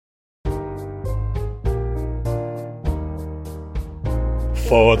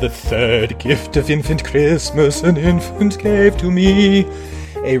For the third gift of infant Christmas an infant gave to me.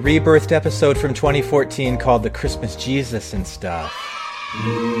 A rebirthed episode from 2014 called The Christmas Jesus and Stuff.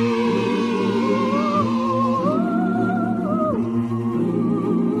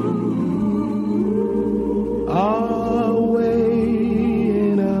 Away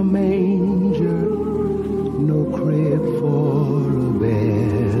in a manger, no crib for a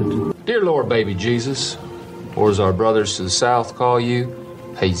bed. Dear Lord baby Jesus, or as our brothers to the south call you,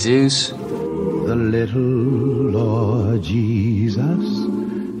 Jesus. The little Lord Jesus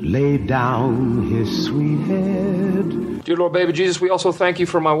laid down his sweet head. Dear Lord baby Jesus, we also thank you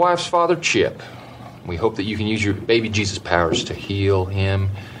for my wife's father, Chip. We hope that you can use your baby Jesus powers to heal him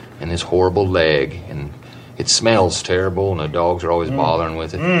and his horrible leg. And it smells terrible, and the dogs are always bothering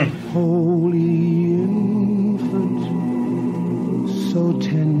with it. Holy infant, so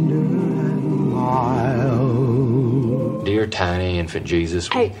tender and mild. Dear tiny infant Jesus.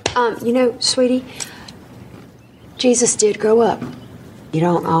 Hey, sweetie, Jesus did grow up. You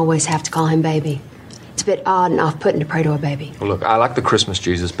don't always have to call him baby. It's a bit odd and off-putting to pray to a baby. Well, look, I like the Christmas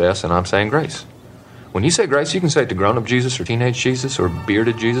Jesus best, and I'm saying grace. When you say grace, you can say it to grown-up Jesus or teenage Jesus or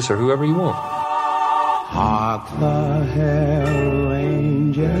bearded Jesus or whoever you want. Hark the herald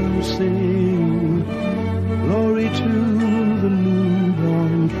angels sing, glory to the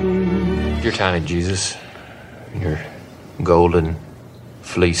newborn King. Dear tiny Jesus, your golden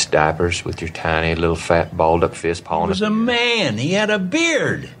fleece diapers with your tiny little fat balled up fist pawing. He was a man. He had a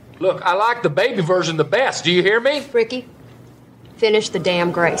beard. Look, I like the baby version the best. Do you hear me? Ricky, finish the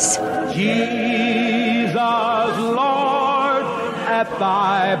damn grace. Jesus, Lord, at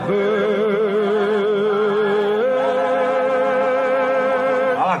thy birth.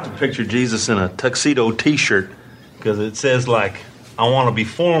 I like to picture Jesus in a tuxedo T-shirt because it says, like, I want to be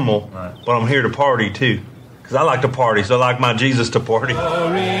formal, but I'm here to party, too. Because I like to party, so I like my Jesus to party.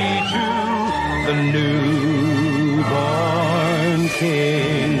 Glory to the newborn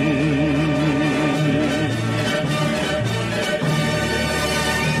King.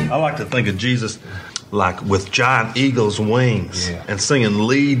 I like to think of Jesus like with giant eagle's wings and singing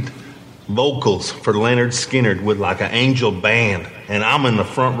lead vocals for Leonard Skinner with like an angel band. And I'm in the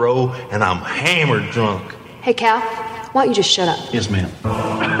front row and I'm hammered drunk. Hey, Cal, why don't you just shut up? Yes, ma'am.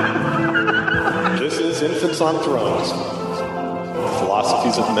 This is Infants on Thrones.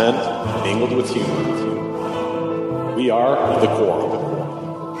 Philosophies of men mingled with humor. We are the Quorum.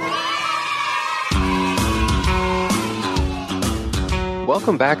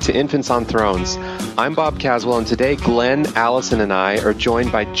 Welcome back to Infants on Thrones. I'm Bob Caswell, and today Glenn, Allison, and I are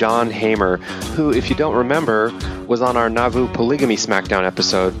joined by John Hamer, who, if you don't remember, was on our Nauvoo Polygamy Smackdown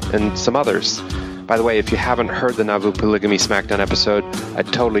episode, and some others. By the way, if you haven't heard the Nauvoo Polygamy Smackdown episode,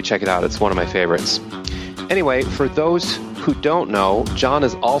 I'd totally check it out. It's one of my favorites. Anyway, for those who don't know, John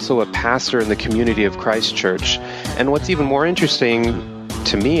is also a pastor in the Community of Christ Church, and what's even more interesting,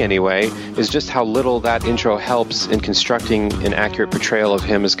 to me anyway, is just how little that intro helps in constructing an accurate portrayal of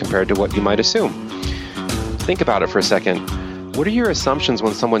him as compared to what you might assume. Think about it for a second. What are your assumptions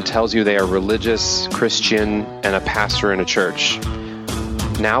when someone tells you they are religious, Christian, and a pastor in a church?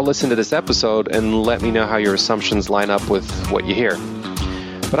 Now listen to this episode and let me know how your assumptions line up with what you hear.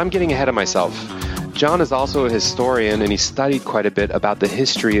 But I'm getting ahead of myself. John is also a historian, and he studied quite a bit about the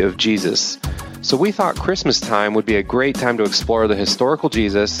history of Jesus. So we thought Christmas time would be a great time to explore the historical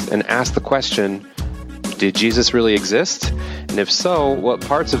Jesus and ask the question, did Jesus really exist? And if so, what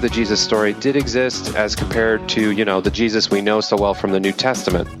parts of the Jesus story did exist as compared to, the Jesus we know so well from the New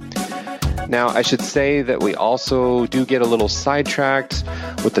Testament? Now, I should say that we also do get a little sidetracked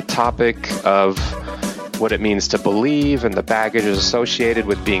with the topic of what it means to believe and the baggage associated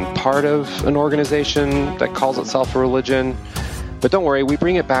with being part of an organization that calls itself a religion. But don't worry, we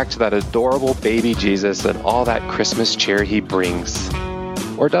bring it back to that adorable baby Jesus and all that Christmas cheer he brings.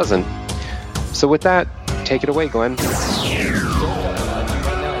 Or doesn't. So with that, take it away, Glenn.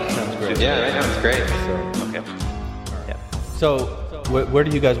 Yeah, right now it's great. So where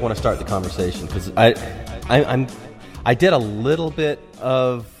do you guys want to start the conversation? Because I did a little bit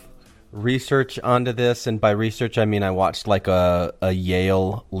of research onto this, and by research I mean I watched like a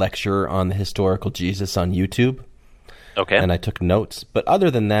Yale lecture on the historical Jesus on YouTube. Okay. And I took notes. But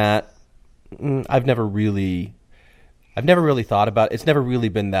other than that, I've never really thought about it. It's never really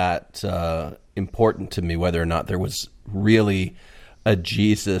been that important to me whether or not there was really a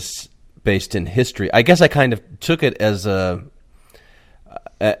Jesus based in history. I guess I kind of took it as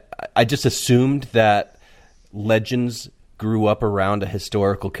I just assumed that legends grew up around a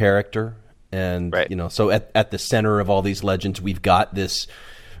historical character. And, right. So at the center of all these legends, we've got this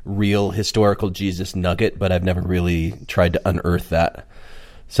real historical Jesus nugget, but I've never really tried to unearth that.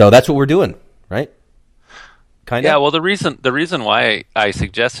 So that's what we're doing, right? Kind of. Yeah, well, the reason why I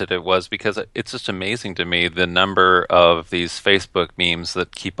suggested it was because it's just amazing to me the number of these Facebook memes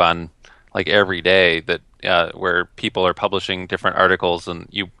that keep on, like, every day, that where people are publishing different articles, and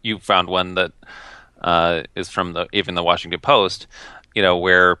you found one that is from even the Washington Post,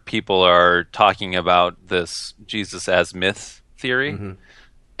 where people are talking about this Jesus as myth theory. Mm-hmm.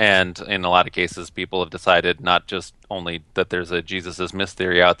 And in a lot of cases, people have decided not just only that there's a Jesus as myth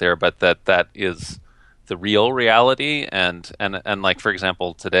theory out there, but that is the real reality. And like, for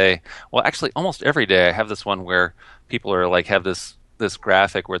example, today, well, actually almost every day I have this one where people are like, have this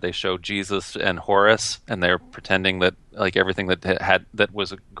graphic where they show Jesus and Horus, and they're pretending that like everything that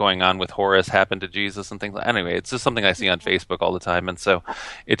was going on with Horus happened to Jesus and things. Anyway, it's just something I see on Facebook all the time, and so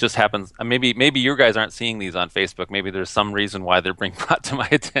it just happens. Maybe you guys aren't seeing these on Facebook. Maybe there's some reason why they're being brought to my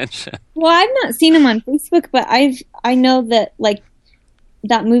attention. Well, I've not seen them on Facebook, but I know that, like,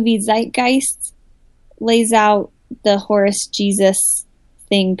 that movie Zeitgeist lays out the Horus Jesus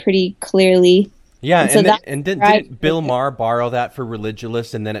thing pretty clearly. Yeah, and didn't Bill Maher borrow that for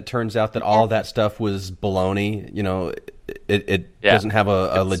Religulous, and then it turns out that all that stuff was baloney? It doesn't have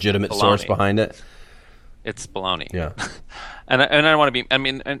a legitimate source behind it. It's baloney. Yeah. and I don't want to be,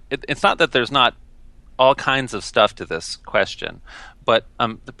 it's not that there's not all kinds of stuff to this question, but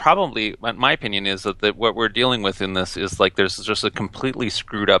probably, my opinion is that what we're dealing with in this is like there's just a completely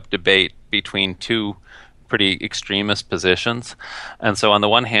screwed up debate between two pretty extremist positions. And so on the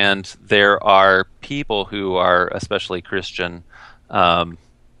one hand, there are people who are, especially Christian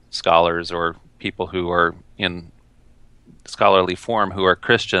scholars or people who are in scholarly form who are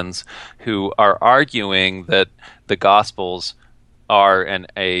Christians, who are arguing that the Gospels are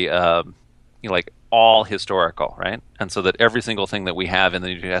like all historical, right? And so that every single thing that we have in the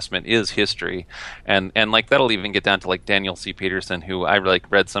New Testament is history. And like that'll even get down to like Daniel C. Peterson, who I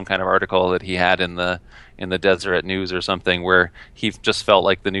read some kind of article that he had in the Deseret News or something, where he just felt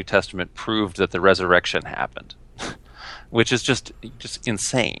like the New Testament proved that the resurrection happened. Which is just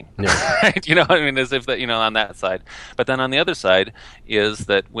insane, right? As if that, on that side. But then on the other side is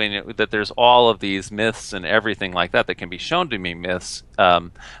that that there's all of these myths and everything like that can be shown to be myths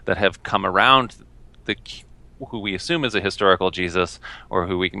that have come around who we assume is a historical Jesus, or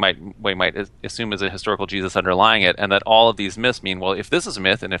who we might assume is a historical Jesus underlying it, and that all of these myths mean, well, if this is a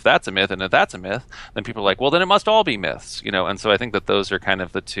myth, and if that's a myth, and if that's a myth, then people are like, well, then it must all be myths, And so I think that those are kind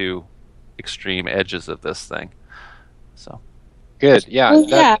of the two extreme edges of this thing. So good, yeah.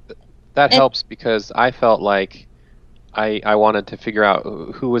 Well, that helps, because I felt like I wanted to figure out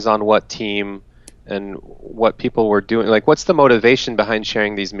who was on what team and what people were doing. Like, what's the motivation behind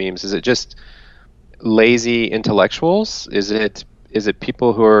sharing these memes? Is it just lazy intellectuals? Is it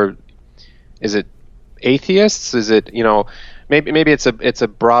people who are? Is it atheists? Is it maybe it's a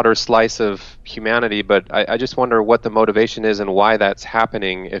broader slice of humanity? But I just wonder what the motivation is and why that's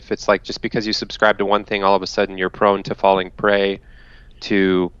happening. If it's like just because you subscribe to one thing, all of a sudden you're prone to falling prey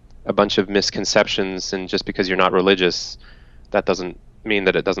to a bunch of misconceptions, and just because you're not religious, that doesn't mean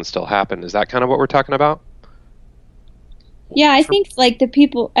that it doesn't still happen. Is that kind of what we're talking about? Yeah, I think like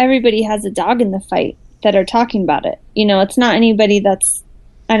everybody has a dog in the fight that are talking about it. It's not anybody that's,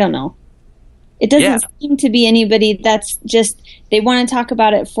 I don't know. It doesn't seem to be anybody that's just, they want to talk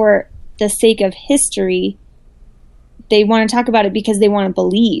about it for the sake of history. They want to talk about it because they want to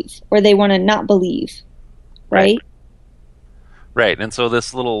believe, or they want to not believe. Right? Right. And so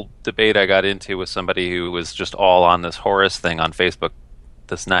this little debate I got into with somebody who was just all on this Horus thing on Facebook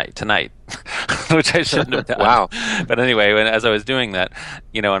tonight, which I shouldn't have done. Wow. But anyway, as I was doing that,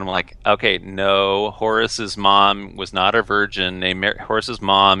 and I'm like, okay, no, Horus's mom was not a virgin. Horus's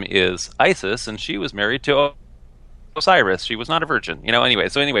mom is Isis, and she was married to Osiris. She was not a virgin. Anyway,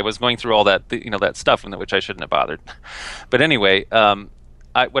 I was going through all that, that stuff, which I shouldn't have bothered. But anyway,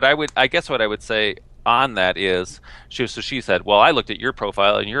 what I would say on that is, she said, well, I looked at your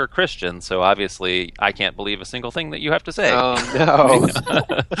profile and you're a Christian, so obviously I can't believe a single thing that you have to say. Oh, no.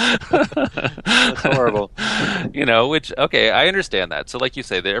 That's horrible. Which, okay, I understand that. So like you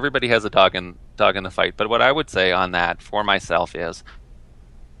say, that everybody has a dog in the fight. But what I would say on that for myself is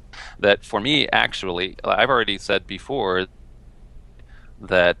that for me, actually, I've already said before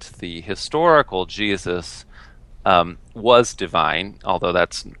that the historical Jesus was divine, although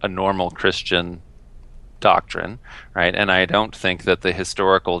that's a normal Christian doctrine, right? And I don't think that the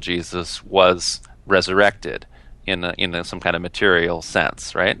historical Jesus was resurrected in some kind of material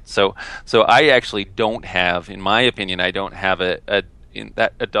sense, right? So I actually don't have, in my opinion, I don't have a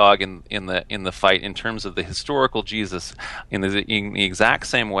a dog in the fight in terms of the historical Jesus in the exact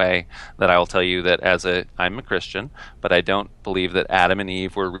same way that I will tell you that I'm a Christian, but I don't believe that Adam and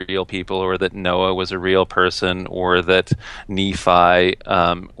Eve were real people, or that Noah was a real person, or that Nephi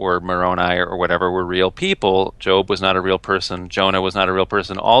or Moroni or whatever were real people. Job was not a real person. Jonah was not a real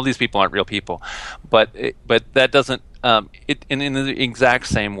person. All these people aren't real people, but that doesn't. In the exact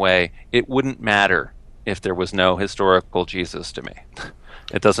same way, it wouldn't matter if there was no historical Jesus to me.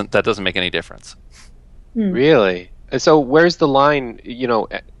 That doesn't make any difference. Really? So where's the line?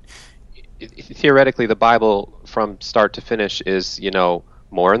 Theoretically, the Bible from start to finish is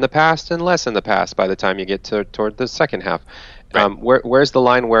more in the past and less in the past by the time you get toward the second half. Right. Where's the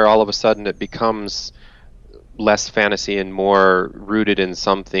line where all of a sudden it becomes less fantasy and more rooted in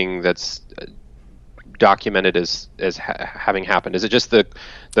something that's documented as having happened? Is it just the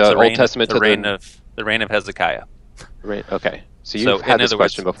Old Testament the reign of Hezekiah? Right. Okay. So you've had this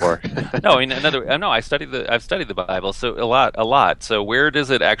question before. I've studied the Bible so a lot. So where does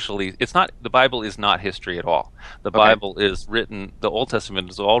it actually? It's not. The Bible is not history at all. The Bible is written. The Old Testament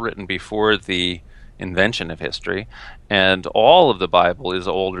is all written before the invention of history, and all of the Bible is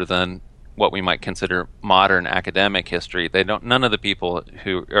older than what we might consider modern academic history. None of the people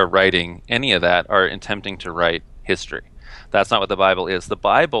who are writing any of that are attempting to write history. That's not what the Bible is. The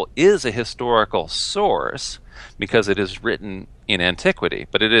Bible is a historical source because it is written in antiquity,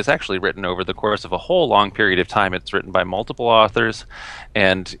 but it is actually written over the course of a whole long period of time. It's written by multiple authors,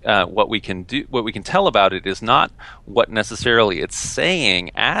 and what we can tell about it is not what necessarily it's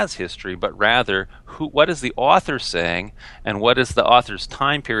saying as history, but rather what is the author saying, and what is the author's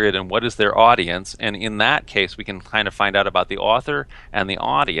time period, and what is their audience. And in that case, we can kind of find out about the author and the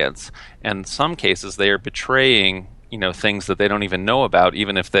audience. And in some cases, they are betraying things that they don't even know about,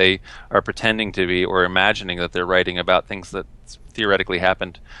 even if they are pretending to be or imagining that they're writing about things that theoretically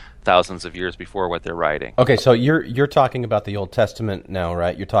happened thousands of years before what they're writing. Okay, so you're talking about the Old Testament now,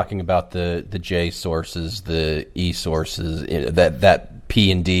 right? You're talking about the J sources, the E sources, that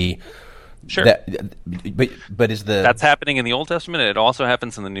P and D. Sure. But is that's happening in the Old Testament, and it also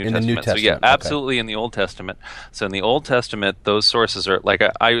happens in the New Testament. So yeah, absolutely in the Old Testament. So in the Old Testament, those sources are like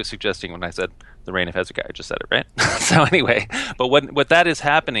I was suggesting when I said the reign of Hezekiah. I just said it, right? So anyway, but what that is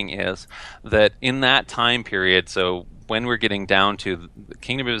happening is that in that time period, so when we're getting down to the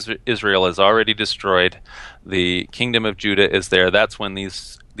kingdom of Israel is already destroyed, the kingdom of Judah is there. That's when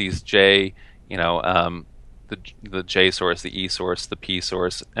these J, the J source, the E source, the P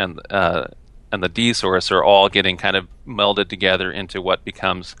source, and the D source are all getting kind of melded together into what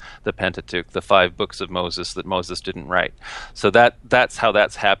becomes the Pentateuch, the 5 books of Moses that Moses didn't write. So that's how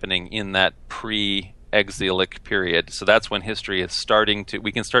that's happening in that pre-exilic period. So that's when history is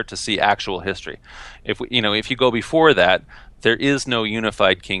we can start to see actual history. If you go before that, there is no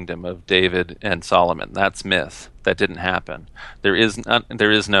unified kingdom of David and Solomon. That's myth. That didn't happen.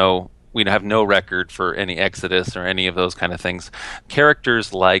 We have no record for any Exodus or any of those kind of things.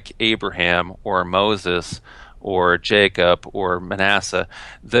 Characters like Abraham or Moses or Jacob or Manasseh,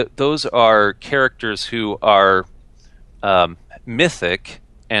 those are characters who are mythic,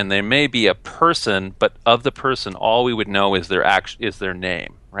 and there may be a person, but of the person, all we would know is their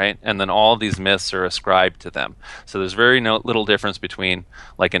name, right? And then all these myths are ascribed to them. So there's very little difference between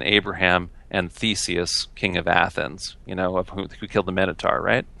like an Abraham and Theseus, king of Athens, who killed the Minotaur,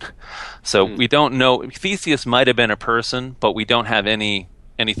 right? So we don't know. Theseus might have been a person, but we don't have anything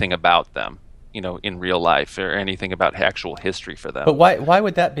about them, in real life, or anything about actual history for them. But why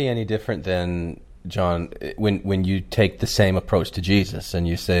would that be any different than, John, when you take the same approach to Jesus and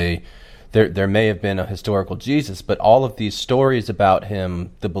you say there may have been a historical Jesus, but all of these stories about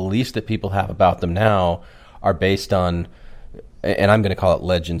him, the beliefs that people have about them now, are based on, and I'm going to call it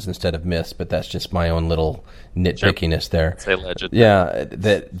legends instead of myths, but that's just my own little nitpickiness there. Say legend. Yeah,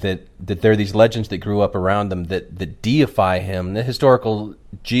 that there are these legends that grew up around them that deify him. The historical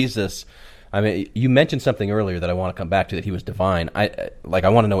Jesus, I mean, you mentioned something earlier that I want to come back to, that he was divine. I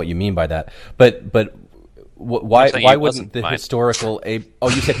want to know what you mean by that. But why wasn't the historical Oh,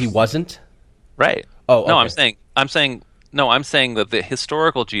 you said he wasn't? Right. Oh, okay. No, I'm saying that the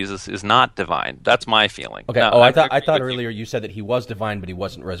historical Jesus is not divine. That's my feeling. Okay. No, I thought earlier you said that he was divine, but he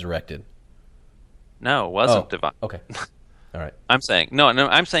wasn't resurrected. No, it wasn't divine. Okay. All right. I'm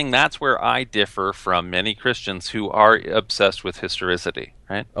saying that's where I differ from many Christians who are obsessed with historicity,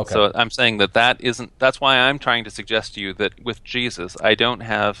 right? Okay. So I'm saying that's why I'm trying to suggest to you that with Jesus, I don't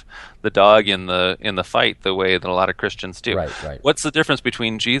have the dog in the fight the way that a lot of Christians do. Right. What's the difference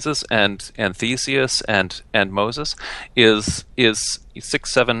between Jesus and Theseus and Moses is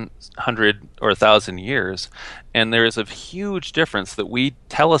 600, 700 or 1,000 years, and there is a huge difference that we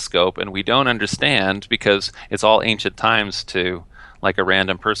telescope and we don't understand because it's all ancient times to like a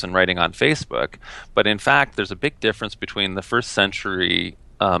random person writing on Facebook. But in fact, there's a big difference between the first century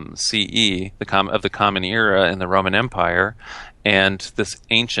CE, of the Common Era in the Roman Empire, and this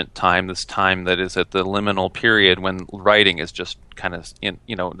ancient time, this time that is at the liminal period when writing is just kind of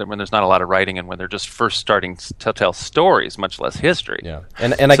when there's not a lot of writing and when they're just first starting to tell stories, much less history. Yeah,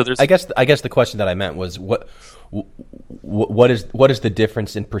 and so I guess the question that I meant was what is the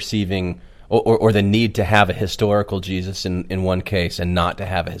difference in perceiving or the need to have a historical Jesus in one case and not to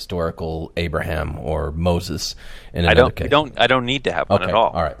have a historical Abraham or Moses in another case? I don't need to have one at all.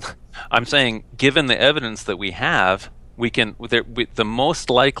 All right. I'm saying, given the evidence that we have, the most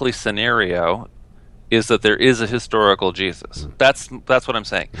likely scenario is that there is a historical Jesus. That's what I'm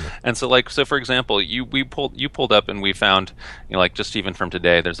saying. And so for example, you pulled up and we found, just even from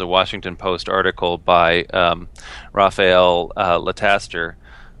today, there's a Washington Post article by Raphael Lataster,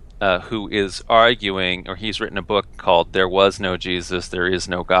 who is arguing, or he's written a book called "There Was No Jesus, There Is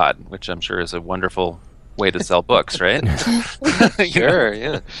No God," which I'm sure is a wonderful way to sell books, right? Sure,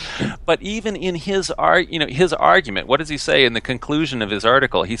 yeah. But even in his argument, what does he say in the conclusion of his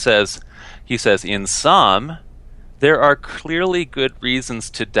article? He says, in sum, there are clearly good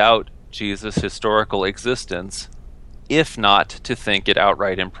reasons to doubt Jesus' historical existence, if not to think it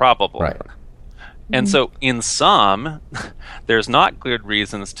outright improbable. Right. And so, in sum, there's not good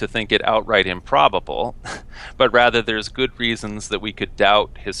reasons to think it outright improbable, but rather there's good reasons that we could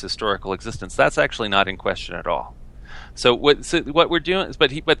doubt his historical existence. That's actually not in question at all. So what we're doing is,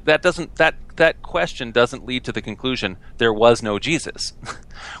 but that question doesn't lead to the conclusion there was no Jesus.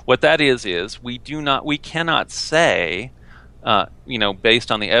 What that is we cannot say,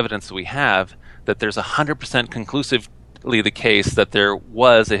 based on the evidence that we have, that there's 100% conclusive the case that there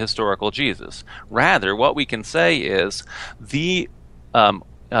was a historical Jesus. Rather, what we can say is the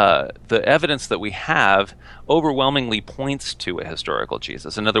evidence that we have overwhelmingly points to a historical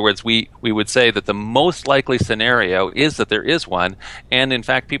Jesus. In other words, we would say that the most likely scenario is that there is one, and in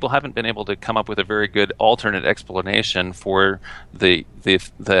fact, people haven't been able to come up with a very good alternate explanation for the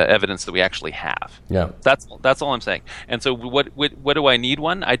evidence that we actually have. Yeah, that's all I'm saying. And so, what do I need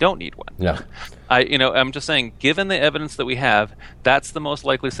one? I don't need one. Yeah, I'm just saying, given the evidence that we have, that's the most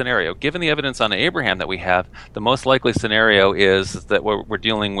likely scenario. Given the evidence on Abraham that we have, the most likely scenario is that what we're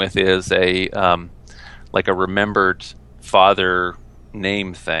dealing with is a remembered father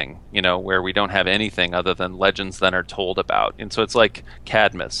name thing, where we don't have anything other than legends that are told about. And so it's like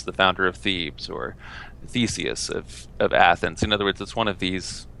Cadmus, the founder of Thebes, or Theseus of Athens. In other words, it's one of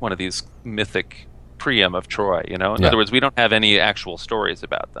these mythic Priam of Troy. In other words, we don't have any actual stories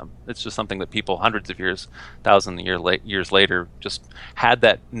about them. It's just something that people hundreds of years, years later, just had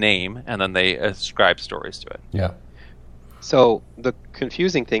that name, and then they ascribed stories to it. Yeah. So the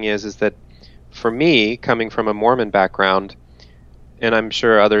confusing thing is that for me, coming from a Mormon background, and I'm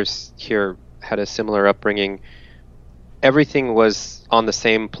sure others here had a similar upbringing, everything was on the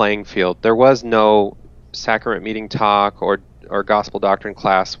same playing field. There was no sacrament meeting talk or gospel doctrine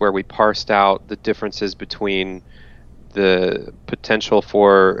class where we parsed out the differences between the potential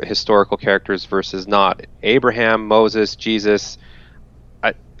for historical characters versus not. Abraham, Moses, Jesus.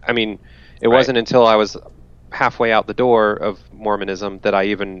 I mean, it wasn't until I was halfway out the door of Mormonism that I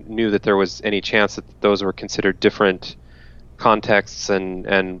even knew that there was any chance that those were considered different contexts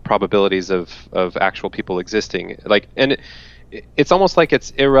and probabilities of actual people existing. And it's almost like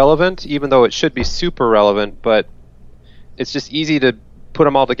it's irrelevant, even though it should be super relevant, but it's just easy to put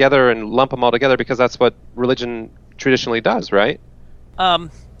them all together and lump them all together because that's what religion traditionally does, right?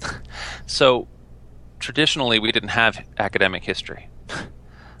 So traditionally we didn't have academic history.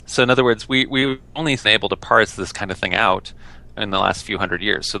 So in other words, we only been able to parse this kind of thing out in the last few hundred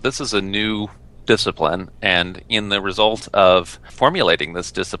years. So this is a new discipline, and in the result of formulating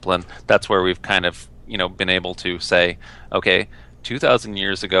this discipline, that's where we've kind of been able to say, okay, 2,000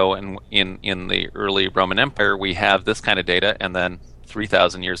 years ago in the early Roman Empire, we have this kind of data, and then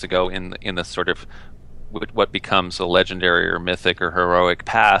 3,000 years ago in this sort of what becomes a legendary or mythic or heroic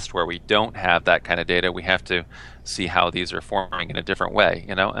past where we don't have that kind of data. We have to see how these are forming in a different way,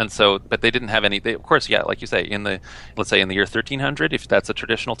 And so, but they didn't have any. Of course, yeah, like you say, let's say in the year 1300, if that's a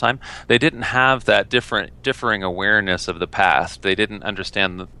traditional time, they didn't have that differing awareness of the past. They didn't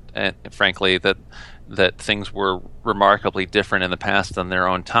understand, frankly, that things were remarkably different in the past than their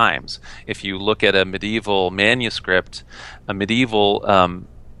own times. If you look at a medieval manuscript, a medieval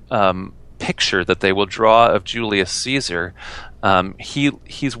picture that they will draw of Julius Caesar,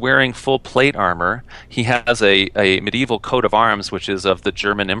 he's wearing full plate armor. He has a medieval coat of arms, which is of the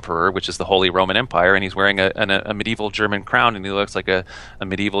German emperor, which is the Holy Roman Empire, and he's wearing a medieval German crown, and he looks like a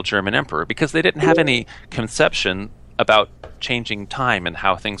medieval German emperor, because they didn't have any conception about changing time and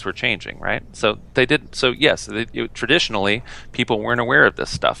how things were changing, right? So they did. So yes, traditionally people weren't aware of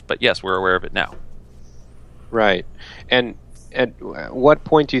this stuff, but yes, we're aware of it now. Right. And at what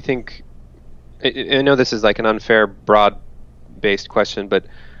point do you think? I know this is like an unfair, broad-based question, but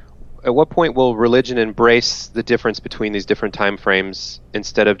at what point will religion embrace the difference between these different time frames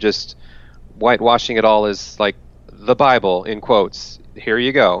instead of just whitewashing it all as like the Bible in quotes? Here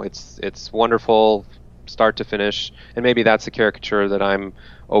you go. It's wonderful, start to finish, and maybe that's a caricature that I'm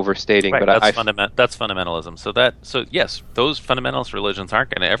overstating. Right, but that's fundamentalism. So yes, those fundamentalist religions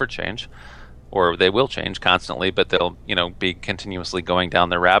aren't going to ever change, or they will change constantly, but they'll be continuously going down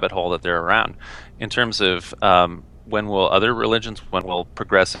the rabbit hole that they're around. In terms of when will other religions, when will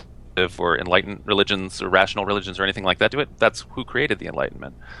progressive or enlightened religions or rational religions or anything like that do it? That's who created the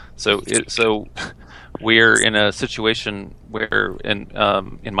Enlightenment. So we're in a situation where in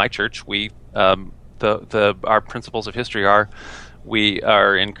my church our principles of history are we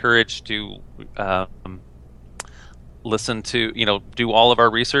are encouraged to listen to, do all of our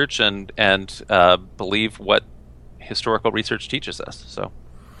research and believe what historical research teaches us. So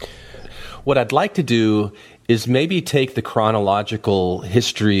what I'd like to do is maybe take the chronological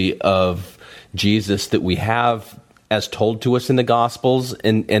history of Jesus that we have as told to us in the Gospels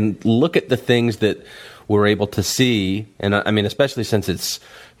and look at the things that we're able to see. And I mean, especially since it's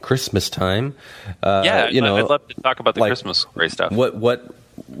Christmas time. I'd love to talk about the Christmas story stuff.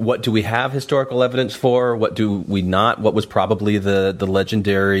 What do we have historical evidence for? What do we not? What was probably the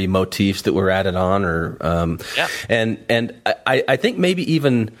legendary motifs that were added on? And I think maybe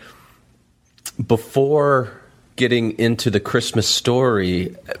even before getting into the Christmas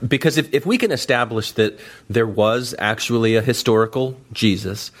story, because if we can establish that there was actually a historical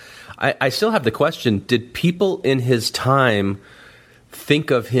Jesus, I still have the question, did people in his time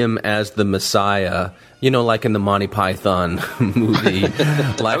think of him as the Messiah, like in the Monty Python movie,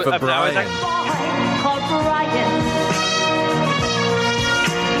 Life of Brian. Called Brian.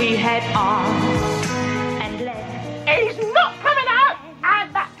 He had arms and legs. He's not coming out,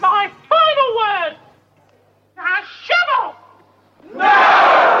 and that's my final word. Now shut up!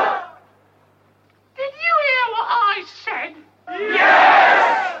 No! Did you hear what I said?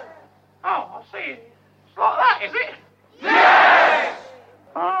 Yes! Oh, I see. It's like that, is it? Yes!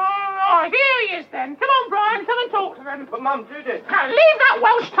 Oh, here he is then. Come on, Brian, come and talk to them. But Mum, do this. Now, leave that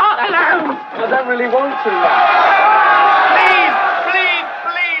Welsh tart alone. I don't really want to.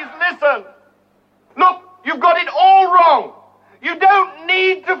 Please, listen. Look, you've got it all wrong. You don't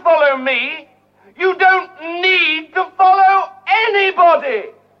need to follow me. You don't need to follow anybody.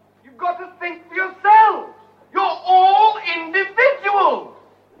 You've got to think for yourselves. You're all individuals.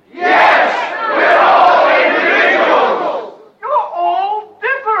 Yes, we're all individuals. You're all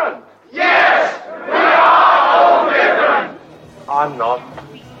different. Yes, we are all different. I'm not.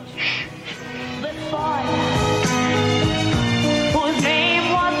 The boy whose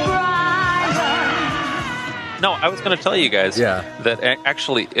name was Brian. No, I was going to tell you guys that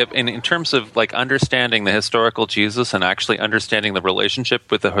actually, in terms of like understanding the historical Jesus and actually understanding the relationship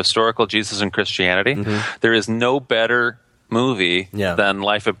with the historical Jesus and Christianity, there is no better movie than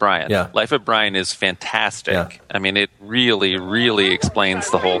Life of Brian. Life of Brian is fantastic. I mean, it really, really explains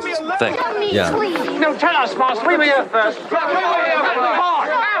the whole thing. No, tell us, Master. We were here first. Go away!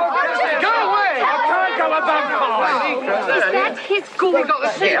 I can't go above five. Is that his gourd?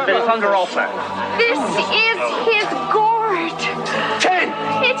 Yeah, but it's under offer. This is his gourd. 10.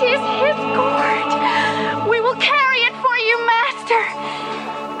 It is his gourd. We will carry it for you, Master.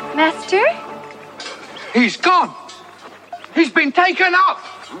 Master? He's gone. He's been taken up.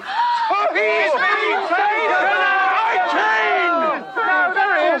 Oh, he's been taken up. No,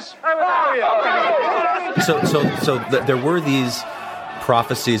 there he is. So there were these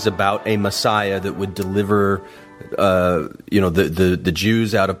prophecies about a Messiah that would deliver, the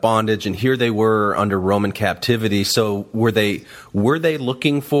Jews out of bondage, and here they were under Roman captivity. So were they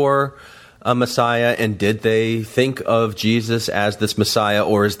looking for a Messiah, and did they think of Jesus as this Messiah,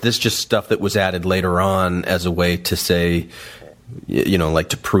 or is this just stuff that was added later on as a way to say, like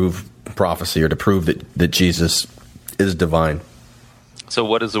to prove prophecy or to prove that Jesus is divine? So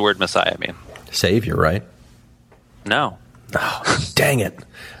what does the word Messiah mean? Savior, right? No. Oh, dang it.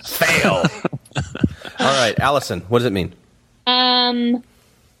 Fail. All right, Allison, what does it mean?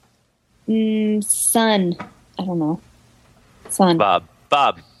 Son. I don't know. Son. Bob.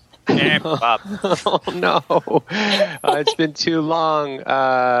 Bob. Oh, no. It's been too long.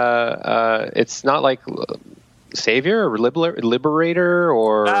 It's not like Savior or Liberator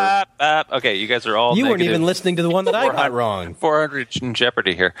or... Okay, you guys are all You negative. weren't even listening to the one that I got wrong. 400 in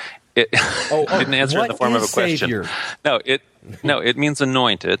jeopardy here. It didn't answer in the form of a question. Savior? No, it means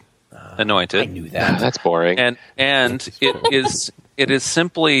anointed. Anointed. I knew that. That's boring. And it is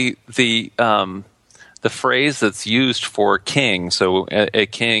simply the phrase that's used for king, so a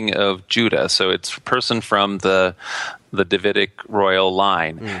king of Judah. So it's a person from the Davidic royal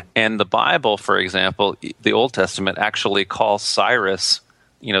line. And the Bible, for example, the Old Testament actually calls Cyrus,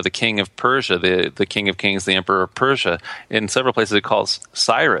 the king of Persia, the king of kings, the emperor of Persia. In several places it calls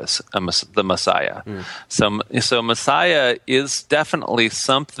Cyrus the Messiah. So Messiah is definitely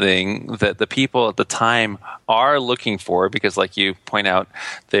something that the people at the time are looking for, because like you point out,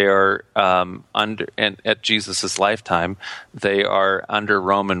 they are at Jesus' lifetime, they are under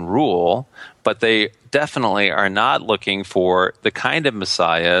Roman rule, but they definitely are not looking for the kind of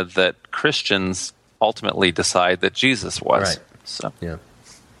Messiah that Christians ultimately decide that Jesus was. Right. So yeah.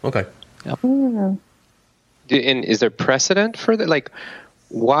 Okay. Yep. And is there precedent for that? Like,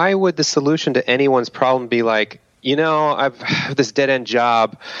 why would the solution to anyone's problem be like, I've this dead-end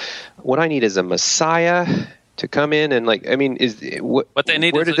job. What I need is a Messiah to come in and where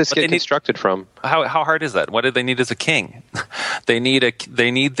did this get constructed from? How hard is that? What do they need as a king? They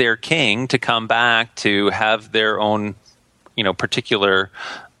need their king to come back to have their own, particular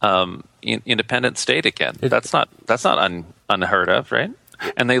independent state again. That's not unheard of, right?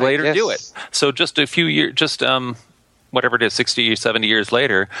 And they later do it. So just a few years, whatever it is, 60, 70 years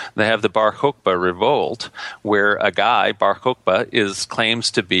later, they have the Bar Kokhba revolt, where a guy, Bar Kokhba, claims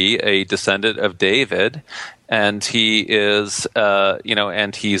to be a descendant of David, and he is,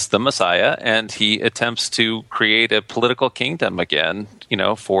 and he's the Messiah, and he attempts to create a political kingdom again,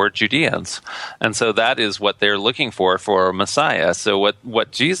 for Judeans. And so that is what they're looking for a Messiah. So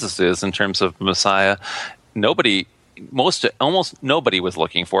what Jesus is in terms of Messiah, almost nobody was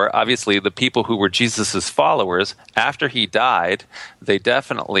looking for. Obviously, the people who were Jesus's followers, after he died, they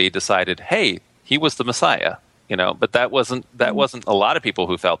definitely decided, hey, he was the Messiah. But that wasn't a lot of people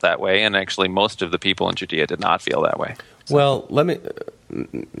who felt that way, and actually most of the people in Judea did not feel that way. So. Well,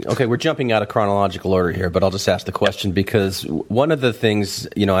 okay, we're jumping out of chronological order here, but I'll just ask the question because one of the things,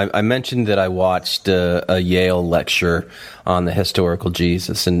 I mentioned that I watched a Yale lecture on the historical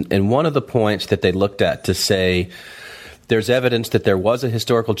Jesus, and one of the points that they looked at to say there's evidence that there was a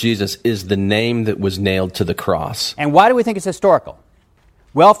historical Jesus is the name that was nailed to the cross. And why do we think it's historical?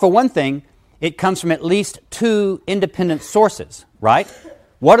 Well, for one thing, it comes from at least two independent sources, right?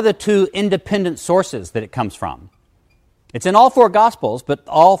 What are the two independent sources that it comes from? It's in all four Gospels, but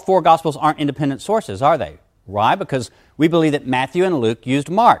all four Gospels aren't independent sources, are they? Why? Because we believe that Matthew and Luke used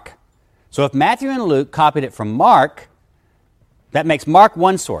Mark. So if Matthew and Luke copied it from Mark, that makes Mark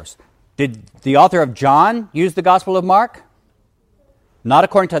one source. Did the author of John use the Gospel of Mark? Not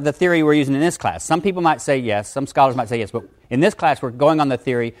according to the theory we're using in this class. Some people might say yes, some scholars might say yes, but in this class we're going on the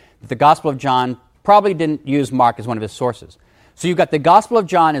theory that the Gospel of John probably didn't use Mark as one of his sources. So you've got the Gospel of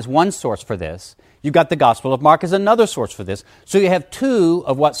John as one source for this. You've got the Gospel of Mark as another source for this. So you have two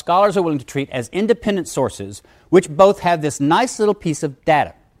of what scholars are willing to treat as independent sources, which both have this nice little piece of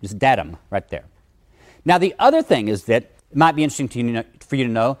data, this datum right there. Now the other thing is that, it might be interesting for you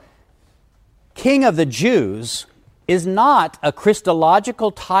to know, King of the Jews is not a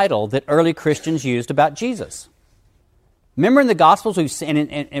Christological title that early Christians used about Jesus. Remember in the Gospels, we've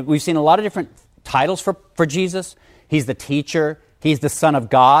seen a lot of different titles for Jesus. He's the teacher. He's the Son of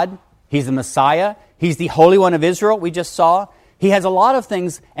God. He's the Messiah. He's the Holy One of Israel, we just saw. He has a lot of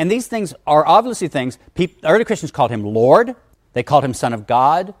things, and these things are obviously things. Early Christians called him Lord. They called him Son of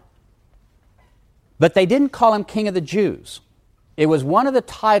God. But they didn't call him King of the Jews. It was one of the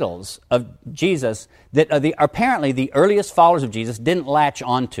titles of Jesus that apparently the earliest followers of Jesus didn't latch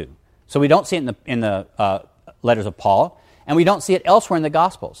onto. So we don't see it in the letters of Paul, and we don't see it elsewhere in the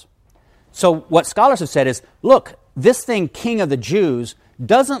Gospels. So what scholars have said is, look, this thing, King of the Jews,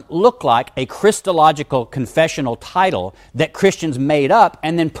 doesn't look like a Christological confessional title that Christians made up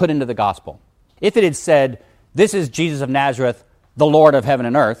and then put into the Gospel. If it had said, this is Jesus of Nazareth, the Lord of heaven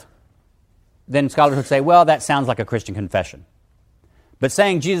and earth, then scholars would say, well, that sounds like a Christian confession. But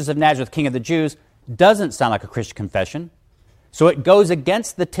saying Jesus of Nazareth, King of the Jews, doesn't sound like a Christian confession. So it goes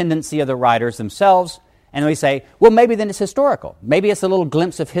against the tendency of the writers themselves, and we say, well, maybe then it's historical. Maybe it's a little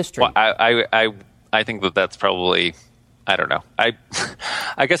glimpse of history. Well, I think that that's probably, I don't know.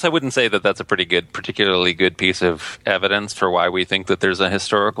 I guess I wouldn't say that that's a particularly good piece of evidence for why we think that there's a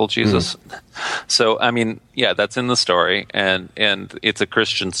historical Jesus. So, I mean, yeah, that's in the story, and it's a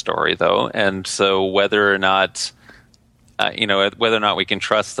Christian story, though. And so whether or not, whether or not we can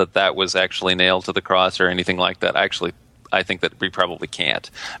trust that that was actually nailed to the cross or anything like that, I think that we probably can't,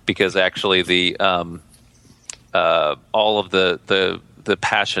 because actually the all of the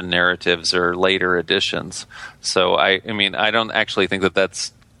passion narratives are later additions. So I mean, I don't actually think that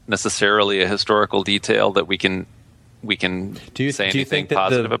that's necessarily a historical detail that we can say anything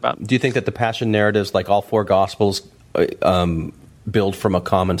positive about. Do you think that the passion narratives, like all four Gospels, build from a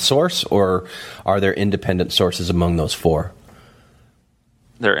common source, or are there independent sources among those four?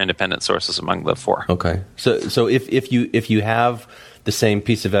 There are independent sources among the four. Okay, so if you have the same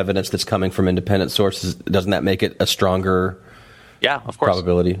piece of evidence that's coming from independent sources, doesn't that make it a stronger? Yeah, of course.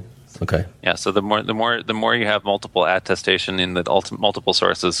 Probability. Okay. Yeah. So the more you have multiple attestation in the multiple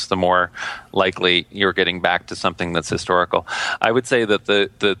sources, the more likely you're getting back to something that's historical. I would say that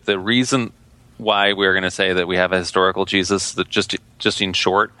the reason why we're going to say that we have a historical Jesus, that just in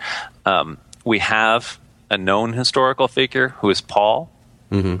short, we have a known historical figure who is Paul,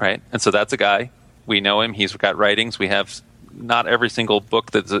 right? And so that's a guy. We know him. He's got writings. We have. Not every single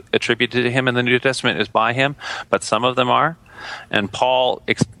book that's attributed to him in the New Testament is by him, but some of them are. And Paul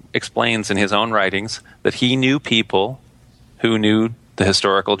explains in his own writings that he knew people who knew the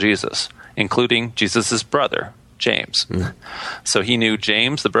historical Jesus, including Jesus' brother, James. So he knew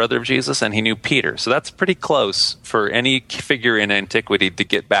James, the brother of Jesus, and he knew Peter. So that's pretty close for any figure in antiquity to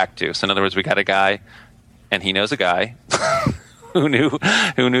get back to. So in other words, we got a guy, and he knows a guy who knew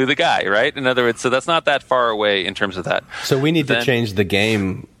the guy, right? In other words, so that's not that far away in terms of that. So we need to change the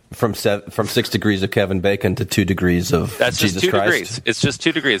game from 6 degrees of Kevin Bacon to 2 degrees of that's Jesus just 2 Christ. Degrees. It's just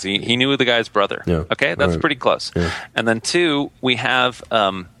 2 degrees. He knew the guy's brother. Yeah. Okay, that's right. pretty close. Yeah. And then 2, we have,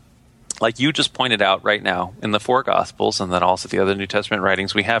 like you just pointed out right now, in the 4 Gospels, and then also the other New Testament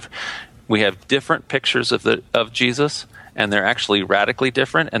writings, we have different pictures of Jesus. And they're actually radically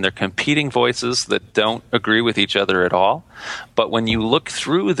different, and they're competing voices that don't agree with each other at all. But when you look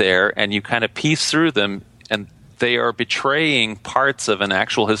through there and you kind of piece through them, and they are betraying parts of an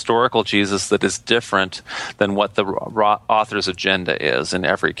actual historical Jesus that is different than what the author's agenda is in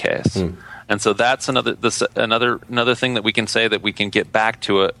every case. And so that's another thing that we can say, that we can get back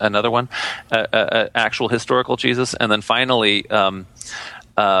to another one, actual historical Jesus. And then finally,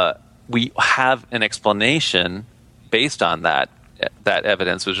 we have an explanation based on that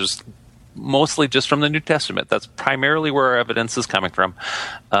evidence, which is mostly just from the New Testament. That's primarily where our evidence is coming from.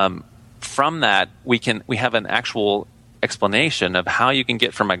 From that, we have an actual explanation of how you can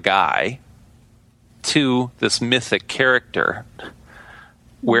get from a guy to this mythic character.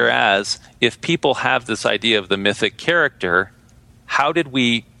 Whereas, if people have this idea of the mythic character, how did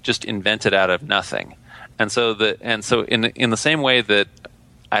we just invent it out of nothing? And so in the same way that,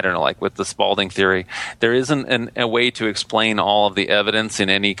 I don't know, like with the Spalding theory, there isn't a way to explain all of the evidence in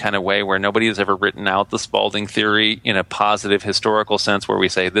any kind of way where nobody has ever written out the Spalding theory in a positive historical sense where we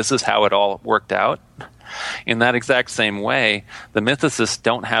say this is how it all worked out. In that exact same way, the mythicists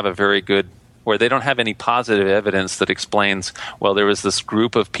don't have a very good, where they don't have any positive evidence that explains, well, there was this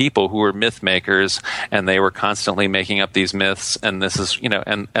group of people who were myth makers and they were constantly making up these myths, and this is,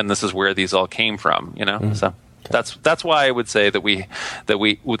 and this is where these all came from, So that's why I would say that we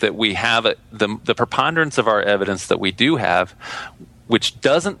have the preponderance of our evidence that we do have, which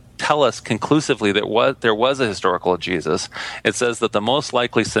doesn't tell us conclusively that there was a historical Jesus. It says that the most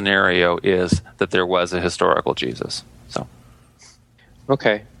likely scenario is that there was a historical Jesus. So,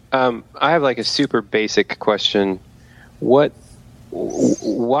 okay, I have like a super basic question. Why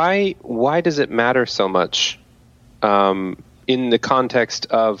does it matter so much in the context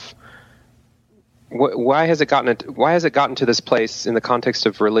of? Why has it gotten to this place in the context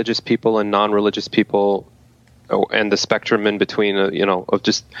of religious people and non-religious people, and the spectrum in between? Of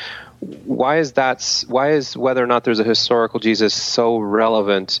just why is whether or not there's a historical Jesus so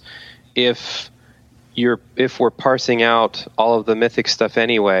relevant if we're parsing out all of the mythic stuff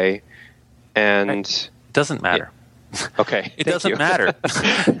anyway, and it doesn't matter. Okay, it doesn't matter,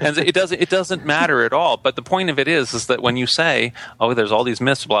 and it doesn't matter at all. But the point of it is that when you say, "Oh, there's all these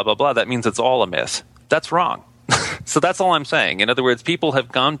myths," blah blah blah, that means it's all a myth. That's wrong. So that's all I'm saying. In other words, people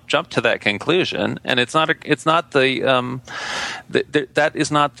have jumped to that conclusion, and that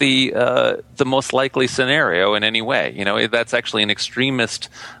is not the most likely scenario in any way. You know, that's actually an extremist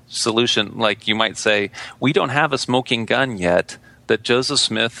solution. Like you might say, we don't have a smoking gun yet that Joseph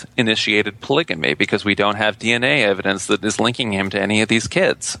Smith initiated polygamy because we don't have DNA evidence that is linking him to any of these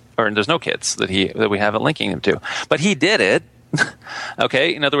kids, or there's no kids that we haven't linking him to. But he did it.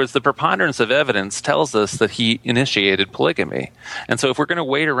 Okay, in other words, the preponderance of evidence tells us that he initiated polygamy. And so if we're going to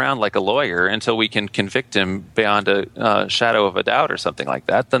wait around like a lawyer until we can convict him beyond a shadow of a doubt or something like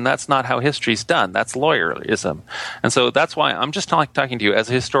that, then that's not how history's done. That's lawyerism. And so that's why I'm just talking to you as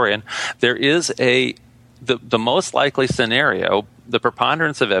a historian. There is the most likely scenario, the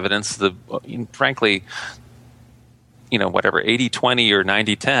preponderance of evidence, frankly, you know, whatever 80-20 or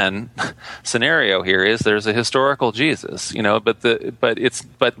 90-10 scenario here is there's a historical Jesus, you know, but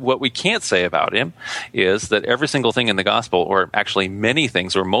what we can't say about him is that every single thing in the gospel, or actually many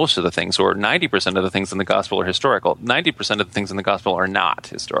things, or most of the things, or 90% of the things in the gospel are historical. 90% of the things in the gospel are not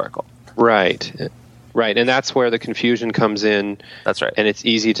historical. Right. Right, and that's where the confusion comes in. That's right. And it's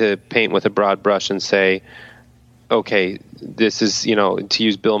easy to paint with a broad brush and say, okay, this is, you know, to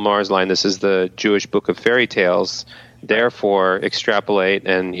use Bill Maher's line, this is the Jewish book of fairy tales. Therefore, extrapolate,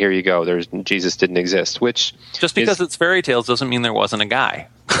 and here you go. Jesus didn't exist. Which just because it's fairy tales doesn't mean there wasn't a guy.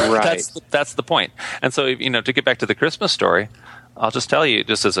 Right. That's the point. And so, you know, to get back to the Christmas story, I'll just tell you,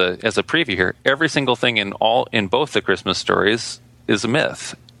 just as a preview here, every single thing in both the Christmas stories is a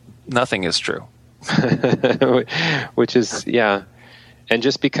myth. Nothing is true. Which is, yeah. And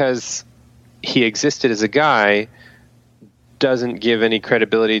just because he existed as a guy doesn't give any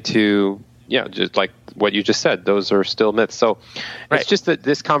credibility to, just like what you just said, those are still myths. So It's just that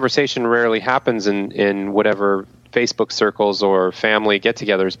this conversation rarely happens in whatever Facebook circles or family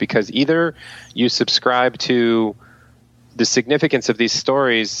get-togethers, because either you subscribe to the significance of these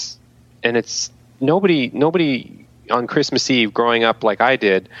stories, and it's nobody on Christmas Eve growing up like I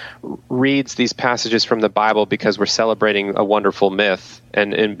did reads these passages from the Bible because we're celebrating a wonderful myth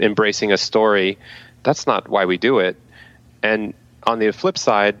and embracing a story. That's not why we do it. And on the flip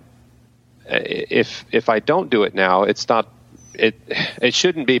side, if I don't do it now, it's not it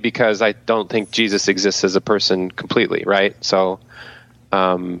shouldn't be because I don't think Jesus exists as a person completely, right? So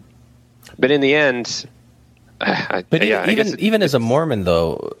but in the end, even as a Mormon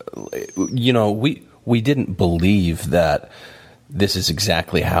though, you know, we didn't believe that this is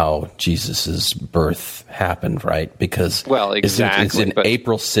exactly how Jesus' birth happened, right? Because it's in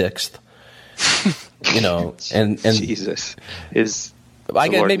April 6th, you know, and Jesus is. I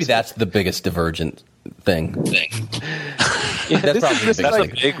guess maybe that's the biggest divergent thing.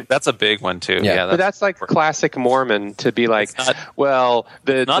 That's a big one too. Yeah, but that's like classic Mormon to be like, the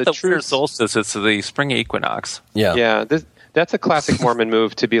winter solstice; it's the spring equinox. Yeah. That's a classic Mormon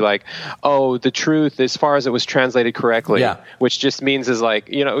move to be like, oh, the truth as far as it was translated correctly, which just means is like,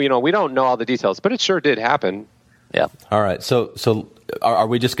 you know, we don't know all the details, but it sure did happen. Yeah. All right. So are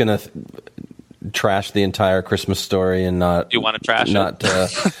we just going to trash the entire Christmas story and not? You want to trash it?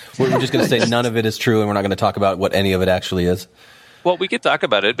 We're just going to say none of it is true, and we're not going to talk about what any of it actually is. Well, we could talk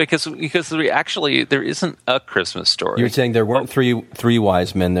about it because there isn't a Christmas story. You're saying there weren't three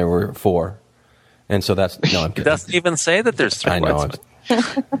wise men; there were four. And so I'm kidding. It doesn't even say that there's three wise men.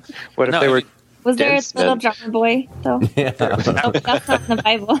 What if they were? Was there a little drummer boy though? Yeah. That's not in the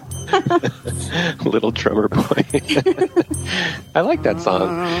Bible. Little drummer boy. I like that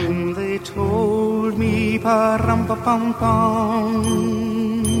song. They told me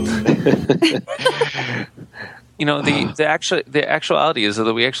You know, the actuality is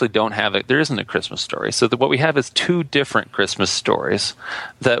that we actually don't have it. There isn't a Christmas story. So what we have is two different Christmas stories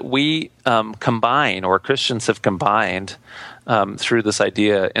that we combine, or Christians have combined through this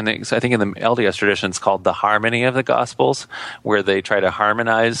idea. And I think in the LDS tradition, it's called the harmony of the Gospels, where they try to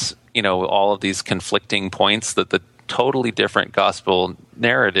harmonize, you know, all of these conflicting points that the totally different gospel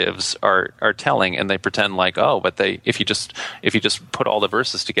narratives are telling, and they pretend like, but if you just put all the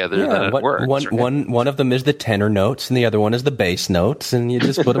verses together, then it works. One of them is the tenor notes, and the other one is the bass notes, and you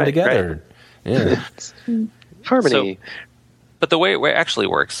just put them together. Right. Yeah, harmony. But the way it actually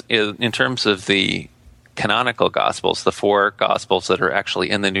works is in terms of the canonical gospels, the four gospels that are actually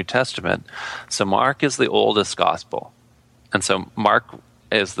in the New Testament. So Mark is the oldest gospel, and so Mark.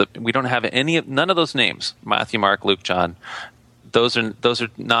 We don't have none of those names. Matthew, Mark, Luke, John. Those are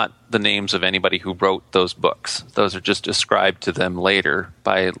not the names of anybody who wrote those books. Those are just ascribed to them later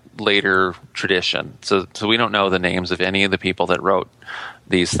by later tradition. So we don't know the names of any of the people that wrote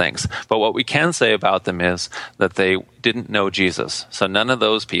these things. But what we can say about them is that they didn't know Jesus. So none of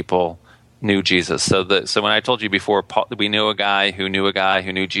those people knew Jesus. So when I told you before, Paul, we knew a guy who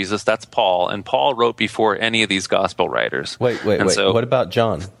knew Jesus, that's Paul. And Paul wrote before any of these gospel writers. Wait. So, what about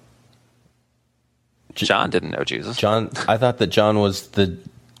John? John didn't know Jesus. John, I thought that John was the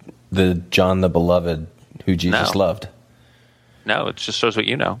John the Beloved who Jesus loved. No, it just shows what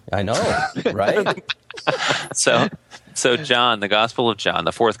you know. I know, right? So John, the Gospel of John,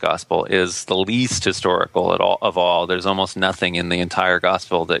 the fourth Gospel, is the least historical of all. There's almost nothing in the entire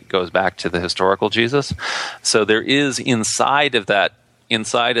Gospel that goes back to the historical Jesus. So there is inside of that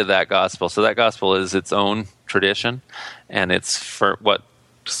Gospel. So that Gospel is its own tradition, and it's for what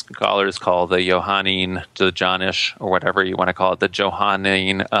scholars call the Johannine, the Johnish, or whatever you want to call it, the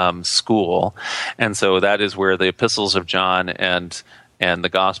Johannine school. And so that is where the epistles of John and the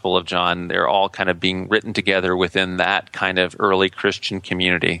Gospel of John, they're all kind of being written together within that kind of early Christian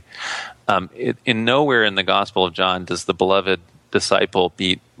community. In nowhere in the Gospel of John does the beloved disciple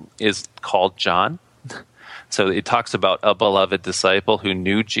is called John. So it talks about a beloved disciple who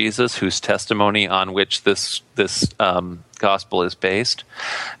knew Jesus, whose testimony on which this gospel is based.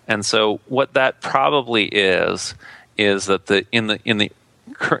 And so what that probably is that in the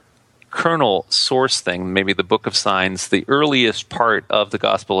kernel source thing, maybe the Book of Signs, the earliest part of the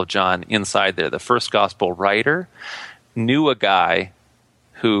Gospel of John inside there, the first gospel writer knew a guy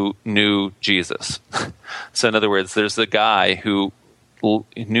who knew Jesus. So in other words, there's a guy who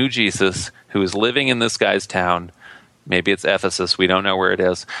knew Jesus, who is living in this guy's town. Maybe it's Ephesus. We don't know where it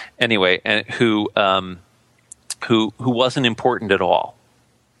is. Anyway, and who wasn't important at all,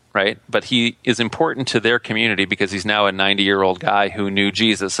 right? But he is important to their community because he's now a 90-year-old guy who knew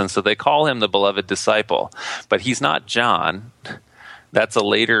Jesus, and so they call him the beloved disciple. But he's not John. That's a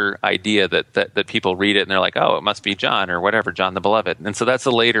later idea that people read it and they're like, oh, it must be John or whatever, John the Beloved. And so that's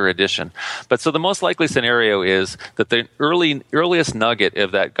a later addition. But so the most likely scenario is that the earliest nugget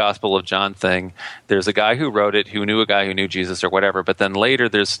of that Gospel of John thing, there's a guy who wrote it who knew a guy who knew Jesus or whatever, but then later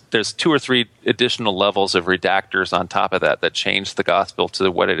there's 2 or 3 additional levels of redactors on top of that changed the Gospel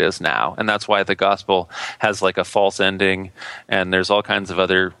to what it is now. And that's why the Gospel has like a false ending, and there's all kinds of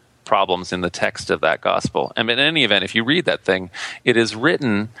other problems in the text of that gospel. And in any event, if you read that thing, it is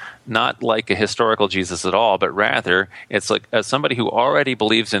written not like a historical Jesus at all, but rather it's like as somebody who already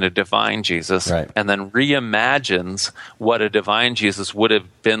believes in a divine Jesus, right, and then reimagines what a divine Jesus would have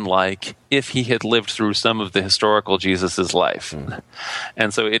been like if he had lived through some of the historical Jesus's life.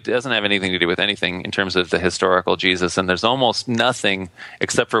 And so it doesn't have anything to do with anything in terms of the historical Jesus, and there's almost nothing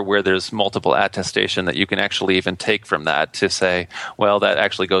except for where there's multiple attestation that you can actually even take from that to say, well, that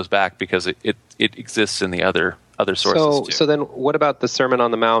actually goes back because it exists in the other sources too. So then what about the Sermon on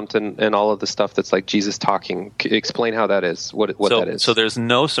the Mount and all of the stuff that's like Jesus talking? Explain how that is, what that is. So there's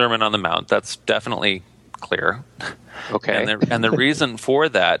no Sermon on the Mount. That's definitely clear. Okay. And the reason for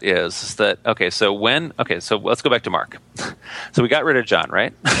that is that, so let's go back to Mark. So we got rid of John,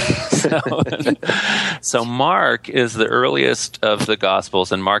 right? So Mark is the earliest of the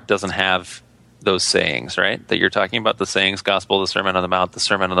Gospels, and Mark doesn't have those sayings, right? That you're talking about, the sayings gospel, the Sermon on the Mount, the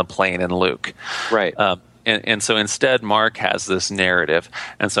Sermon on the Plain in Luke. Right. And so instead, Mark has this narrative.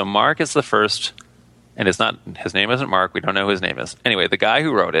 And so Mark is the first, and his name isn't Mark. We don't know who his name is. Anyway, the guy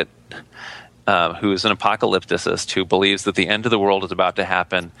who wrote it, who is an apocalypticist who believes that the end of the world is about to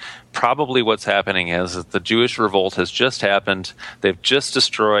happen, probably what's happening is that the Jewish revolt has just happened. They've just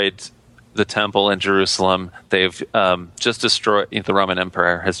destroyed the temple in Jerusalem. They've just destroyed, the Roman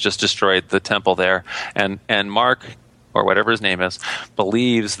Empire has just destroyed the temple there. And Mark, or whatever his name is,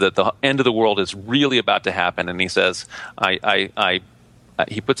 believes that the end of the world is really about to happen. And he says,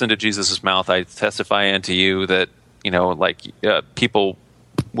 he puts into Jesus' mouth, I testify unto you that, people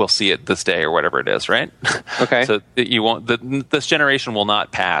will see it this day or whatever it is, right? Okay. So that you won't, this generation will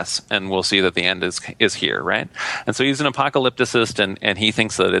not pass, and we'll see that the end is here, right? And so he's an apocalypticist, and he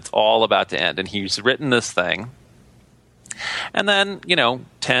thinks that it's all about to end. And he's written this thing. And then,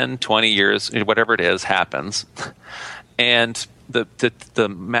 10, 20 years, whatever it is, happens. And the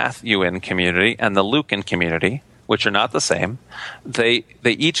Matthewan community and the Lucan community, which are not the same, they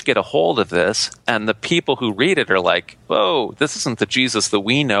each get a hold of this, and the people who read it are like, whoa, this isn't the Jesus that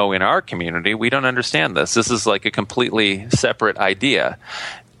we know in our community. We don't understand this. This is like a completely separate idea.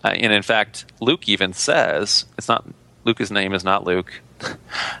 And in fact, Luke even says, Luke's name is not Luke.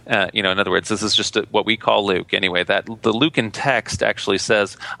 In other words, this is just what we call Luke. Anyway, that the Lucan text actually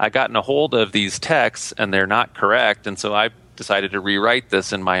says, I've gotten a hold of these texts and they're not correct, and so I've decided to rewrite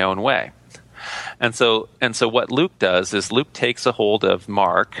this in my own way. And so what Luke does is Luke takes a hold of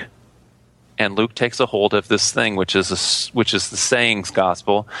Mark, and Luke takes a hold of this thing, which is the sayings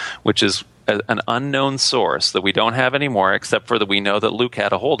gospel, which is an unknown source that we don't have anymore, except for that we know that Luke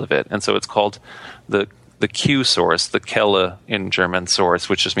had a hold of it. And so it's called the Q source, the Quelle in German source,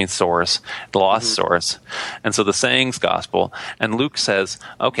 which just means source, the lost source. And so the sayings gospel. And Luke says,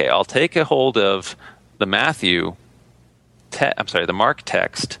 okay, I'll take a hold of the the Mark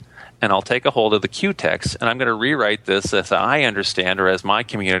text, and I'll take a hold of the Q text, and I'm going to rewrite this as I understand, or as my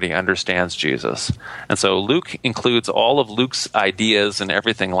community understands Jesus. And so Luke includes all of Luke's ideas and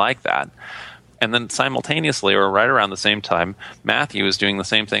everything like that. And then simultaneously, or right around the same time, Matthew is doing the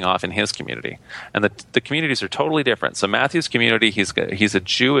same thing off in his community. And the communities are totally different. So Matthew's community, he's a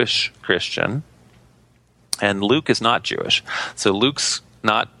Jewish Christian, and Luke is not Jewish. So Luke's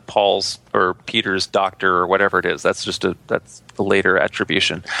not Paul's or Peter's doctor or whatever it is. That's a later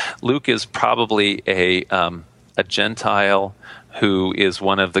attribution. Luke is probably a Gentile who is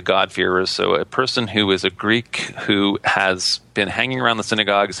one of the God-fearers, so a person who is a Greek who has been hanging around the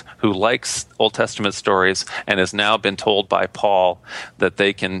synagogues, who likes Old Testament stories, and has now been told by Paul that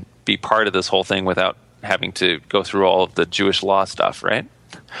they can be part of this whole thing without having to go through all of the Jewish law stuff, right?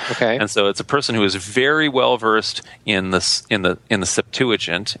 Okay. And so it's a person who is very well versed in the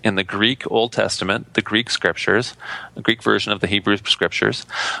Septuagint, in the Greek Old Testament, the Greek scriptures, the Greek version of the Hebrew scriptures,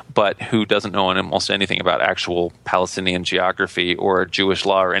 but who doesn't know almost anything about actual Palestinian geography or Jewish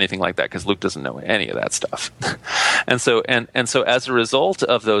law or anything like that, because Luke doesn't know any of that stuff. And so as a result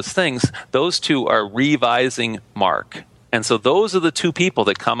of those things, those two are revising Mark. And so those are the two people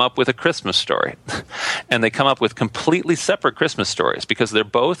that come up with a Christmas story. And they come up with completely separate Christmas stories because they're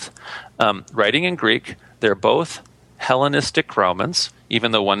both writing in Greek. They're both Hellenistic Romans,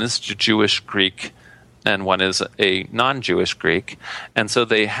 even though one is Jewish Greek and one is a non-Jewish Greek. And so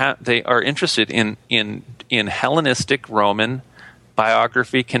they are interested in Hellenistic Roman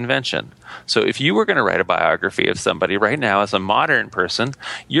biography convention. So if you were going to write a biography of somebody right now as a modern person,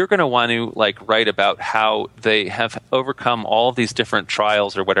 you're going to want to write about how they have overcome all of these different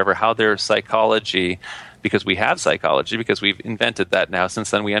trials or whatever, how their psychology, because we have psychology, because we've invented that now.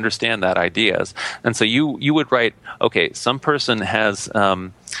 Since then, we understand that ideas. And so you would write, okay, some person has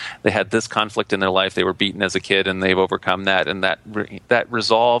they had this conflict in their life. They were beaten as a kid, and they've overcome that, and that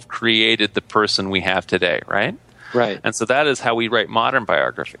resolve created the person we have today, right? Right. And so that is how we write modern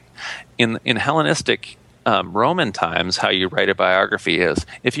biography. In Hellenistic Roman times, how you write a biography is,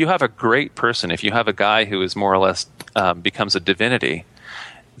 if you have a great person, if you have a guy who is more or less becomes a divinity,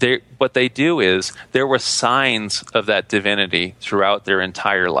 what they do is there were signs of that divinity throughout their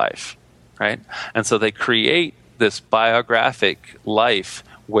entire life, right? And so they create this biographic life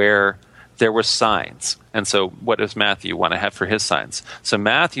where there were signs. And so what does Matthew want to have for his signs? So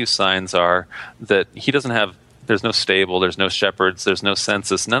Matthew's signs are that he doesn't have, there's no stable, there's no shepherds, there's no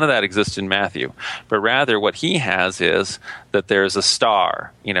census. None of that exists in Matthew. But rather what he has is that there's a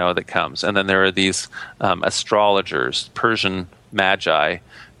star, that comes. And then there are these astrologers, Persian magi,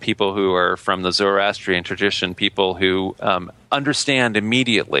 people who are from the Zoroastrian tradition, people who understand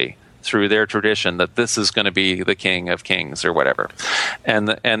immediately through their tradition that this is going to be the King of Kings or whatever.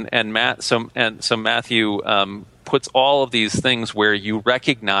 So Matthew puts all of these things where you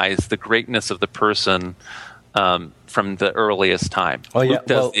recognize the greatness of the person from the earliest time. Oh, yeah. Luke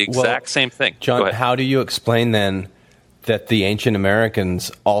does the exact same thing. John, how do you explain then that the ancient Americans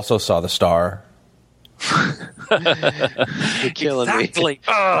also saw the star? You're killing me.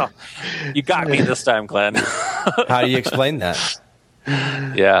 Oh, you got me this time, Glenn. How do you explain that?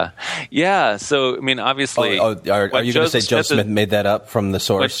 Yeah. So, obviously... are you going to say Joseph Smith made that up from the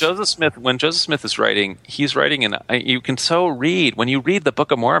source? When Joseph Smith is writing, he's writing in... You can so read... When you read the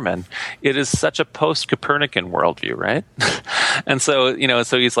Book of Mormon, it is such a post-Copernican worldview, right? And so,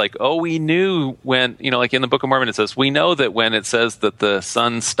 so he's like, we knew when... like in the Book of Mormon, it says, we know that when it says that the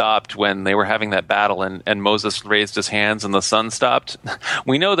sun stopped when they were having that battle and Moses raised his hands and the sun stopped,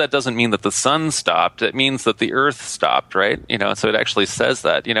 we know that doesn't mean that the sun stopped. It means that the earth stopped, right? So it actually says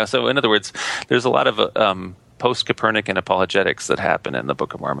that, so in other words, there's a lot of post-Copernican apologetics that happen in the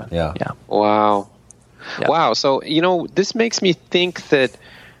Book of Mormon. Yeah. Wow. So this makes me think that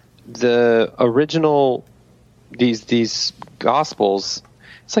the original these Gospels,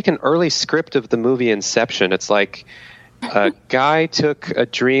 it's like an early script of the movie Inception. It's like a guy took a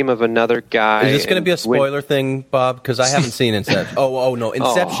dream of another guy. Is this going to be a spoiler thing, Bob? Because I haven't seen Inception. No,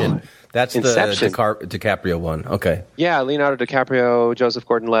 Inception. That's Inception. The DiCaprio one. Okay. Yeah, Leonardo DiCaprio, Joseph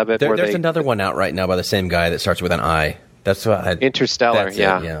Gordon-Levitt. There's another one out right now by the same guy that starts with an I. That's what Interstellar.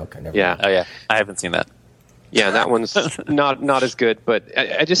 Yeah. Okay. Never mind. Oh yeah. I haven't seen that. Yeah, that one's not as good. But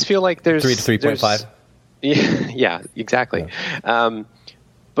I just feel like there's 3 to 3.5. Yeah, exactly.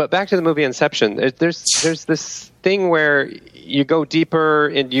 But back to the movie Inception. There's this thing where you go deeper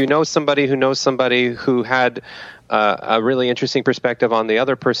and you know somebody who had a really interesting perspective on the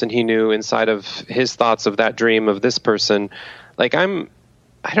other person he knew inside of his thoughts of that dream of this person. Like I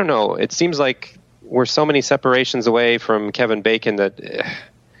don't know. It seems like we're so many separations away from Kevin Bacon that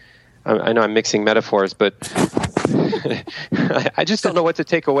I know I'm mixing metaphors, but I just don't know what to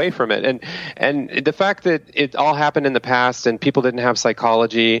take away from it. And the fact that it all happened in the past and people didn't have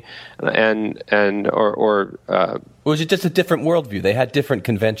psychology or was it just a different worldview? They had different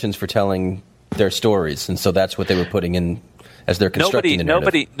conventions for telling their stories, and so that's what they were putting in as they're constructing the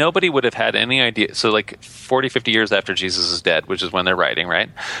narrative. Nobody would have had any idea. So like 40, 50 years after Jesus is dead, which is when they're writing, right?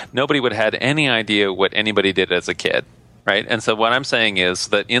 Nobody would have had any idea what anybody did as a kid. Right. And so what I'm saying is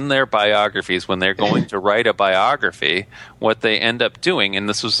that in their biographies, when they're going to write a biography, what they end up doing, and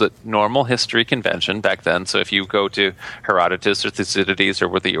this was a normal history convention back then. So if you go to Herodotus or Thucydides or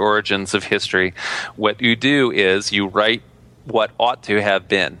with the origins of history, what you do is you write what ought to have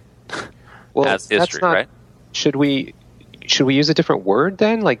been as history, right? Should we use a different word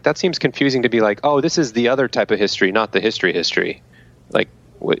then? Like that seems confusing to be like, oh, this is the other type of history, not the history. Like,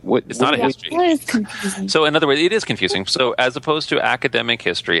 it's not a history. That is confusing. So, in other words, it is confusing. So, as opposed to academic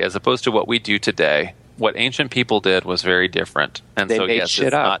history, as opposed to what we do today, what ancient people did was very different. And they so, made yes,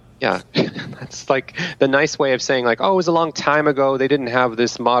 shit up. Yeah, that's like the nice way of saying, like, oh, it was a long time ago. They didn't have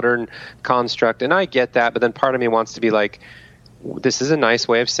this modern construct, and I get that. But then part of me wants to be like, this is a nice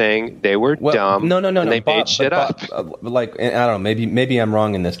way of saying they were dumb. No. And they made shit up. Like, I don't know. Maybe I'm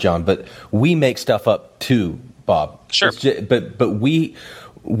wrong in this, John. But we make stuff up too, Bob. Sure. But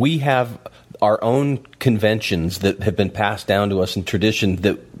we have our own conventions that have been passed down to us in tradition,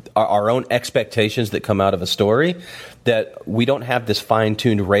 that are our own expectations that come out of a story, that we don't have this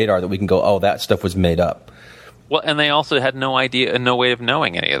fine-tuned radar that we can go, oh, that stuff was made up. Well, and they also had no idea and no way of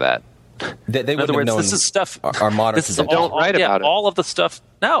knowing any of that. They in other words, this is stuff. Our modern this is don't write about it. All of the stuff.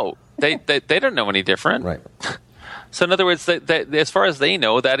 No, they don't know any different. Right. So in other words, as far as they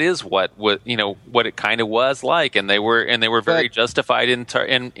know, that is what it kind of was like, and they were very justified in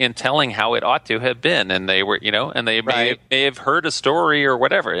telling how it ought to have been, and they were and they may have heard a story or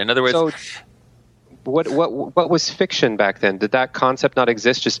whatever. In other words, so what was fiction back then? Did that concept not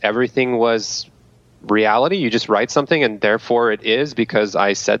exist? Just everything was reality. You just write something, and therefore it is because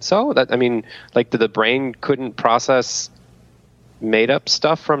I said so. Like the brain couldn't process made up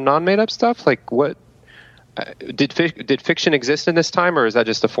stuff from non-made up stuff. Like what? Did fiction exist in this time, or is that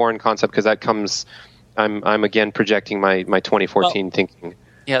just a foreign concept? Because that comes, I'm again projecting my 2014 thinking.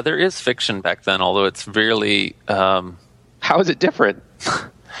 Yeah, there is fiction back then, although it's really. How is it different?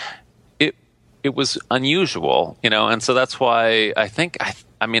 It was unusual, and so that's why I think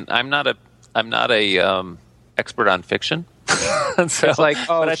I'm not a expert on fiction. And so, it's like,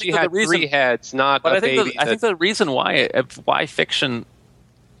 oh, she had three heads, not a baby. I think the reason why fiction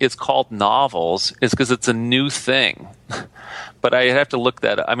is called novels is because it's a new thing. But I have to look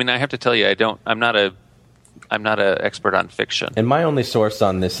that up. I have to tell you, I'm not an expert on fiction. And my only source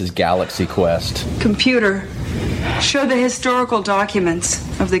on this is Galaxy Quest. Computer, show the historical documents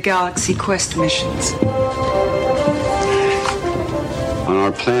of the Galaxy Quest missions. On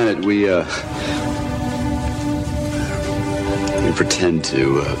our planet, we pretend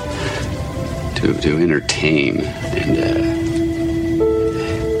to entertain and.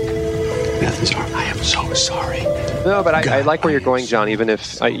 I am so sorry. No, but I like where you're going, John. Even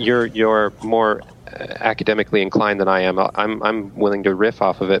if you're more academically inclined than I am, I'm willing to riff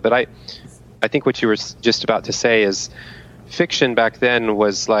off of it. But I think what you were just about to say is fiction back then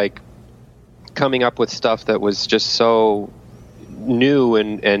was like coming up with stuff that was just so new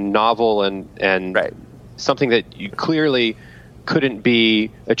and novel and right. Something that you clearly couldn't be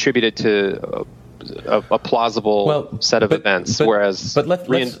attributed to a plausible set of events. But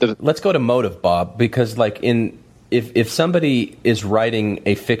let's go to motive, Bob, because like if somebody is writing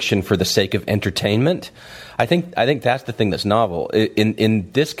a fiction for the sake of entertainment, I think that's the thing that's novel. In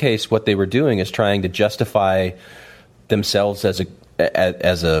this case, what they were doing is trying to justify themselves as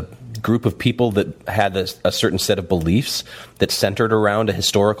a group of people that had a certain set of beliefs that centered around a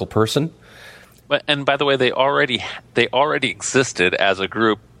historical person. And by the way, they already existed as a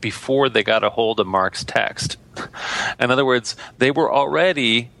group before they got a hold of Mark's text. In other words, they were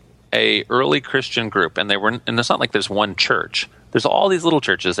already a early Christian group, and it's not like there's one church. There's all these little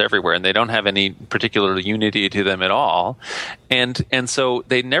churches everywhere, and they don't have any particular unity to them at all. And so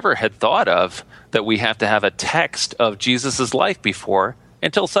they never had thought of that we have to have a text of Jesus's life before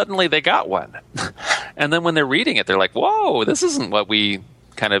until suddenly they got one. And then when they're reading it, they're like, whoa, this isn't what we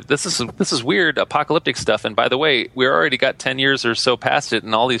kind of this is weird apocalyptic stuff. And by the way, we already got 10 years or so past it,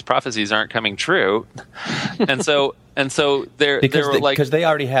 and all these prophecies aren't coming true. and so they were like, because they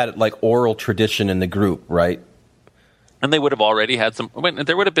already had like oral tradition in the group, right? And they would have already had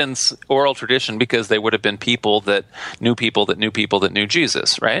there would have been oral tradition because they would have been people that knew people that knew people that knew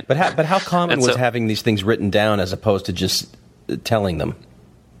Jesus, right? But how common was having these things written down as opposed to just telling them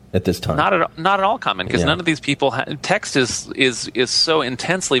at this time? Not at all common, because none of these people text is so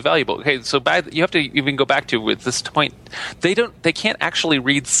intensely valuable. Okay, so you have to even go back to with this point. They can't actually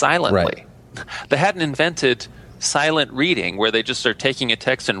read silently. Right. They hadn't invented silent reading where they just are taking a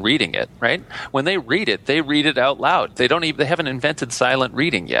text and reading it, right? When they read it out loud. They haven't invented silent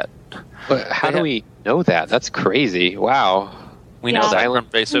reading yet. But how do we know that? That's crazy. Wow. We know that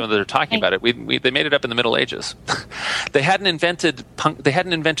based on what they're talking about it. They made it up in the Middle Ages. They hadn't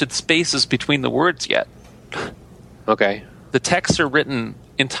invented spaces between the words yet. Okay. The texts are written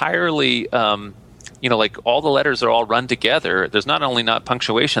entirely like all the letters are all run together. There's not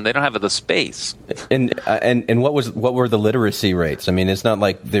punctuation, they don't have the space. And what were the literacy rates? I mean, it's not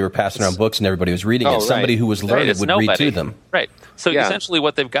like they were passing around books and everybody was reading it. Somebody who was learned would read to them. Right. So essentially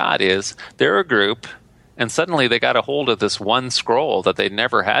what they've got is they're a group, and suddenly they got a hold of this one scroll that they'd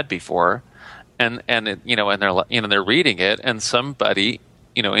never had before, and they're reading it, and somebody,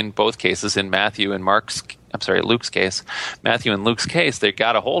 in both cases, in Luke's case, Matthew and Luke's case, they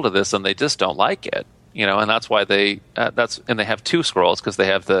got a hold of this and they just don't like it, and that's why they have two scrolls, because they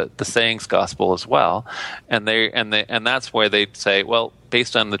have the sayings gospel as well, and that's where they say, well,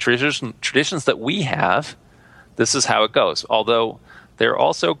 based on the traditions that we have, this is how it goes. Although they're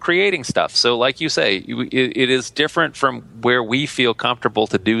also creating stuff, so like you say, it is different from where we feel comfortable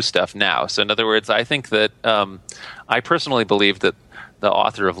to do stuff now. So in other words, I think that I personally believe that the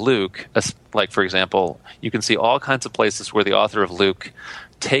author of Luke, like for example, you can see all kinds of places where the author of Luke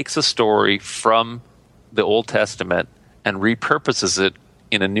takes a story from the Old Testament and repurposes it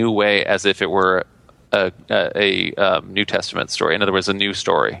in a new way, as if it were a New Testament story. In other words, a new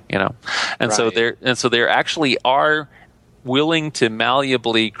story, and right. so they actually are willing to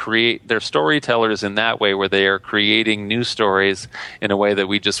malleably create their storytellers in that way, where they are creating new stories in a way that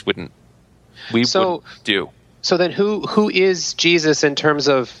we just wouldn't do. So then who is Jesus in terms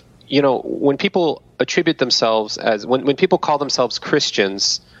of, when people attribute themselves as, when people call themselves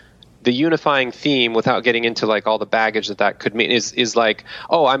Christians, the unifying theme, without getting into like all the baggage that could mean, is like,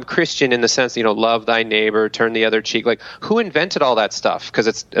 oh, I'm Christian in the sense, love thy neighbor, turn the other cheek. Like, who invented all that stuff? Because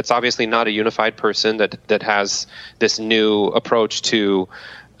it's obviously not a unified person that has this new approach to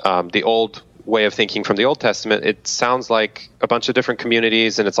the old way of thinking from the Old Testament. It sounds like a bunch of different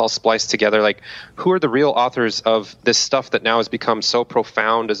communities and it's all spliced together. Like, who are the real authors of this stuff that now has become so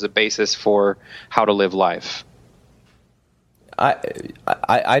profound as a basis for how to live life?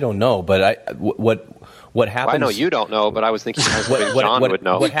 I don't know, but what happens? Well, I know you don't know, but I was thinking John would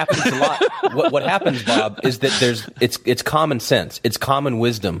know. What happens a lot? What happens, Bob, is that it's common sense, it's common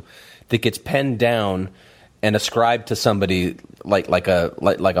wisdom that gets penned down and ascribed to somebody like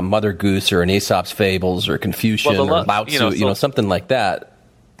a Mother Goose or an Aesop's Fables or Confucian or Lao Tzu, something like that.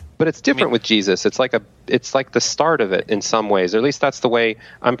 But it's different with Jesus. It's like the start of it in some ways, or at least that's the way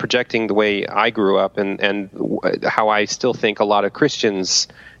I'm projecting the way I grew up and how I still think a lot of Christians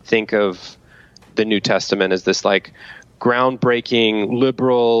think of the New Testament as this like groundbreaking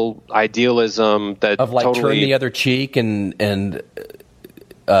liberal idealism that of like totally turn the other cheek and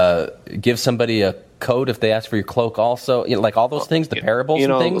give somebody a coat if they ask for your cloak also, like all those things, the parables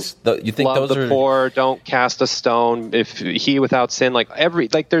and things. You think love those the are poor, don't cast a stone if he without sin,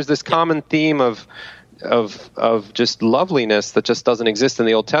 there's this common theme of just loveliness that just doesn't exist in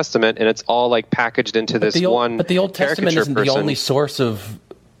the Old Testament, and it's all like packaged into this one. But the Old Testament isn't the only source of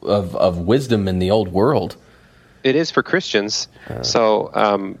wisdom in the old world. It is for Christians. So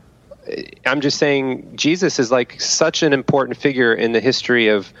I'm just saying Jesus is like such an important figure in the history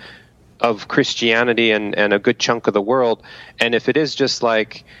of Christianity and a good chunk of the world. And if it is just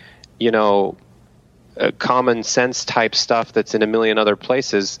like, common sense type stuff that's in a million other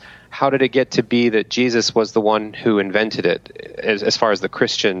places, how did it get to be that Jesus was the one who invented it as far as the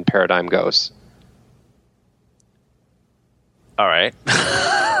Christian paradigm goes? All right.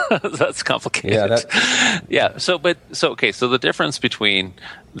 That's complicated. Yeah. So the difference between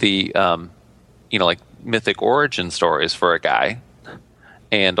the, mythic origin stories for a guy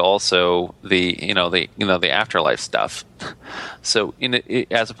and also the afterlife stuff. So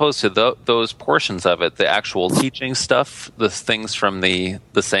as opposed to those portions of it, the actual teaching stuff, the things from the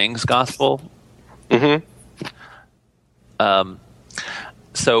sayings gospel. Mm-hmm.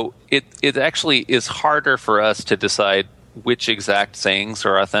 So it actually is harder for us to decide which exact sayings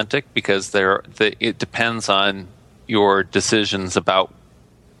are authentic, because it depends on your decisions about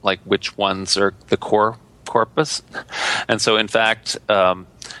like which ones are the core corpus. And so, in fact, as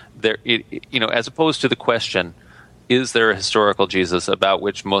opposed to the question, is there a historical Jesus, about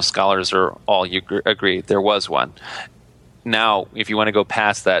which most scholars are all agree there was one. Now, if you want to go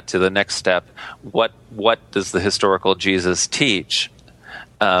past that to the next step, what does the historical Jesus teach?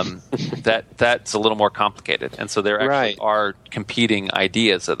 That's a little more complicated, and so there actually are competing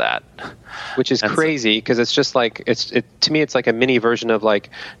ideas of that, which is crazy, because it's just like to me it's like a mini version of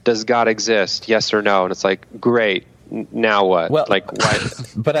like, does God exist? Yes or no? And it's like, great. Now what? Well, like, why?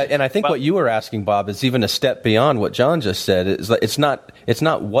 But I think what you were asking, Bob, is even a step beyond what John just said. It's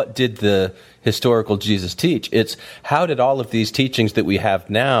not what did the historical Jesus teach. It's how did all of these teachings that we have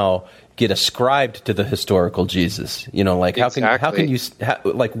now get ascribed to the historical Jesus? Like how can you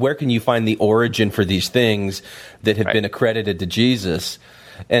where can you find the origin for these things that have been accredited to Jesus?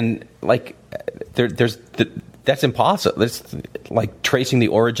 And like that's impossible. It's like tracing the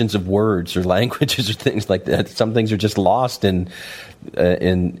origins of words or languages or things like that. Some things are just lost in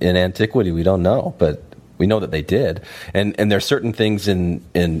antiquity. We don't know, but we know that they did. And there are certain things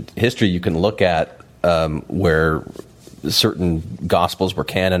in history you can look at where certain gospels were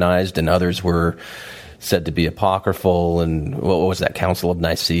canonized and others were said to be apocryphal, and what was that, Council of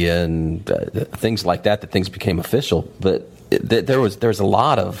Nicaea and things like that things became official. But there's a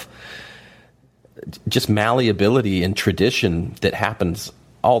lot of just malleability in tradition that happens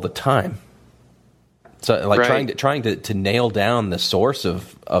all the time. So like trying to nail down the source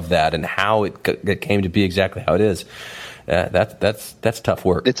of that and how it came to be exactly how it is. That's tough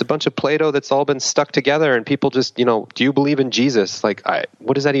work. It's a bunch of Play-Doh that's all been stuck together, and people just, do you believe in Jesus? Like,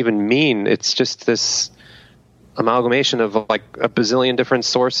 what does that even mean? It's just this amalgamation of like a bazillion different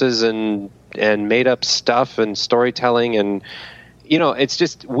sources and made up stuff and storytelling, and it's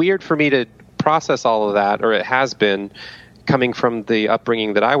just weird for me to process all of that, or it has been, coming from the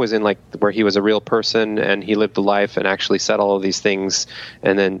upbringing that I was in, like where he was a real person and he lived a life and actually said all of these things,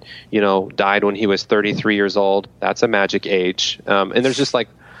 and then died when he was 33 years old. That's a magic age. And there's just like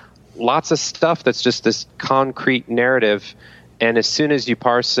lots of stuff that's just this concrete narrative, and as soon as you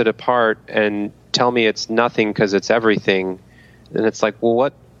parse it apart and tell me it's nothing because it's everything, then it's like,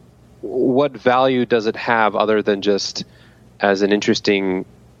 well, what value does it have other than just as an interesting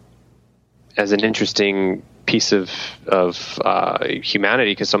piece of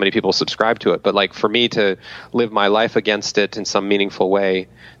humanity, because so many people subscribe to it. But like for me to live my life against it in some meaningful way,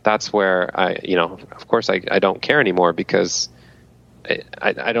 that's where of course I don't care anymore, because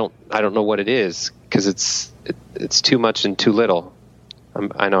I don't know what it is, because it's too much and too little.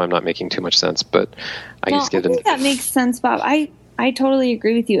 I know I'm not making too much sense, but I think that makes sense, Bob. I totally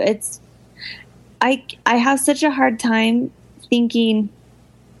agree with you. I have such a hard time thinking,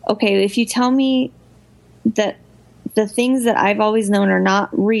 okay, if you tell me that the things that I've always known are not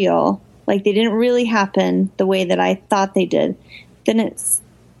real, like they didn't really happen the way that I thought they did, then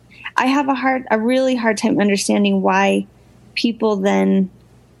I have a really hard time understanding why people then,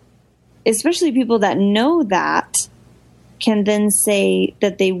 especially people that know that, can then say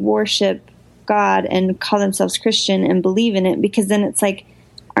that they worship God and call themselves Christian and believe in it, because then it's like,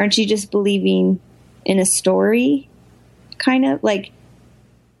 aren't you just believing in a story? Kind of like,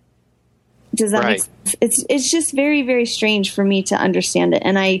 does that make sense? It's just very, very strange for me to understand it,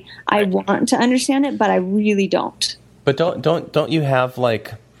 and I want to understand it, but I really don't. But don't you have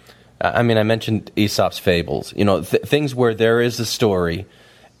like, I mentioned Aesop's fables, things where there is a story,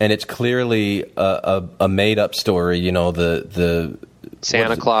 and it's clearly a made up story. The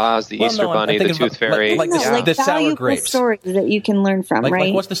Santa Claus, the Easter Bunny, the Tooth Fairy, the sour grapes. Stories that you can learn from, right?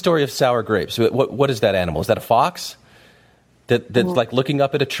 Like what's the story of sour grapes? What is that animal? Is that a fox? That's like looking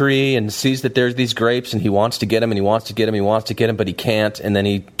up at a tree and sees that there's these grapes, and he wants to get them, and he wants to get them, but he can't. And then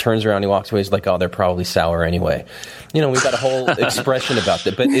he turns around, and he walks away. He's like, "Oh, they're probably sour anyway." We've got a whole expression about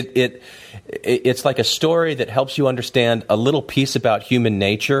that. But it's like a story that helps you understand a little piece about human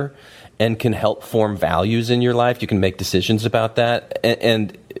nature and can help form values in your life. You can make decisions about that,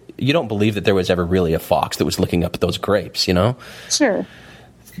 and you don't believe that there was ever really a fox that was looking up at those grapes, Sure.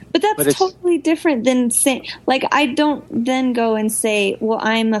 But that's totally different than saying, like, I don't then go and say, well,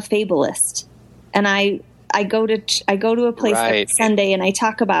 I'm a fabulist, and I go to a place every Sunday and I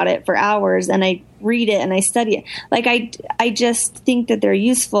talk about it for hours and I read it and I study it. Like I just think that they're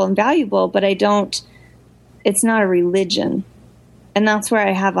useful and valuable, but it's not a religion. And that's where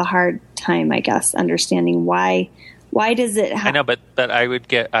I have a hard time, I guess, understanding why Why does it I know, but I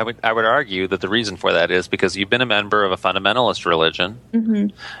would argue that the reason for that is because you've been a member of a fundamentalist religion,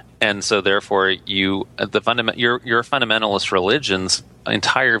 and so therefore your fundamentalist religion's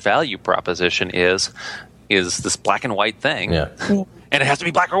entire value proposition is this black and white thing. Yeah. And it has to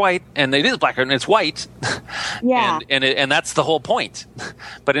be black or white, and it is black and it's white. Yeah. and that's the whole point.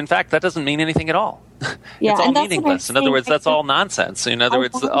 But in fact, that doesn't mean anything at all. Yeah, it's all and that's what meaningless. I'm In other saying. words, that's all nonsense. In other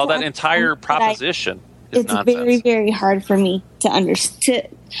words, all that entire proposition is It's nonsense. very, very hard for me to understand.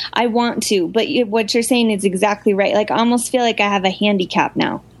 I want to, but what you're saying is exactly right. Like, I almost feel like I have a handicap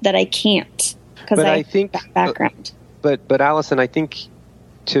now that I can't because I think have that background. But Allison, I think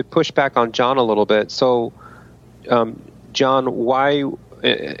to push back on John a little bit. So, John, why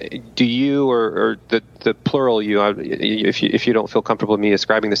do you or the plural you, if you don't feel comfortable with me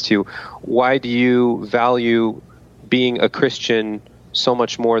ascribing this to you, why do you value being a Christian so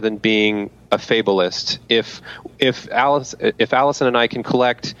much more than being a fabulist? If Allison and I can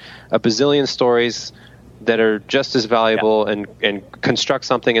collect a bazillion stories that are just as valuable and construct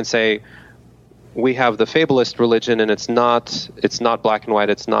something and say we have the fabulist religion and it's not black and white,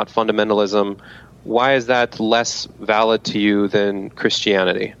 it's not fundamentalism, why is that less valid to you than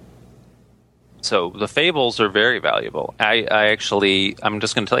Christianity? So the fables are very valuable. I'm just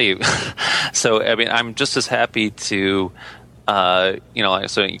going to tell you. So I mean, I'm just as happy to, so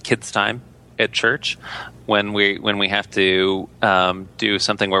kids' time at church when we have to do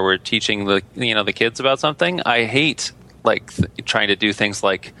something where we're teaching the kids about something. I hate trying to do things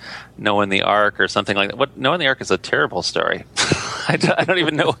like Noah and the Ark or something like that. What Noah and the Ark is a terrible story. I don't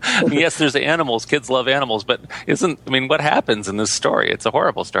even know. Yes, there's animals. Kids love animals, but what happens in this story? It's a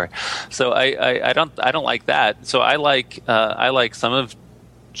horrible story. So I don't like that. So I like some of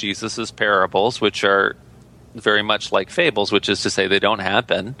Jesus's parables, which are very much like fables, which is to say they don't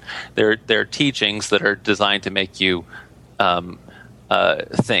happen. They're teachings that are designed to make you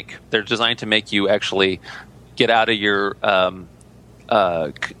think. They're designed to make you actually get out of your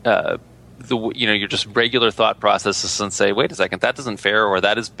your just regular thought processes and say, wait a second, that isn't fair, or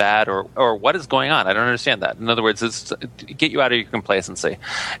that is bad, or what is going on? I don't understand that. In other words, it's to get you out of your complacency.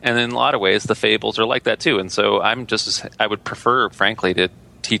 And in a lot of ways, the fables are like that too. And so I would prefer, frankly, to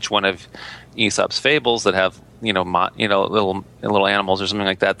teach one of Aesop's fables that have little animals or something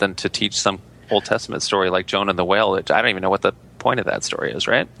like that than to teach some Old Testament story like Jonah and the whale. I don't even know what the point of that story is,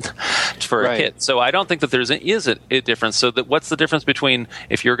 right? For a kid. So I don't think that there is a difference. So what's the difference between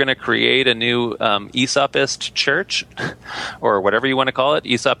if you're going to create a new Aesopist church or whatever you want to call it,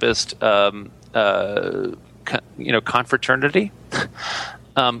 Aesopist confraternity?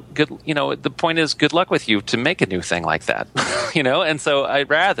 The point is, good luck with you to make a new thing like that, And so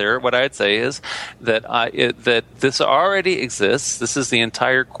what I'd say is that that this already exists. This is the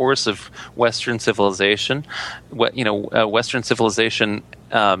entire course of Western civilization. Western civilization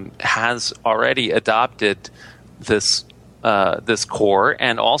has already adopted this core,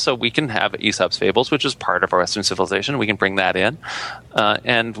 and also we can have Aesop's fables, which is part of our Western civilization. We can bring that in,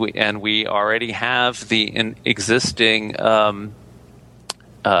 and we already have the existing.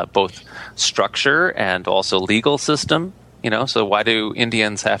 Both structure and also legal system, so why do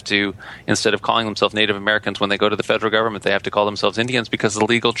Indians have to, instead of calling themselves Native Americans, when they go to the federal government, they have to call themselves Indians because the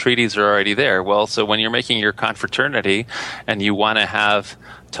legal treaties are already there? Well, so when you're making your confraternity and you want to have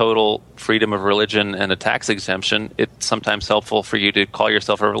total freedom of religion and a tax exemption, it's sometimes helpful for you to call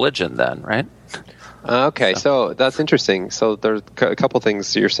yourself a religion then, right? Okay, so that's interesting. So there's a couple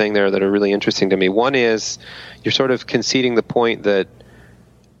things you're saying there that are really interesting to me. One is you're sort of conceding the point that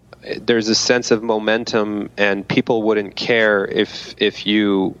there's a sense of momentum, and people wouldn't care if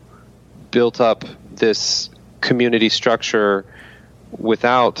you built up this community structure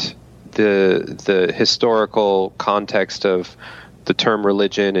without the historical context of the term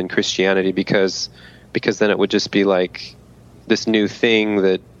religion and Christianity, because then it would just be like this new thing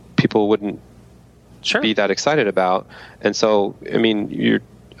that people wouldn't be that excited about. And so, I mean,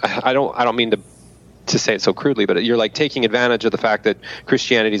 I don't mean to say it so crudely, but you're like taking advantage of the fact that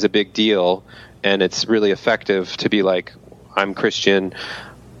Christianity is a big deal, and it's really effective to be like, I'm Christian,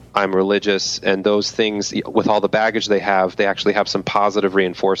 I'm religious, and those things, with all the baggage they actually have some positive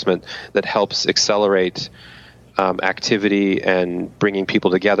reinforcement that helps accelerate activity and bringing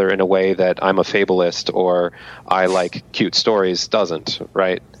people together in a way that I'm a fabulist or I like cute stories doesn't,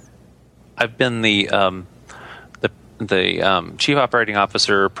 right? I've been the chief operating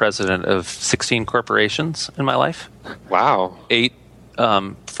officer, president of 16 corporations in my life. Wow. 8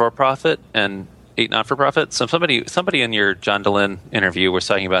 for-profit and 8 not-for-profit. So somebody in your John Dehlin interview was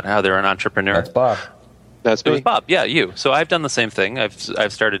talking about how they're an entrepreneur. That's Bob. That's It me. was Bob. Yeah, you. So I've done the same thing.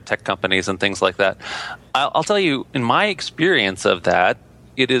 I've started tech companies and things like that. I'll tell you, in my experience of that,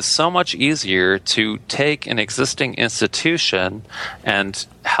 it is so much easier to take an existing institution and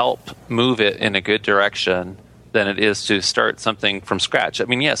help move it in a good direction than it is to start something from scratch. I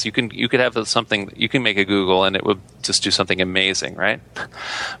mean, yes, you could have something, you can make a Google and it would just do something amazing, right?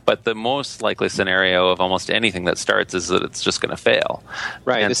 But the most likely scenario of almost anything that starts is that it's just going to fail.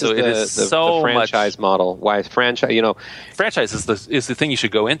 Right. And This so is the franchise model. Why franchise? Franchise is the thing you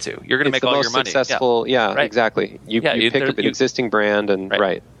should go into. You're going to make all your money. Successful. Yeah, Right. exactly. You pick up an existing brand and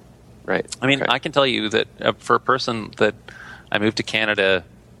right. I mean, I can tell you that for a person that I moved to Canada,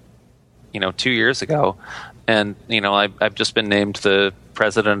 2 years ago, and I've just been named the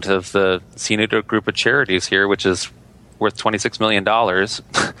president of the Sinudo Group of Charities here, which is worth $26 million.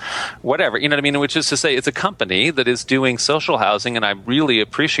 Whatever, you know what I mean? Which is to say, it's a company that is doing social housing, and I really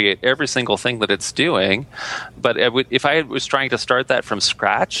appreciate every single thing that it's doing. But if I was trying to start that from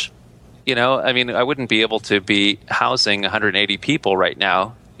scratch, I wouldn't be able to be housing 180 people right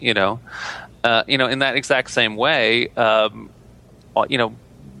now. In that exact same way,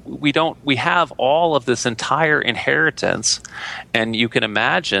 we have all of this entire inheritance, and you can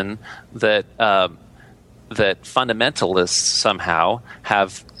imagine that that fundamentalists somehow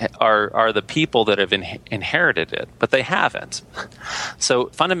are the people that have inherited it, but they haven't. So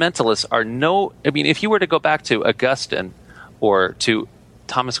fundamentalists are if you were to go back to Augustine or to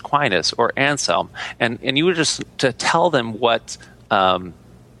Thomas Aquinas or Anselm, and you were just to tell them what I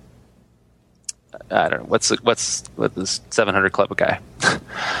don't know what's this 700 Club guy.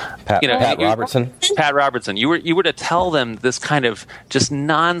 Pat Robertson. Pat Robertson. You were to tell them this kind of just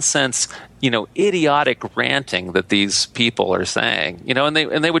nonsense, idiotic ranting that these people are saying, and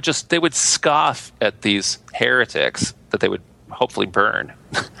they would scoff at these heretics that they would hopefully burn.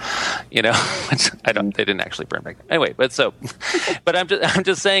 Which they didn't actually burn back then. Anyway, but I'm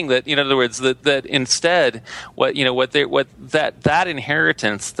just saying that, in other words, that instead that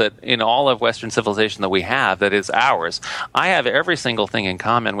inheritance that in all of Western civilization that we have, that is ours. I have every single thing in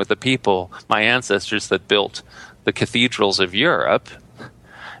common with the people, my ancestors, that built the cathedrals of Europe,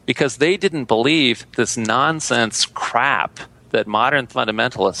 because they didn't believe this nonsense crap that modern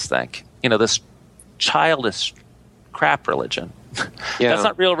fundamentalists think. This childish crap religion. Yeah. That's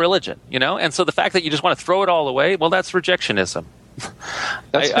not real religion, And so the fact that you just want to throw it all away, well, that's rejectionism.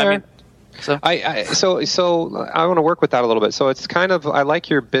 That's fair. So I want to work with that a little bit. So it's kind of, I like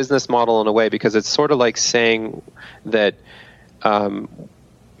your business model in a way, because it's sort of like saying that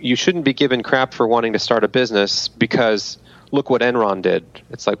you shouldn't be given crap for wanting to start a business because look what Enron did.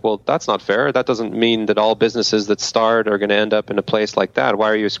 It's like, well, that's not fair. That doesn't mean that all businesses that start are going to end up in a place like that. Why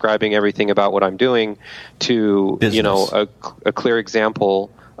are you ascribing everything about what I'm doing to, a clear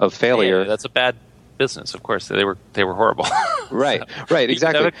example of failure? Yeah, that's a bad business. Of course, they were horrible. Right,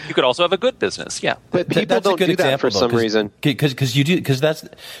 exactly. You could also have a good business, yeah. But people don't do that for some reason. Because you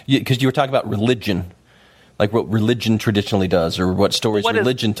were talking about religion. Like what religion traditionally does, or what stories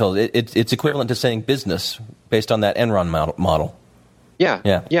religion tells. It's equivalent to saying business based on that Enron model.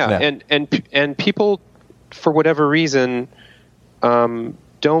 Yeah. And people, for whatever reason,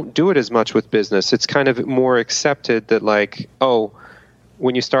 don't do it as much with business. It's kind of more accepted that, like,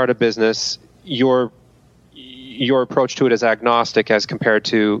 when you start a business, your approach to it is agnostic as compared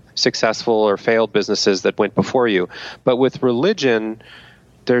to successful or failed businesses that went before you. But with religion,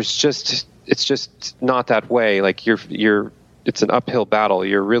 it's just not that way. Like it's an uphill battle.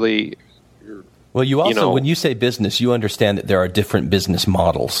 You're really. Well, you also, when you say business, you understand that there are different business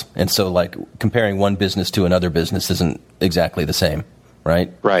models. And so, like, comparing one business to another business isn't exactly the same,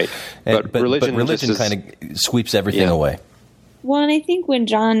 right? Right. But religion kind of sweeps everything away. Well, and I think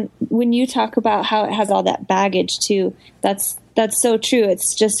when you talk about how it has all that baggage too, that's so true.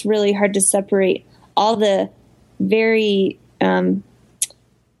 It's just really hard to separate all the very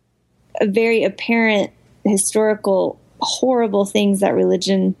apparent historical horrible things that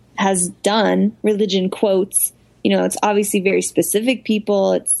religion has done. Religion quotes, it's obviously very specific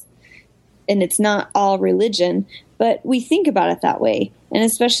people. It's not all religion, but we think about it that way. And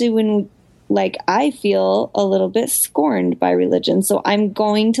especially when, I feel a little bit scorned by religion. So I'm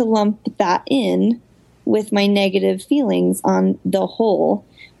going to lump that in with my negative feelings on the whole,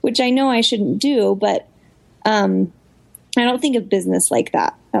 which I know I shouldn't do, but I don't think of business like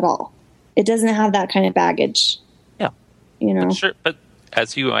that at all. It doesn't have that kind of baggage. Yeah. But sure, but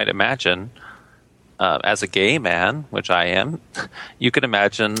as you might imagine, as a gay man, which I am, you could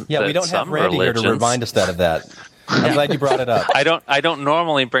imagine. Yeah, that we don't some have Randy here to religions, remind us of that. I'm glad you brought it up. I don't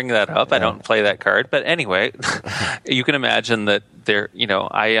normally bring that up. I don't play that card. But anyway, you can imagine that there,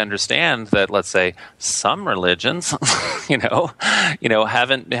 I understand that, let's say, some religions, haven't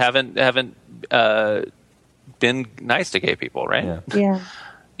been nice to gay people, right? Yeah.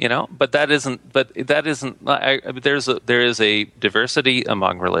 But that isn't. There is a diversity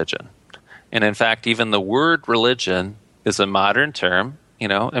among religion, and in fact, even the word religion is a modern term.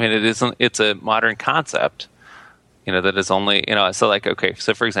 It isn't. It's a modern concept. That is only. So like, okay.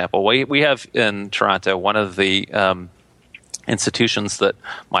 So for example, we have in Toronto one of the institutions that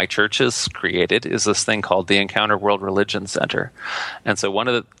my church has created is this thing called the Encounter World Religion Center, and so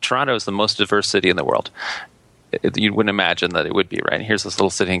Toronto is the most diverse city in the world. You wouldn't imagine that it would be, right? Here's this little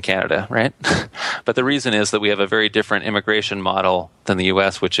city in Canada, right? But the reason is that we have a very different immigration model than the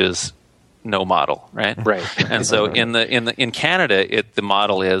U.S., which is no model, right? Right. And so in Canada, the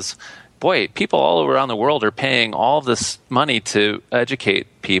model is, boy, people all around the world are paying all this money to educate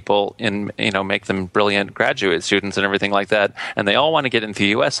people and make them brilliant graduate students and everything like that, and they all want to get into the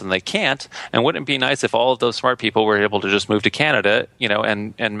U.S. and they can't. And wouldn't it be nice if all of those smart people were able to just move to Canada,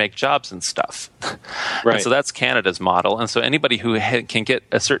 and make jobs and stuff? Right. And so that's Canada's model. And so anybody who can get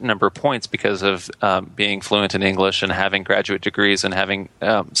a certain number of points because of being fluent in English and having graduate degrees and having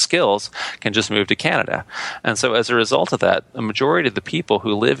skills can just move to Canada. And so as a result of that, a majority of the people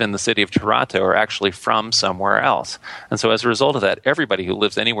who live in the city of Toronto are actually from somewhere else. And so as a result of that, everybody who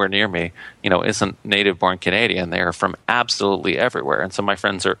lives anywhere near me, isn't native-born Canadian. They are from absolutely everywhere. And so my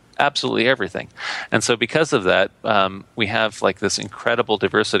friends are absolutely everything. And so because of that, we have like this incredible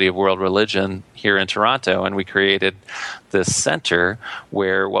diversity of world religion here in Toronto, and we created this center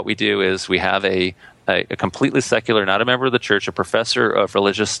where what we do is we have a completely secular, not a member of the church, a professor of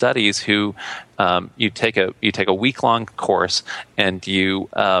religious studies who you take a week-long course and you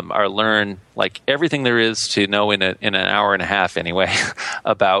learn like everything there is to know in an hour and a half anyway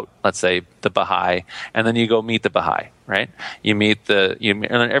about, let's say, the Baha'i, and then you go meet the Baha'i, right? You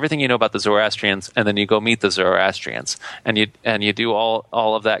learn everything you know about the Zoroastrians, and then you go meet the Zoroastrians, and you do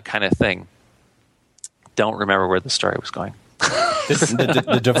all of that kind of thing. Don't remember where the story was going.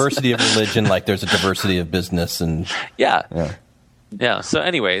 the diversity of religion, like there's a diversity of business, and yeah. So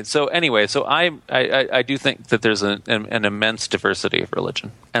anyway, I do think that there's an immense diversity of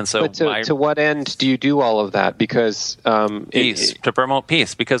religion, and so to what end do you do all of that? Because peace, to promote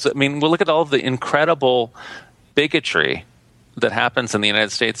peace. Because we'll look at all of the incredible bigotry that happens in the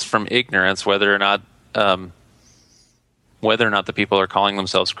United States from ignorance, whether or not the people are calling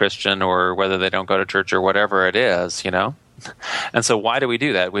themselves Christian or whether they don't go to church or whatever it is, And so why do we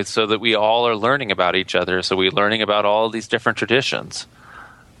do that? So that we all are learning about each other. So we're learning about all these different traditions.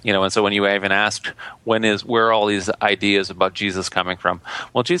 And so when you even asked, where are all these ideas about Jesus coming from?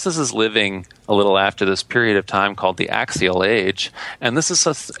 Well, Jesus is living a little after this period of time called the Axial Age. And this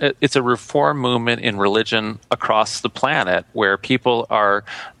is it's a reform movement in religion across the planet where people are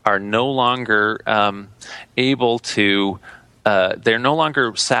no longer able to, they're no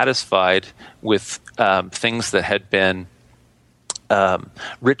longer satisfied with things that had been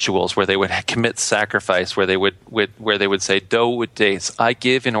rituals where they would commit sacrifice, where they would say, "Do ut des, I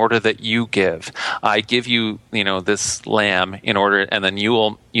give in order that you give. I give you, this lamb in order, and then you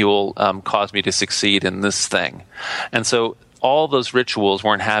will cause me to succeed in this thing." And so all those rituals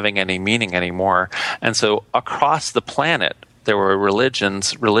weren't having any meaning anymore. And so across the planet, there were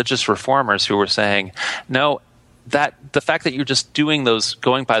religious reformers who were saying, "No, that the fact that you're just doing those,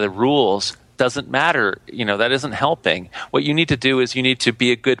 going by the rules." Doesn't matter, that isn't helping. What you need to do is you need to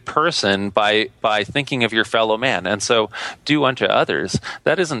be a good person by thinking of your fellow man, and so do unto others.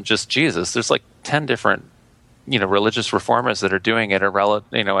 That isn't just Jesus. There's like 10 different, religious reformers that are doing it,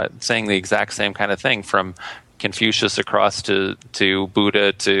 saying the exact same kind of thing, from Confucius across to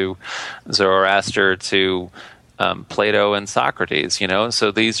Buddha to Zoroaster to Plato and Socrates,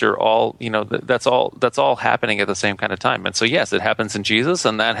 So these are all, that's all happening at the same kind of time. And so, yes, it happens in Jesus,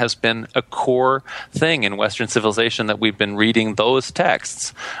 and that has been a core thing in Western civilization that we've been reading those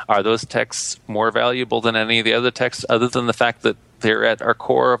texts. Are those texts more valuable than any of the other texts, other than the fact that they're at our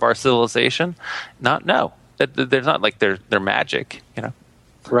core of our civilization? No. They're not like they're magic,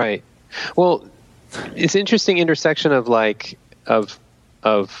 Right. Well, it's interesting intersection of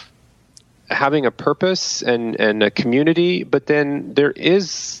having a purpose and a community, but then there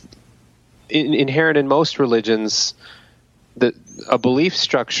is inherent in most religions a belief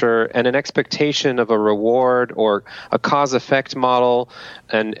structure and an expectation of a reward or a cause-effect model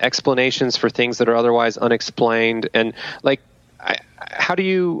and explanations for things that are otherwise unexplained. And how do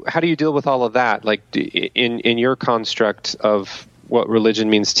you deal with all of that? Like in your construct of what religion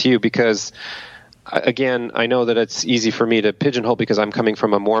means to you? Because again, I know that it's easy for me to pigeonhole because I'm coming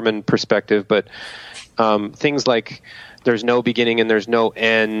from a Mormon perspective, but things like there's no beginning and there's no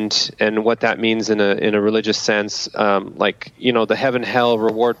end, and what that means in a religious sense, like, you know, the heaven, hell,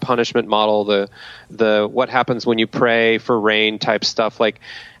 reward, punishment model, the what happens when you pray for rain type stuff. Like,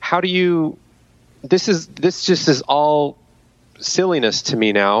 how do you? This just is all silliness to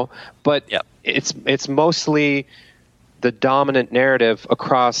me now, but it's mostly the dominant narrative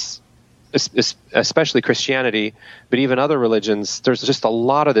across, especially Christianity, but even other religions. There's just a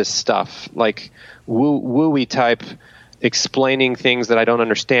lot of this stuff, like woo-woo-y type, explaining things that I don't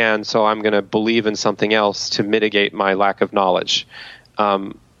understand, so I'm going to believe in something else to mitigate my lack of knowledge.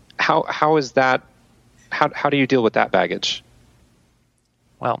 How is that? How do you deal with that baggage?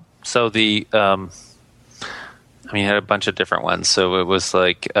 Well, so the you had a bunch of different ones. So it was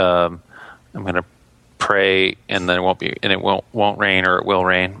like I'm going to pray, and then it won't rain, or it will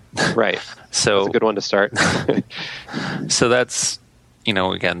rain. Right. So that's a good one to start. So that's,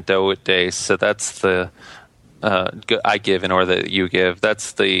 again, do it day. So that's the I give in order that you give.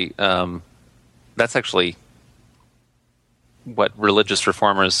 That's the that's actually what religious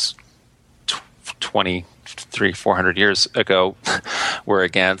reformers 400 years ago were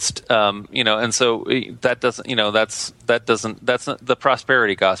against, and so that doesn't, that's not the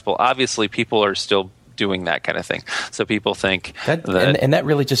prosperity gospel. Obviously, people are still doing that kind of thing. So people think that that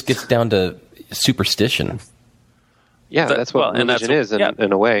really just gets down to superstition. Yeah, that's what religion is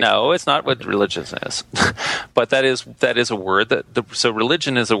in a way. No, it's not what religion is. But that is a word so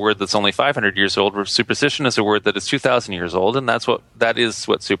religion is a word that's only 500 years old. Superstition is a word that is 2,000 years old, and that is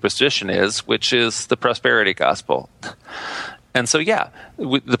what superstition is, which is the prosperity gospel. And so,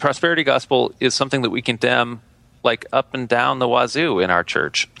 the prosperity gospel is something that we condemn like up and down the wazoo in our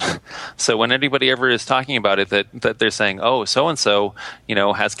church. So when anybody ever is talking about it, that they're saying, oh, so-and-so,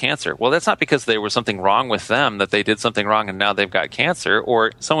 has cancer. Well, that's not because there was something wrong with them, that they did something wrong and now they've got cancer,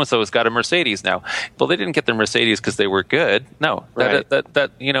 or so-and-so has got a Mercedes now. Well, they didn't get their Mercedes because they were good. No, right.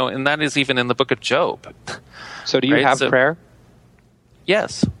 And that is even in the book of Job. So do you have prayer?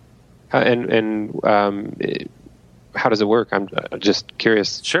 Yes. How does it work? I'm just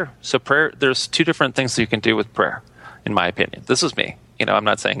curious. Sure. So prayer, there's two different things that you can do with prayer, in my opinion. This is me. I'm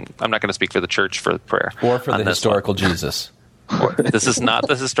not going to speak for the church for prayer. Or for the historical Jesus. This is not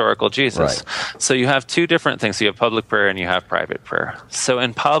the historical Jesus. Right. So you have two different things. You have public prayer and you have private prayer. So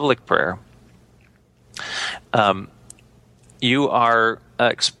in public prayer, you are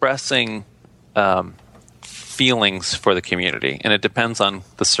expressing feelings for the community, and it depends on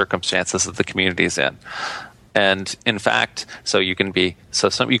the circumstances that the community is in. And in fact, you could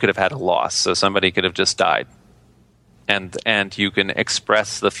have had a loss. So somebody could have just died, and you can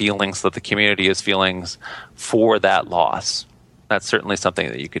express the feelings that the community is feeling for that loss. That's certainly something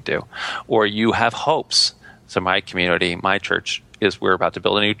that you could do. Or you have hopes. So my community, my church, we're about to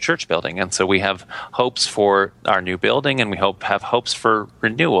build a new church building, and so we have hopes for our new building, and we have hopes for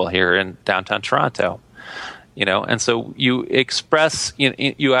renewal here in downtown Toronto. And so you express,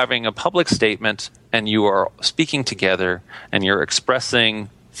 you having a public statement, and you are speaking together, and you're expressing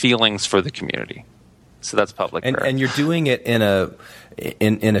feelings for the community. So that's public prayer. And you're doing it in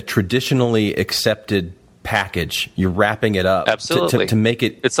a traditionally accepted package. You're wrapping it up. Absolutely. To make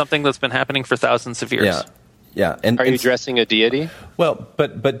it. It's something that's been happening for thousands of years. Yeah. Are you addressing a deity? Well,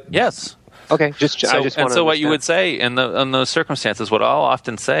 but yes. Okay. I just want to understand. What you would say in those circumstances, what I'll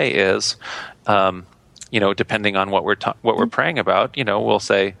often say is, depending on what we're praying about, we'll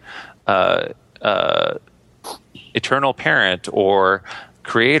say, eternal parent, or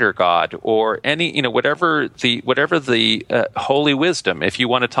creator God, or any, whatever the holy wisdom. If you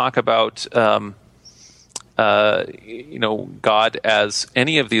want to talk about, God as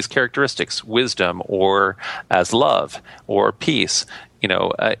any of these characteristics, wisdom, or as love or peace,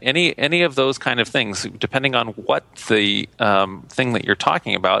 any of those kind of things, depending on what the thing that you're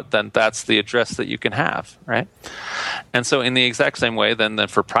talking about, then that's the address that you can have, right? And so in the exact same way, then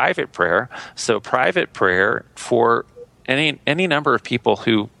for private prayer, for any number of people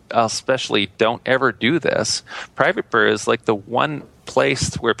who especially don't ever do this, private prayer is like the one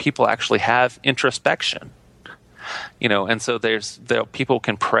place where people actually have introspection. And so people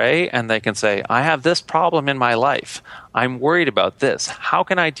can pray, and they can say, I have this problem in my life. I'm worried about this. How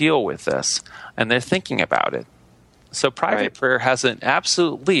can I deal with this? And they're thinking about it. So private prayer has an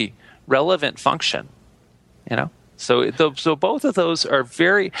absolutely relevant function, So both of those are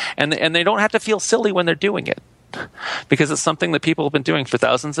very, and they don't have to feel silly when they're doing it, because it's something that people have been doing for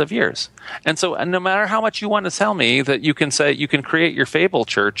thousands of years. And so no matter how much you want to tell me that you can create your fable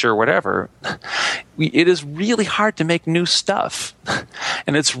church or whatever, it is really hard to make new stuff.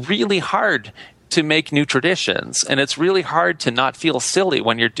 And it's really hard to make new traditions, and it's really hard to not feel silly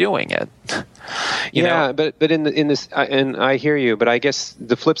when you're doing it. You know? But in this, and I hear you, but I guess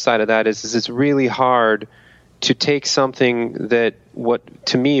the flip side of that is it's really hard to take something that what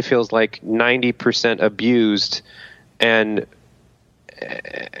to me feels like 90% abused and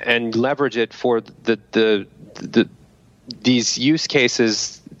leverage it for these use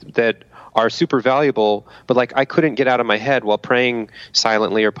cases that are super valuable, but like I couldn't get out of my head while praying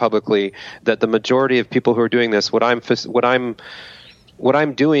silently or publicly that the majority of people who are doing this, what I'm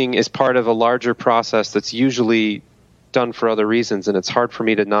doing is part of a larger process that's usually done for other reasons, and it's hard for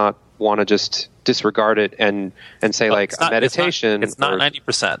me to not want to just disregard it and say meditation. It's not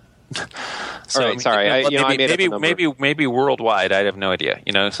 90%. So, right, sorry. Maybe worldwide. I have no idea.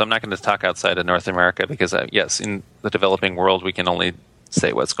 So I'm not going to talk outside of North America because yes, in the developing world we can only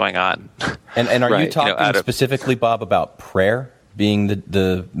say what's going on. And are you talking specifically, Bob, about prayer being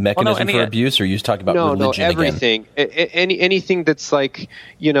the mechanism for abuse, or are you just talking about religion everything. again? Anything that's like,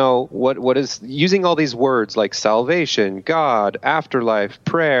 what is using all these words like salvation, God, afterlife,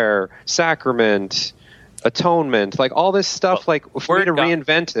 prayer, sacrament, atonement, like all this stuff, like for me to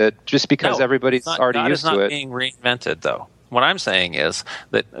reinvent it just because everybody's already used to it. God is not being reinvented, though. What I'm saying is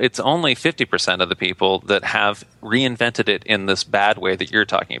that it's only 50% of the people that have reinvented it in this bad way that you're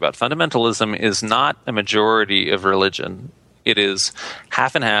talking about. Fundamentalism is not a majority of religion. It is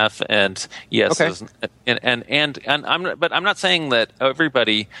half and half, and yes, but I'm not saying that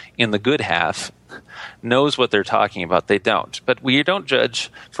everybody in the good half knows what they're talking about. They don't. But we don't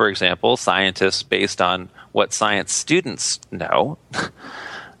judge, for example, scientists based on what science students know.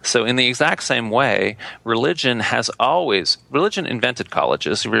 So in the exact same way, religion invented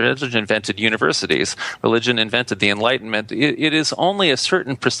colleges, religion invented universities, religion invented the Enlightenment. It is only a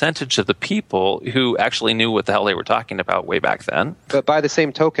certain percentage of the people who actually knew what the hell they were talking about way back then. But by the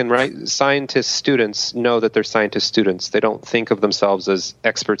same token, right, scientist students know that they're scientist students. They don't think of themselves as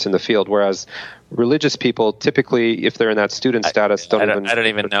experts in the field, whereas religious people typically, if they're in that student status, I don't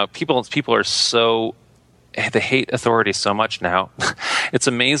even know. People are so... They hate authority so much now. It's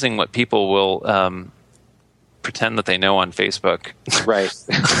amazing what people will pretend that they know on Facebook. Right.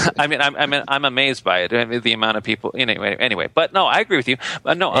 I'm amazed by it. I mean, the amount of people. Anyway. But no, I agree with you.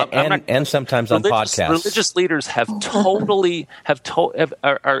 But no, I'm not. And sometimes on podcasts, religious leaders have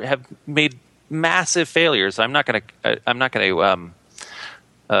have made massive failures. I'm not going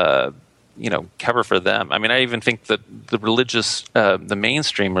to. Cover for them. I mean, I even think that the religious, the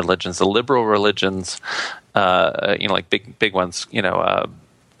mainstream religions, the liberal religions, like big ones,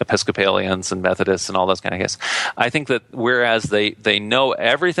 Episcopalians and Methodists and all those kind of guys. I think that whereas they know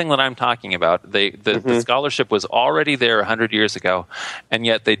everything that I'm talking about, the scholarship was already there 100 years ago, and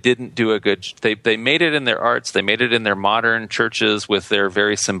yet they didn't do a good. They made it in their arts, they made it in their modern churches with their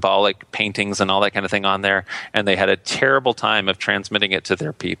very symbolic paintings and all that kind of thing on there, and they had a terrible time of transmitting it to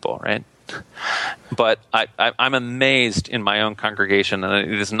their people, right? But I'm amazed in my own congregation,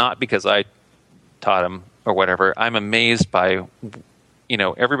 and it is not because I taught them or whatever. I'm amazed by,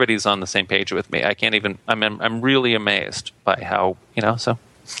 everybody's on the same page with me. I can't even. I'm really amazed by how So.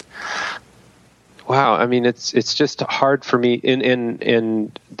 Wow, I mean, it's just hard for me.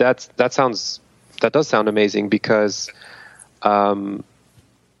 In that does sound amazing because.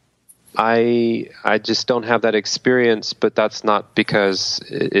 I just don't have that experience, but that's not because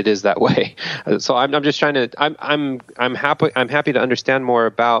it is that way. So I'm just trying to. I'm happy to understand more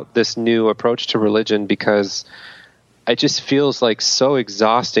about this new approach to religion because it just feels like so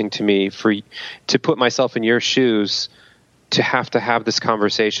exhausting to me to put myself in your shoes to have this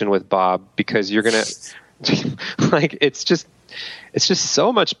conversation with Bob because you're gonna like it's just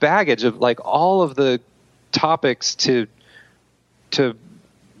so much baggage of like all of the topics to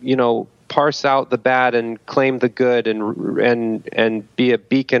parse out the bad and claim the good and be a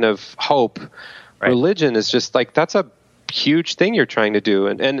beacon of hope. Right. Religion is just like, that's a huge thing you're trying to do.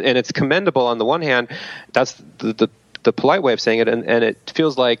 And it's commendable on the one hand. That's the polite way of saying it. And it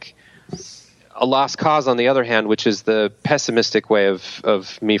feels like a lost cause on the other hand, which is the pessimistic way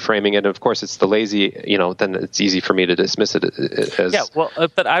of me framing it. And of course it's the lazy, then it's easy for me to dismiss it as. Yeah. Well,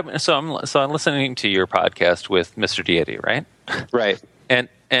 but I'm listening to your podcast with Mr. Deity, right? Right.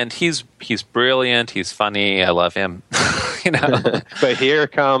 And he's brilliant. He's funny. I love him. But here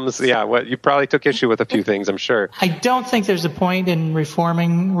comes, you probably took issue with a few things, I'm sure. I don't think there's a point in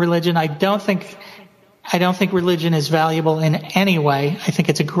reforming religion. I don't think religion is valuable in any way. I think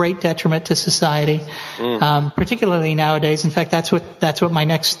it's a great detriment to society, particularly nowadays. In fact, that's what my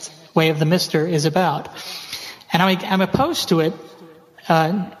next Way of the Mister is about. And I'm opposed to it.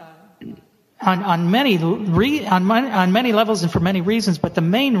 on many levels and for many reasons, but the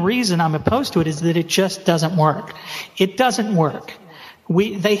main reason I'm opposed to it is that it just doesn't work. It doesn't work.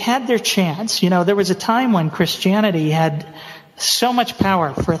 They had their chance. There was a time when Christianity had so much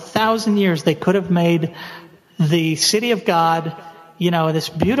power. For 1,000 years, they could have made the city of God, this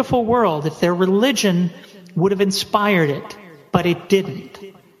beautiful world, if their religion would have inspired it, but it didn't.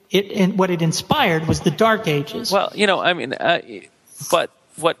 What it inspired was the Dark Ages. Well, but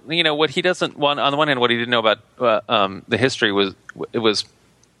what he doesn't want, on the one hand, what he didn't know about the history was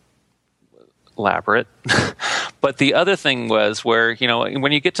elaborate. But the other thing was where,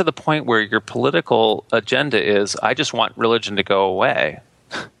 when you get to the point where your political agenda is, I just want religion to go away.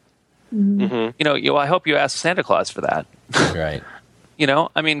 Mm-hmm. I hope you ask Santa Claus for that. Right.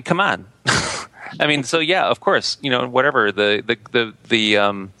 Come on. So yeah, of course, whatever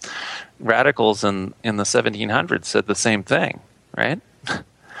the radicals in the 1700s said the same thing, right?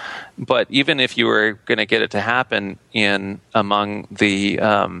 But even if you were going to get it to happen among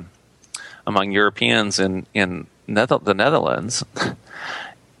Europeans in the Netherlands,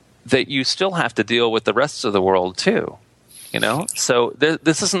 that you still have to deal with the rest of the world too. So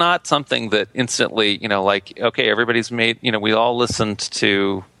this is not something that instantly, okay, everybody's made, we all listened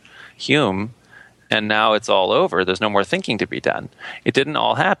to Hume and now it's all over. There's no more thinking to be done. It didn't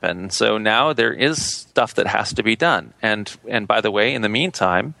all happen. So now there is stuff that has to be done. And by the way, in the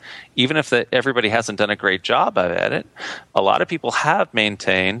meantime, even if everybody hasn't done a great job at it, a lot of people have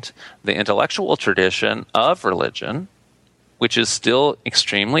maintained the intellectual tradition of religion, which is still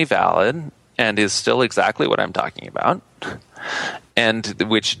extremely valid and is still exactly what I'm talking about, and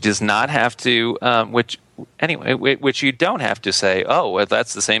which does not have to, which you don't have to say, oh, well,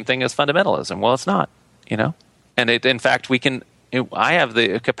 that's the same thing as fundamentalism. Well, it's not, And in fact, I have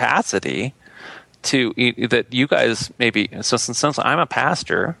the capacity that you guys maybe. So since I'm a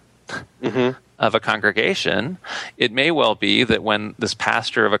pastor. Mm-hmm. Of a congregation, it may well be that when this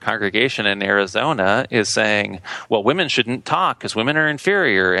pastor of a congregation in Arizona is saying, well, women shouldn't talk because women are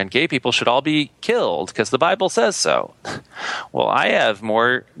inferior and gay people should all be killed because the Bible says so. Well, I have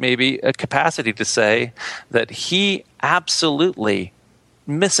more maybe a capacity to say that he absolutely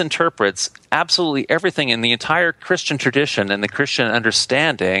misinterprets absolutely everything in the entire Christian tradition and the Christian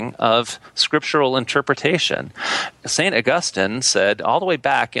understanding of scriptural interpretation. St. Augustine said all the way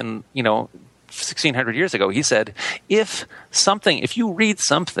back in, 1,600 years ago, he said, if you read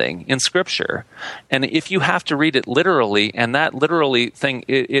something in Scripture, and if you have to read it literally, and that literally thing,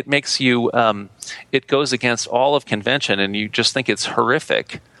 it makes you, it goes against all of convention, and you just think it's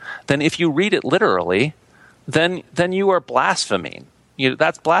horrific, then if you read it literally, then you are blaspheming.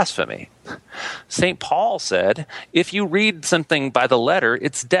 That's blasphemy. St. Paul said, if you read something by the letter,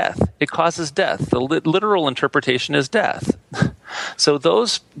 it's death. It causes death. The literal interpretation is death. So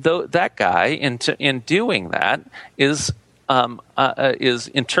that guy in doing that is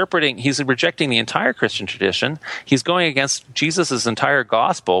interpreting. He's rejecting the entire Christian tradition. He's going against Jesus' entire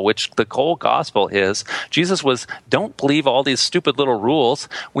gospel, which the whole gospel is. Jesus was, don't believe all these stupid little rules.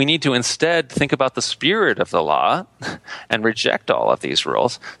 We need to instead think about the spirit of the law and reject all of these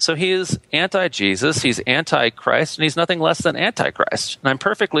rules. So he is anti-Jesus, he's anti-Christ, and he's nothing less than anti-Christ. And I'm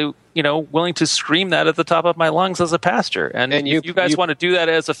perfectly willing to scream that at the top of my lungs as a pastor. And if you guys want to do that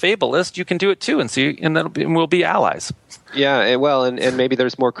as a fabulist, you can do it too, and we'll be allies. Yeah, and maybe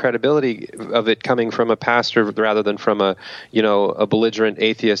there's more credibility of it coming from a pastor rather than from a belligerent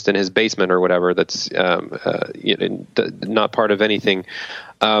atheist in his basement or whatever that's not part of anything.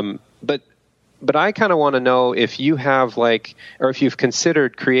 But I kind of want to know if you have or if you've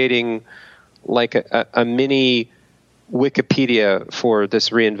considered creating like a mini Wikipedia for this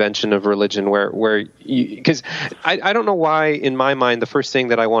reinvention of religion where because I don't know why in my mind the first thing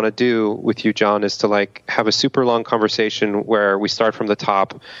that I want to do with you, John, is to have a super long conversation where we start from the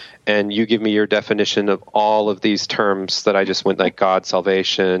top and you give me your definition of all of these terms that I just went like God,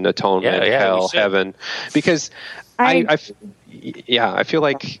 salvation, atonement, hell, heaven, because I feel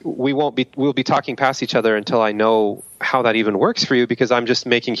like we'll be talking past each other until I know how that even works for you, because I'm just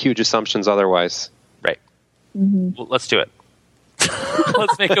making huge assumptions otherwise. Right. Mm-hmm. Well, let's do it.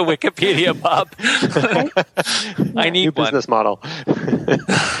 Let's make a Wikipedia, Bob. I need new business model.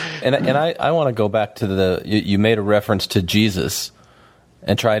 and I want to go back to you made a reference to Jesus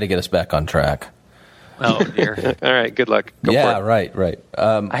and try to get us back on track. Oh dear! All right, good luck. Go yeah, for it. right.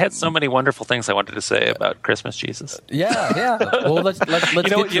 I had so many wonderful things I wanted to say about Christmas Jesus. Yeah. Well, let's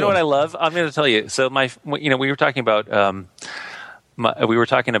you know what I love? I'm going to tell you. So we were talking about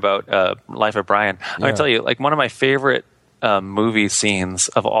Life of Brian. I'm going to tell you, one of my favorite movie scenes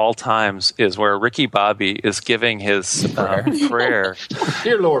of all times is where Ricky Bobby is giving his prayer.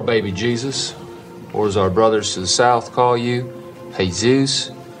 Dear Lord, baby Jesus, or as our brothers to the south call you,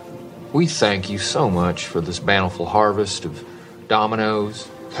 Jesus, we thank you so much for this bountiful harvest of Domino's,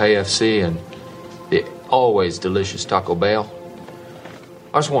 KFC, and the always delicious Taco Bell.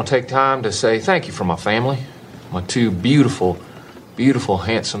 I just want to take time to say thank you for my family, my two beautiful,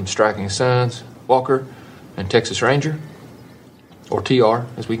 handsome, striking sons, Walker and Texas Ranger, or TR,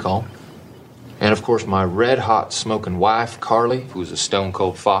 as we call him. And, of course, my red-hot smoking wife, Carly, who's a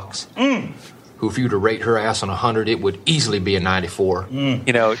stone-cold fox, who, if you were to rate her ass on 100, it would easily be a 94.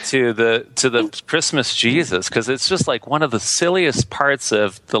 You know, to the Christmas Jesus, because it's just like one of the silliest parts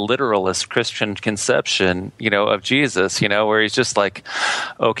of the literalist Christian conception, you know, of Jesus, you know, where he's just like,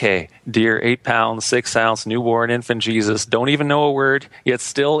 okay, dear 8 pounds, 6 ounce, newborn infant Jesus, don't even know a word, yet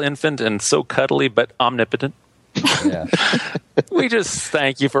still infant and so cuddly but omnipotent. Yeah. We just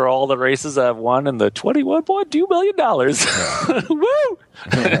thank you for all the races I've won and the $21.2 million. Woo!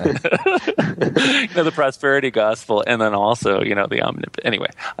 You know, the prosperity gospel, and then also, you know, the omnipotent. Anyway,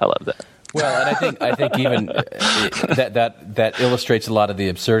 I love that. Well, and I think even that illustrates a lot of the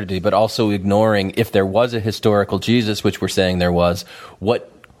absurdity, but also ignoring if there was a historical Jesus, which we're saying there was.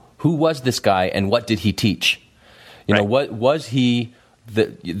 Who was this guy, and what did he teach? You know, what was he?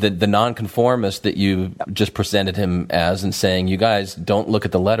 The nonconformist that you just presented him as, and saying, you guys don't look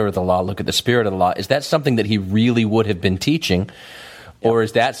at the letter of the law, look at the spirit of the law. Is that something that he really would have been teaching, or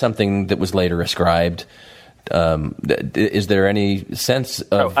is that something that was later ascribed? Is there any sense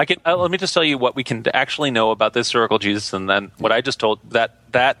of? Let me just tell you what we can actually know about this historical Jesus, and then what I just told that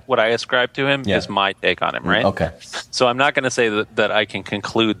what I ascribe to him is my take on him, right? Okay. So I'm not going to say that I can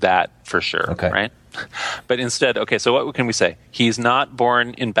conclude that for sure, right? But instead, okay, so what can we say? He's not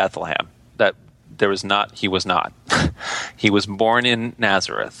born in Bethlehem. He was not. He was born in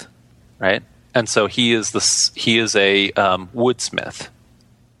Nazareth, right? And so he is a woodsmith.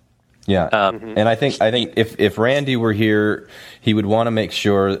 Yeah, and I think if Randy were here, he would want to make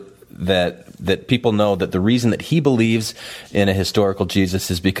sure that people know that the reason that he believes in a historical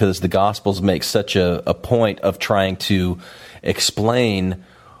Jesus is because the Gospels make such a point of trying to explain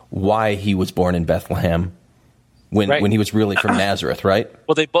why he was born in Bethlehem when he was really from Nazareth, right?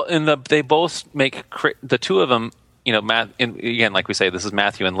 Well, they both make the two of them. You know, again, like we say, this is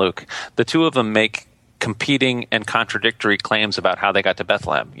Matthew and Luke. The two of them make competing and contradictory claims about how they got to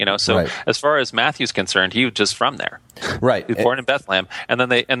Bethlehem. You know, so as far as Matthew's concerned, he was just from there. Right. He was born in Bethlehem, and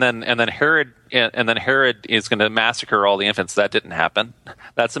then Herod is going to massacre all the infants. That didn't happen.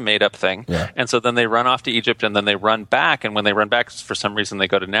 That's a made up thing. Yeah. And so then they run off to Egypt, and then they run back, and when they run back, for some reason they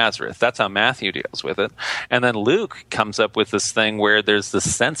go to Nazareth. That's how Matthew deals with it. And then Luke comes up with this thing where there's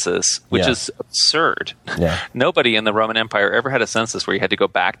this census, which is absurd. Yeah. Nobody in the Roman Empire ever had a census where you had to go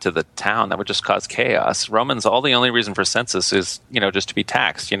back to the town. That would just cause chaos. Romans, all the only reason for census is, you know, just to be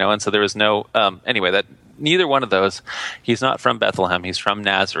taxed, you know, and so there was no anyway, that neither one of those. He's not from Bethlehem. He's from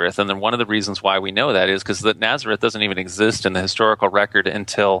Nazareth. And then one of the reasons why we know that is because Nazareth doesn't even exist in the historical record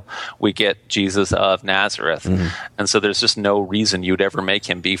until we get Jesus of Nazareth. Mm-hmm. And so there's just no reason you'd ever make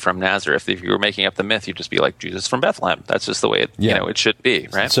him be from Nazareth. If you were making up the myth, you'd just be like, Jesus from Bethlehem. That's just the way it should be,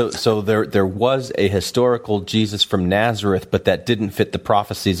 right? So there was a historical Jesus from Nazareth, but that didn't fit the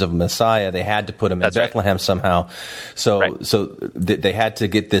prophecies of Messiah. They had to put him in Bethlehem somehow. So they had to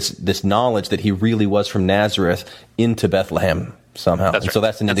get this knowledge that he really was from Nazareth into Bethlehem somehow. That's right. So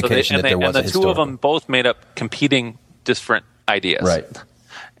that's an indication that there was a historical. And the two of them both made up competing different ideas. Right.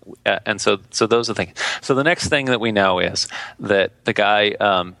 And so those are the things. So the next thing that we know is that the guy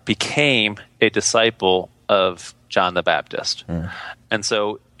became a disciple of John the Baptist. And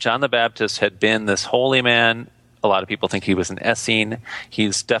so John the Baptist had been this holy man. A lot of people think he was an Essene.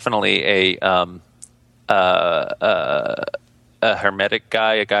 He's definitely a hermetic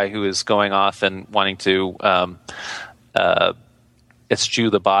guy, a guy who is going off and wanting to eschew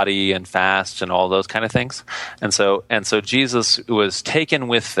the body and fast and all those kind of things. And so Jesus was taken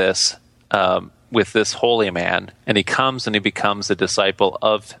with this holy man, and he comes and he becomes a disciple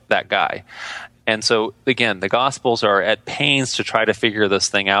of that guy. And so again, the Gospels are at pains to try to figure this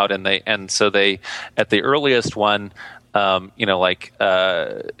thing out, and so they at the earliest one. Mark,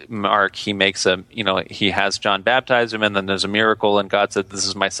 he makes he has John baptize him, and then there's a miracle, and God said, "This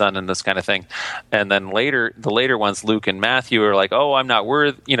is my son," and this kind of thing. And then the later ones, Luke and Matthew, are like, "Oh, I'm not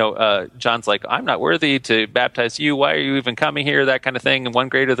worthy." John's like, "I'm not worthy to baptize you. Why are you even coming here?" That kind of thing. And one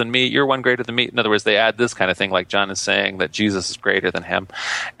greater than me, you're one greater than me. In other words, they add this kind of thing, like John is saying that Jesus is greater than him.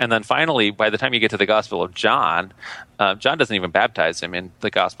 And then finally, by the time you get to the Gospel of John, John doesn't even baptize him in the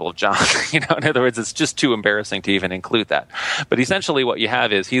Gospel of John. In other words, it's just too embarrassing to even include include that. But essentially what you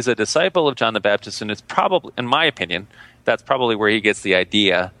have is he's a disciple of John the Baptist, and it's probably, in my opinion, that's probably where he gets the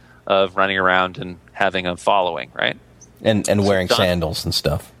idea of running around and having a following, right? And wearing sandals and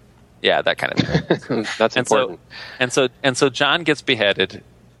stuff. Yeah, that kind of thing. That's important. So John gets beheaded,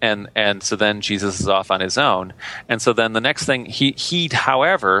 and so then Jesus is off on his own. And so then the next thing, he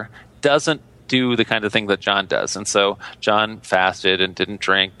however, doesn't do the kind of thing that John does. And so John fasted and didn't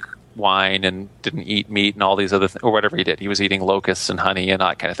drink wine and didn't eat meat and all these other or whatever he did. He was eating locusts and honey and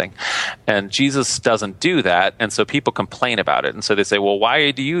that kind of thing. And Jesus doesn't do that, and so people complain about it. And so they say, well,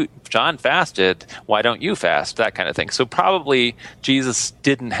 why do you, John fasted, why don't you fast? That kind of thing. So probably Jesus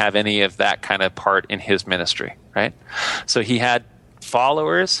didn't have any of that kind of part in his ministry, right? So he had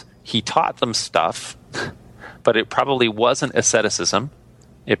followers, he taught them stuff, but it probably wasn't asceticism.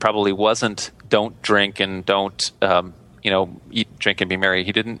 It probably wasn't don't drink and don't eat, drink, and be merry.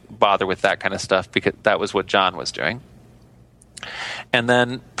 He didn't bother with that kind of stuff because that was what John was doing. And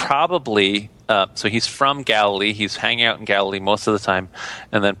then probably, so he's from Galilee. He's hanging out in Galilee most of the time.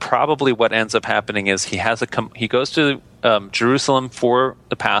 And then probably what ends up happening is he goes to Jerusalem for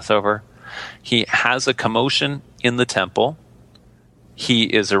the Passover. He has a commotion in the temple. He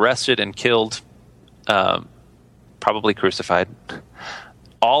is arrested and killed, probably crucified.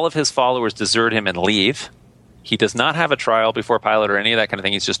 All of his followers desert him and leave. He does not have a trial before Pilate or any of that kind of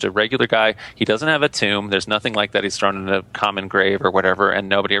thing. He's just a regular guy. He doesn't have a tomb. There's nothing like that. He's thrown in a common grave or whatever, and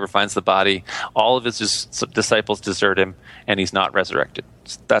nobody ever finds the body. All of his disciples desert him, and he's not resurrected.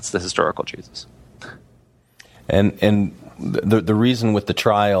 That's the historical Jesus. And the reason with the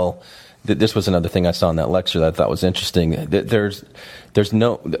trial, this was another thing I saw in that lecture that I thought was interesting. First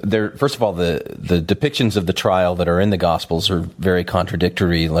of all, the depictions of the trial that are in the Gospels are very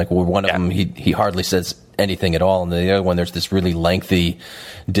contradictory. Like one of them, he hardly says anything at all, and the other one, there's this really lengthy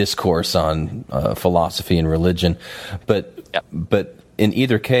discourse on philosophy and religion. But in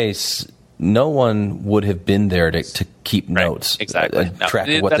either case, no one would have been there to keep notes, track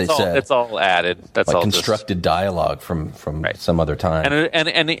of what they said. It's all added. That's like all constructed dialogue from some other time.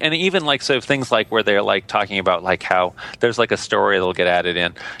 And even like so things like where they're like talking about like how there's like a story that'll get added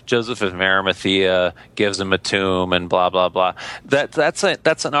in. Joseph of Arimathea gives him a tomb and blah blah blah. That's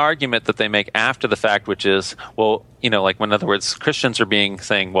an argument that they make after the fact, which is, well, like when, in other words, Christians are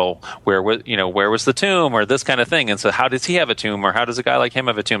saying, well, where was the tomb or this kind of thing, and so how does he have a tomb or how does a guy like him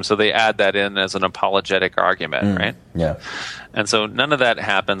have a tomb? So they add that in as an apologetic argument, right? Yeah. And so none of that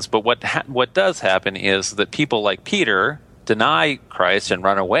happens. But what does happen is that people like Peter deny Christ and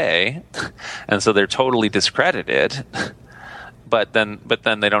run away, and so they're totally discredited. But then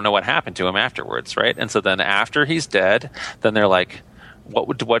they don't know what happened to him afterwards, right? And so then after he's dead, then they're like,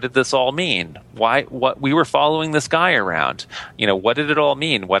 what did this all mean? What we were following this guy around? What did it all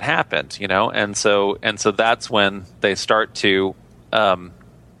mean? What happened? And so that's when they start to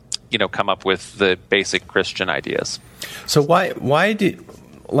come up with the basic Christian ideas. So why do,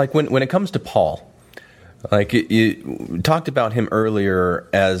 like when it comes to Paul, like you talked about him earlier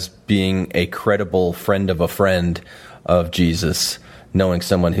as being a credible friend of a friend of Jesus, knowing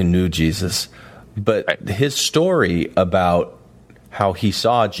someone who knew Jesus, but his story about how he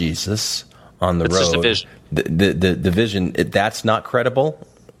saw Jesus on the road, just a vision. The vision, that's not credible?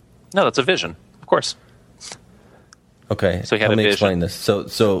 No, that's a vision, of course. Okay, so let me explain this. So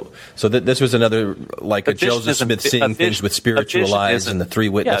this was another, like a Joseph Smith seeing things with spiritual eyes and the three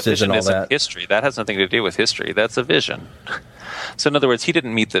witnesses and all that. History. That has nothing to do with history. That's a vision. So in other words, he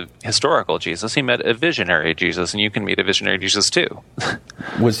didn't meet the historical Jesus. He met a visionary Jesus, and you can meet a visionary Jesus too.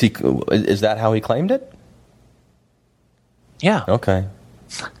 Is that how he claimed it? Yeah. Okay.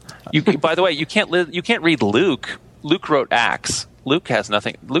 By the way, you can't read Luke. Luke wrote Acts. Luke has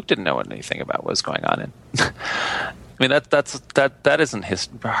nothing. Luke didn't know anything about what was going on in. I mean, that isn't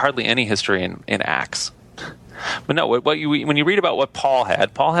hardly any history in Acts. But no, when you read about what Paul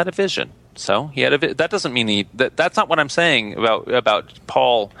had a vision. So he had that doesn't mean that's not what I'm saying about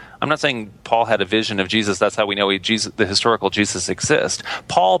Paul. I'm not saying Paul had a vision of Jesus. That's how we know the historical Jesus exists.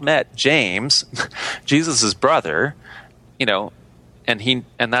 Paul met James, Jesus' brother, and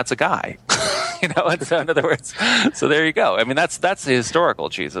that's a guy. And so in other words, so there you go. I mean, that's the historical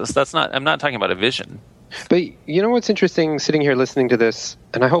Jesus. I'm not talking about a vision. But you know what's interesting, sitting here listening to this,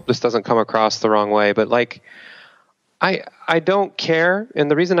 and I hope this doesn't come across the wrong way, but like, I don't care, and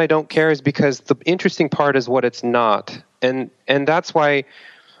the reason I don't care is because the interesting part is what it's not, and that's why,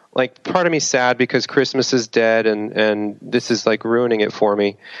 like, part of me's sad because Christmas is dead, and this is like ruining it for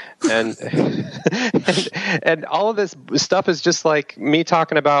me, and and all of this stuff is just like me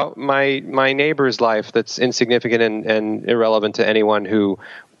talking about my neighbor's life that's insignificant and irrelevant to anyone who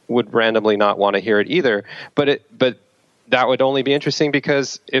would randomly not want to hear it either. But that would only be interesting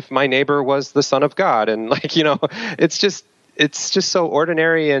because if my neighbor was the Son of God, and like, it's just so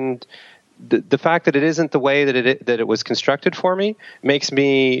ordinary, and the fact that it isn't the way that it was constructed for me makes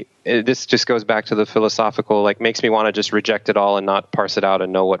me, this just goes back to the philosophical, like makes me want to just reject it all and not parse it out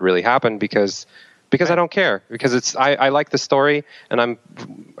and know what really happened because I don't care, because I like the story, and I'm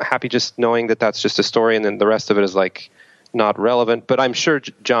happy just knowing that that's just a story, and then the rest of it is like not relevant. But I'm sure,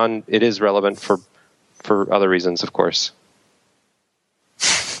 John, it is relevant for other reasons, of course.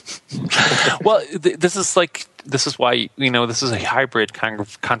 Well, this is why, this is a hybrid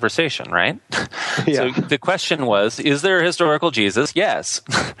conversation, right? Yeah. So the question was, is there a historical Jesus? Yes.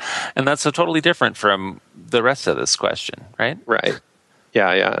 And that's so totally different from the rest of this question, right? Right.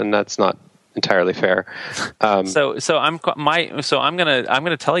 Yeah. And that's not entirely fair. So I'm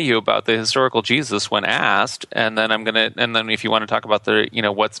gonna tell you about the historical Jesus when asked, and then if you want to talk about the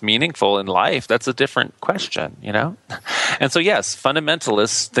what's meaningful in life, that's a different question, And so yes,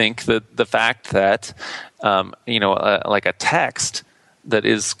 fundamentalists think that the fact that like a text that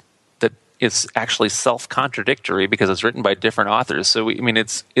is actually self-contradictory because it's written by different authors. So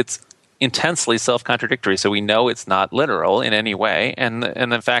it's intensely self-contradictory. So we know it's not literal in any way, and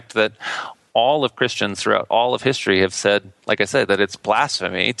the fact that all of Christians throughout all of history have said, like I said, that it's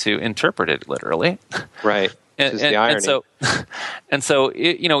blasphemy to interpret it literally. Right. Which is the irony. And so,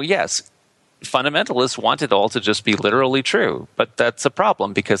 yes, fundamentalists want it all to just be literally true, but that's a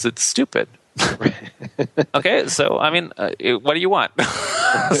problem because it's stupid. Okay, so what do you want?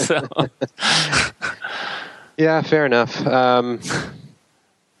 Yeah, fair enough.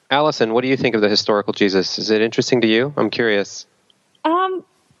 Allison, what do you think of the historical Jesus? Is it interesting to you? I'm curious.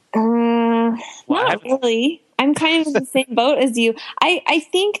 Not really. I'm kind of in the same boat as you. I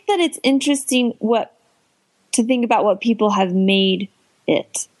think that it's interesting to think about what people have made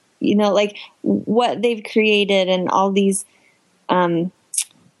it. Like what they've created and all these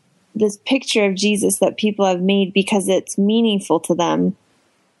this picture of Jesus that people have made because it's meaningful to them.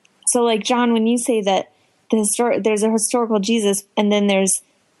 So like John, when you say that there's a historical Jesus and then there's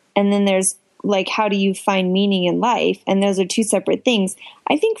like, how do you find meaning in life? And those are two separate things.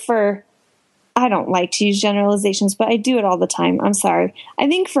 I think I don't like to use generalizations, but I do it all the time. I'm sorry. I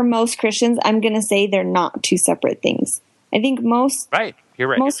think for most Christians, I'm going to say they're not two separate things. I think Right. You're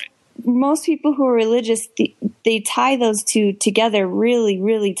right. Most people who are religious, they tie those two together really,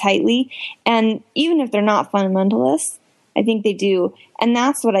 really tightly. And even if they're not fundamentalists, I think they do. And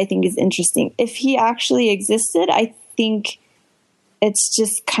that's what I think is interesting. If he actually existed, I think it's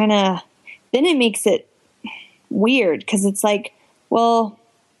just kind of, then it makes it weird because it's like, well,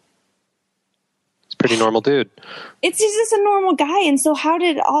 it's a pretty normal dude. It's just a normal guy. And so how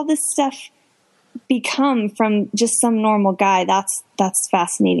did all this stuff become from just some normal guy? That's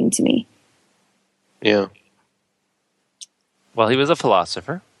fascinating to me. Yeah. Well, he was a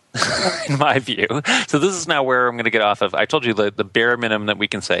philosopher, in my view. So this is now where I'm going to get off of. I told you the bare minimum that we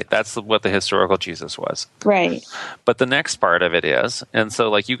can say. That's what the historical Jesus was. Right. But the next part of it is, and so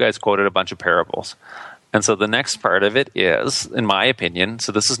like you guys quoted a bunch of parables. And so the next part of it is, in my opinion,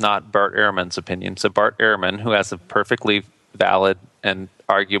 so this is not Bart Ehrman's opinion. So Bart Ehrman, who has a perfectly valid and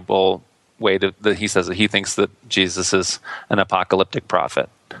arguable way that he says that he thinks that Jesus is an apocalyptic prophet.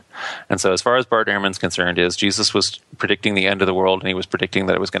 And so as far as Bart Ehrman's concerned is Jesus was predicting the end of the world, and he was predicting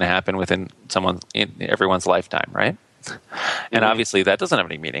that it was going to happen within everyone's lifetime, right? And obviously that doesn't have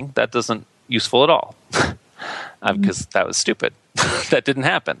any meaning. That doesn't useful at all. Because that was stupid. That didn't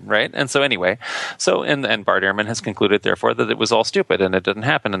happen, right? And so anyway, and Bart Ehrman has concluded, therefore, that it was all stupid and it didn't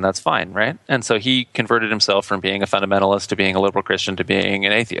happen, and that's fine, right? And so he converted himself from being a fundamentalist to being a liberal Christian to being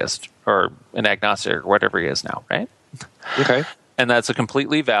an atheist or an agnostic or whatever he is now, right? Okay. And that's a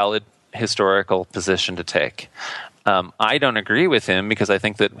completely valid historical position to take. I don't agree with him because I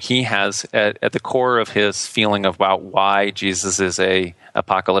think that he has at the core of his feeling about why Jesus is a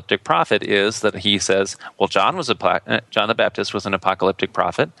apocalyptic prophet is that he says, well, John the Baptist was an apocalyptic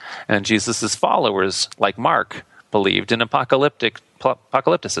prophet, and Jesus's followers, like Mark, believed in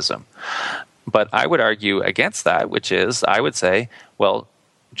apocalypticism. But I would argue against that, which is I would say, well,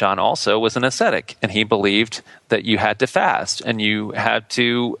 John also was an ascetic, and he believed that you had to fast and you had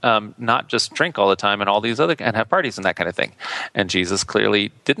to not just drink all the time and all these other and have parties and that kind of thing. And Jesus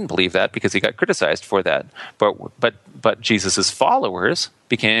clearly didn't believe that because he got criticized for that. But Jesus's followers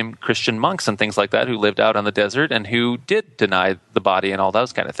became Christian monks and things like that who lived out on the desert and who did deny the body and all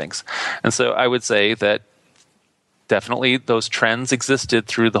those kind of things. And so I would say that definitely those trends existed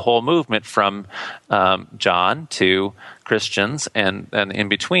through the whole movement from John to Christians and in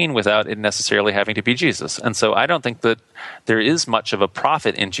between without it necessarily having to be Jesus. And so I don't think that there is much of a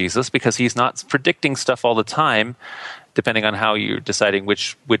prophet in Jesus because he's not predicting stuff all the time depending on how you're deciding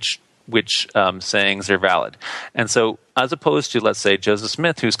which sayings are valid. And so, as opposed to, let's say, Joseph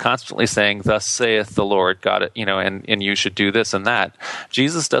Smith, who's constantly saying, "Thus saith the Lord," God, and you should do this and that.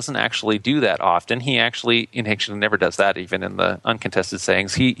 Jesus doesn't actually do that often. He actually never does that, even in the uncontested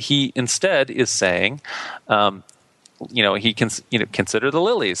sayings. He instead is saying, he can, consider the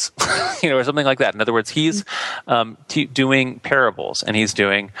lilies, or something like that. In other words, he's doing parables, and he's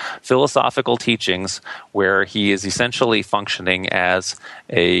doing philosophical teachings where he is essentially functioning as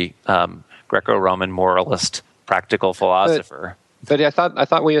a Greco-Roman moralist, practical philosopher. But I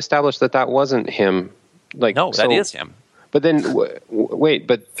thought we established that wasn't him. No, that is him. But then, wait,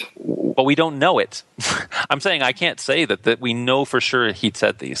 but we don't know it. I'm saying I can't say that we know for sure he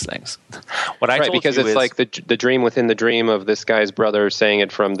said these things. What I told because you it's is, like the dream within the dream of this guy's brother saying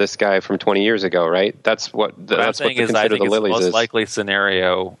it from this guy from 20 years ago, right? That's what I'm saying is I think it's the most is. likely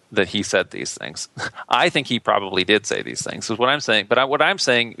scenario that he said these things. I think he probably did say these things, is what I'm saying. But what I'm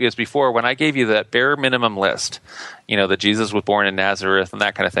saying is, before, when I gave you that bare minimum list, that Jesus was born in Nazareth and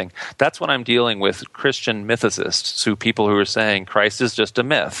that kind of thing, that's when I'm dealing with Christian mythicists, people who are saying Christ is just a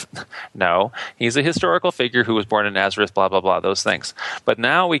myth. No, he's a historical figure who was born in Nazareth, blah, blah, blah, those things. But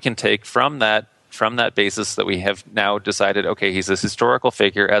now we can take from that basis that we have now decided, okay, he's a historical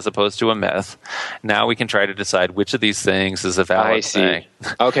figure as opposed to a myth. Now we can try to decide which of these things is a valid saying.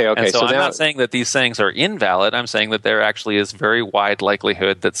 Okay. And so I'm not saying that these sayings are invalid. I'm saying that there actually is very wide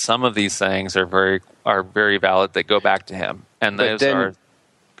likelihood that some of these sayings are very valid that go back to him. And those are...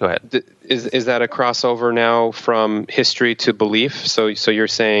 Go ahead. Is that a crossover now from history to belief? So you're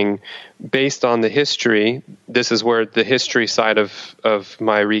saying, based on the history, this is where the history side of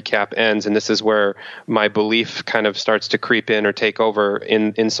my recap ends, and this is where my belief kind of starts to creep in or take over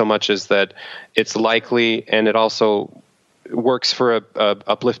in so much as that it's likely, and it also works for a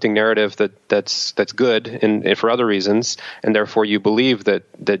uplifting narrative that's good and for other reasons, and therefore you believe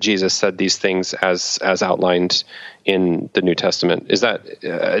that Jesus said these things as outlined in the New Testament. Is that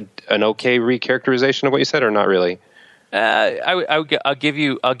an okay recharacterization of what you said, or not really? I'll give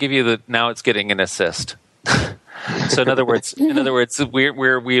you the, now it's getting an assist. So in other words, we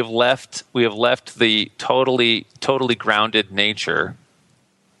have left the totally grounded nature.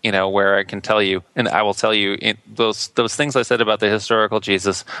 Where I can tell you, and I will tell you, those things I said about the historical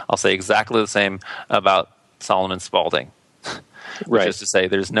Jesus, I'll say exactly the same about Solomon Spaulding. Which is to say,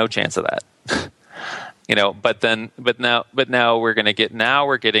 there's no chance of that. But now we're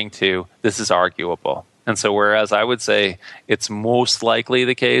getting to, this is arguable. And so, whereas I would say it's most likely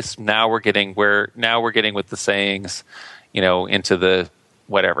the case, now we're getting with the sayings, into the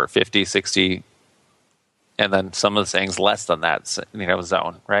 50, 60. And then some of the sayings less than that,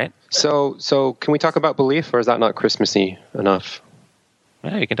 zone, right? So can we talk about belief, or is that not Christmassy enough?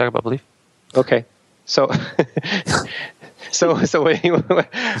 Yeah, you can talk about belief. Okay. So that's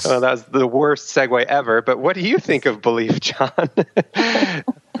the worst segue ever. But what do you think of belief, John?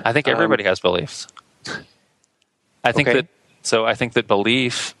 I think everybody has beliefs. I think that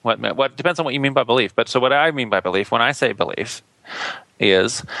belief. What depends on what you mean by belief. But so what I mean by belief, when I say belief,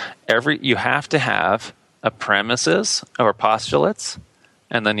 is you have to have premises or postulates,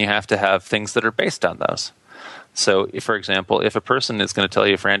 and then you have to have things that are based on those. So, for example, if a person is going to tell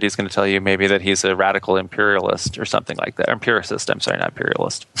you, if Randy's going to tell you maybe that he's a radical imperialist or something like that, empiricist, I'm sorry, not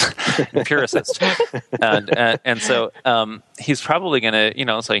imperialist, empiricist. And so he's probably going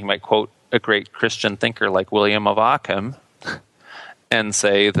to, so he might quote a great Christian thinker like William of Ockham and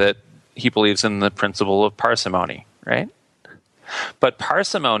say that he believes in the principle of parsimony, right? But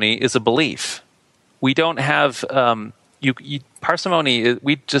parsimony is a belief. We don't have parsimony.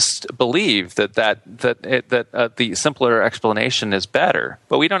 We just believe that the simpler explanation is better,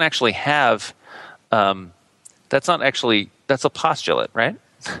 but we don't actually have. That's a postulate, right?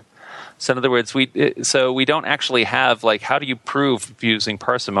 So in other words, we don't actually have, like, how do you prove using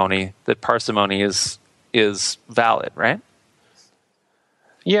parsimony that parsimony is valid, right?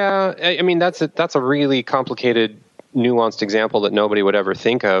 Yeah, I mean that's a really complicated, nuanced example that nobody would ever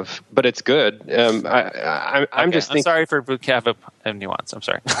think of, but it's good. I'm sorry for vocab of nuance. I'm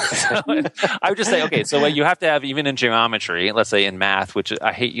sorry. I would just say, okay, so what you have to have, even in geometry, let's say in math, which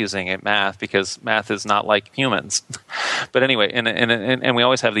I hate using in math because math is not like humans. But anyway, and we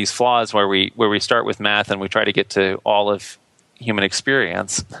always have these flaws where we start with math and we try to get to all of human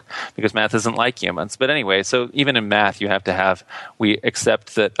experience because math isn't like humans. But anyway, so even in math, you have to have, we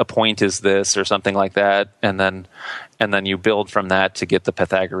accept that a point is this or something like that, and then you build from that to get the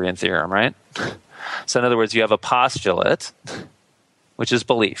Pythagorean theorem, right? So in other words, you have a postulate, which is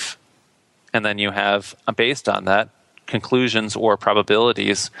belief, and then you have, based on that, conclusions or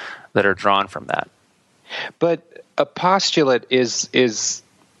probabilities that are drawn from that. But a postulate is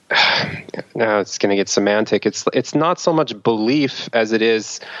now it's going to get semantic. It's not so much belief as it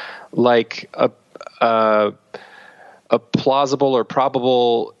is like a plausible or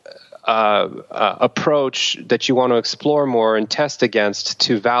probable approach that you want to explore more and test against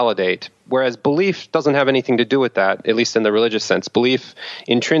to validate. Whereas belief doesn't have anything to do with that, at least in the religious sense. Belief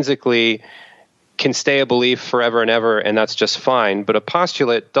intrinsically can stay a belief forever and ever, and that's just fine. But a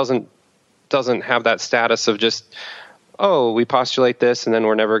postulate doesn't have that status of just, oh, we postulate this and then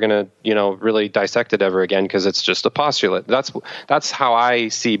we're never going to, really dissect it ever again because it's just a postulate. That's how I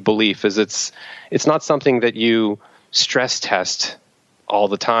see belief. Is it's not something that you stress test all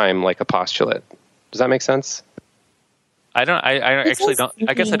the time like a postulate. Does that make sense? I actually don't.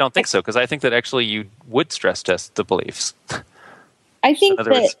 I guess I don't think so, because I think that actually you would stress test the beliefs. I think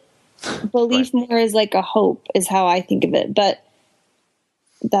that belief more is like a hope, is how I think of it. But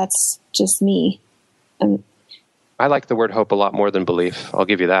that's just me. I like the word hope a lot more than belief. I'll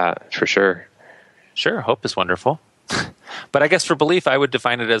give you that for sure. Sure, hope is wonderful. But I guess for belief, I would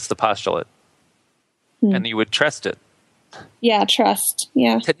define it as the postulate, and you would trust it. Yeah, trust.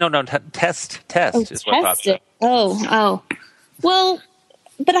 Yeah. Test is what test it. Oh. Well,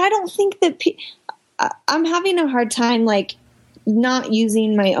 but I don't think that I'm having a hard time not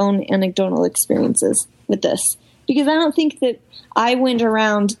using my own anecdotal experiences with this, because I don't think that I went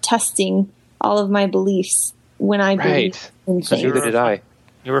around testing all of my beliefs when I believed in things. Neither did I.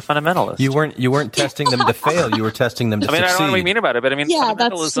 You were a fundamentalist. You weren't testing them to fail. You were testing them to succeed. I don't know what you mean about it, but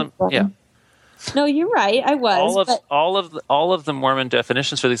fundamentalism. That's no, you're right. I was. All of the Mormon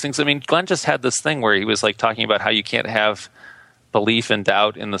definitions for these things. I mean, Glenn just had this thing where he was talking about how you can't have belief and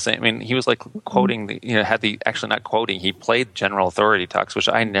doubt in the same. I mean, he was quoting actually not quoting. He played General Authority talks, which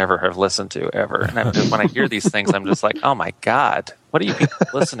I never have listened to ever. And when I hear these things, I'm just like, oh my God, what are you people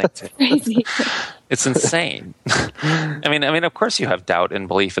listening to? Crazy. It's insane. I mean, of course you have doubt and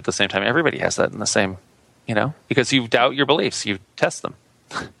belief at the same time. Everybody has that in the same, because you doubt your beliefs, you test them.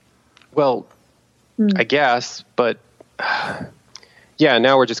 Well, I guess, but yeah,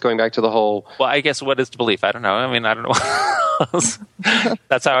 now we're just going back to the whole. Well, I guess what is belief? I don't know. I mean, I don't know.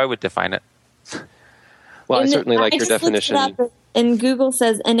 That's how I would define it. Well, I certainly like your definition. And Google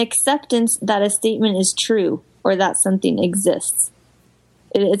says an acceptance that a statement is true or that something exists.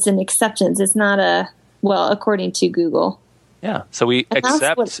 It's an acceptance. It's not according to Google. Yeah. So we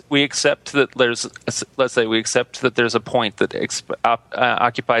accept that there's, let's say we accept that there's a point that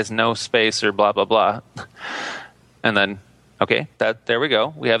occupies no space or blah, blah, blah. And then, okay, there we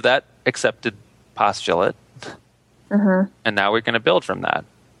go. We have that accepted postulate. And now we're going to build from that.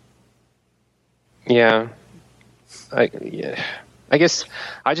 Yeah. I guess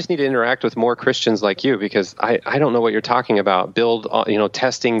I just need to interact with more Christians like you, because I don't know what you're talking about.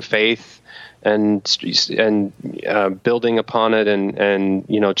 Testing faith and building upon it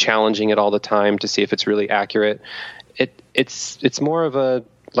and challenging it all the time to see if it's really accurate. It's more of a,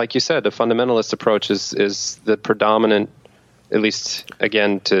 like you said, a fundamentalist approach is the predominant, at least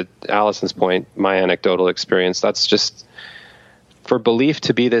again to Allison's point, my anecdotal experience. That's just for belief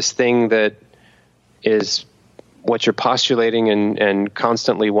to be this thing that is what you're postulating and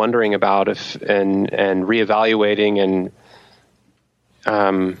constantly wondering about and reevaluating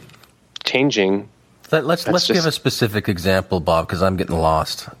and changing. Let's give a specific example, Bob, because I'm getting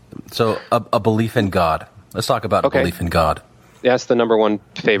lost. So a belief in God. Let's talk about a belief in God. That's the number one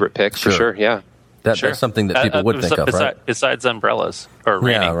favorite pick for sure. Yeah, that's something that people would think of, right? Besides umbrellas or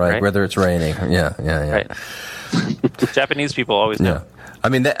raining, yeah, right. Whether it's raining, yeah. Right. Japanese people always know. Yeah. I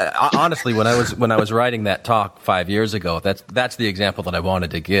mean, honestly, when I was writing that talk 5 years ago, that's the example that I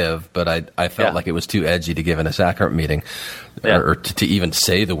wanted to give, but I felt like it was too edgy to give in a sacrament meeting, or to even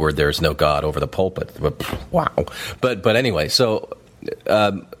say the word "there is no God" over the pulpit. Wow. But anyway, so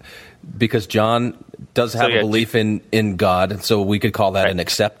because John does have a belief in God, and so we could call that an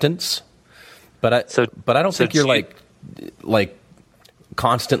acceptance. But I don't think you're like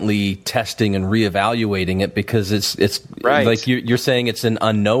constantly testing and reevaluating it, because it's right. Like you're saying it's an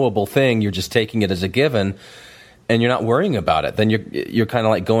unknowable thing. You're just taking it as a given, and you're not worrying about it. Then you're kind of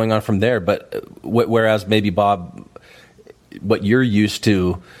like going on from there. But whereas maybe Bob, what you're used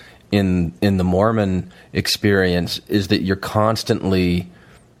to in the Mormon experience is that you're constantly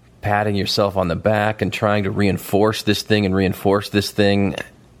patting yourself on the back and trying to reinforce this thing and reinforce this thing.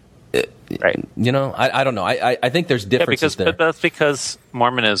 Right. I don't know. I think there's differences there. But that's because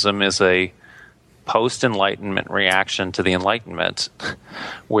Mormonism is a post-Enlightenment reaction to the Enlightenment,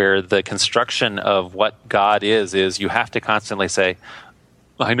 where the construction of what God is you have to constantly say,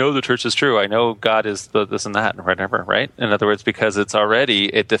 I know the church is true. I know God is this and that and whatever, right? In other words, because it's already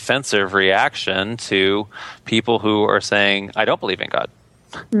a defensive reaction to people who are saying, I don't believe in God.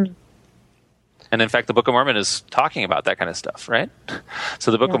 And in fact, the Book of Mormon is talking about that kind of stuff, right? So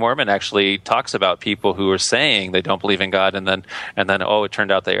the Book of Mormon actually talks about people who are saying they don't believe in God, and then it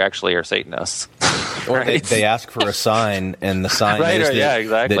turned out they actually are Satanists. Or right? they ask for a sign, and the sign is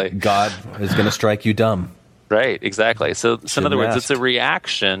that God is going to strike you dumb. Right, exactly. So in other words, ask. it's a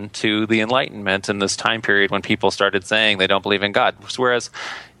reaction to the Enlightenment in this time period when people started saying they don't believe in God. Whereas,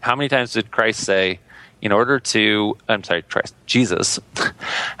 how many times did Christ say, Jesus.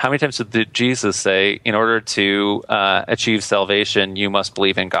 How many times did Jesus say, in order to achieve salvation, you must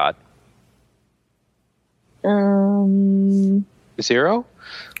believe in God? 0?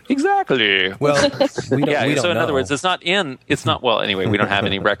 Exactly. Well, we don't so in know. other words, anyway, we don't have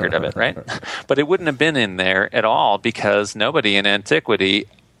any record of it, right? But it wouldn't have been in there at all because nobody in antiquity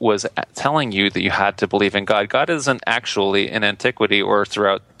was telling you that you had to believe in God. God isn't actually in antiquity or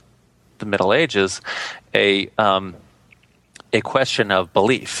throughout the Middle Ages a question of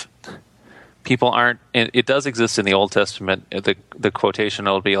belief. People aren't. It does exist in the Old Testament. The quotation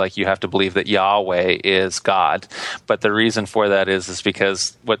will be like, "You have to believe that Yahweh is God," but the reason for that is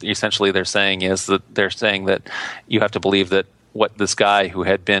because what essentially they're saying is that they're saying that you have to believe that what this guy who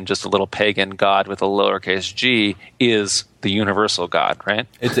had been just a little pagan god with a lowercase g is the universal God, right?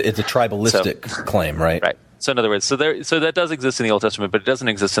 It's a tribalistic claim, right? Right. So in other words, so that does exist in the Old Testament, but it doesn't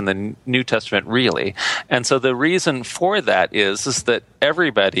exist in the New Testament really. And so the reason for that is that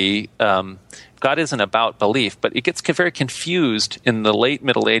everybody, God isn't about belief, but it gets very confused in the late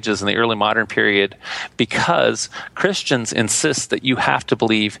Middle Ages and the early modern period because Christians insist that you have to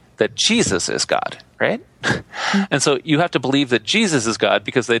believe that Jesus is God, right? And so you have to believe that Jesus is God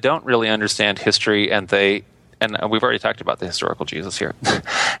because they don't really understand history and we've already talked about the historical Jesus here.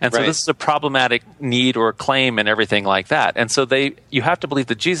 And so this is a problematic need or claim and everything like that. And so you have to believe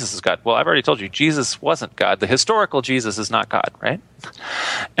that Jesus is God. Well, I've already told you, Jesus wasn't God. The historical Jesus is not God, right?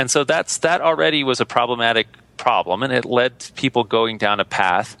 And so that already was a problematic problem, and it led to people going down a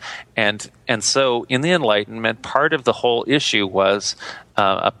path. And so in the Enlightenment, part of the whole issue was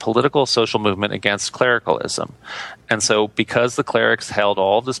a political social movement against clericalism. And so because the clerics held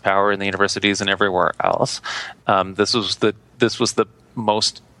all of this power in the universities and everywhere else, this was the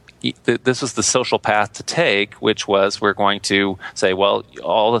social path to take, which was we're going to say, well,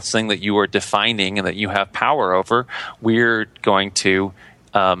 all this thing that you are defining and that you have power over, we're going to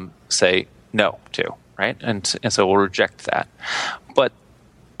say no to. Right? And so we'll reject that. But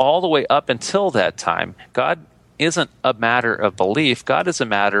all the way up until that time, God isn't a matter of belief. God is a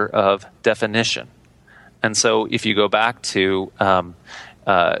matter of definition. And so if you go back to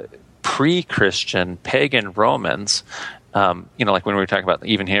pre-Christian pagan Romans, like when we were talking about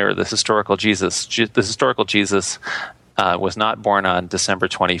even here, the historical Jesus was not born on December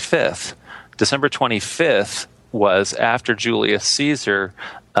 25th. December 25th was after Julius Caesar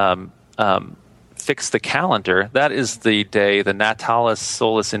fixed the calendar. That is the day, the Natalis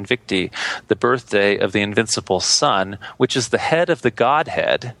Solis Invicti, the birthday of the invincible sun, which is the head of the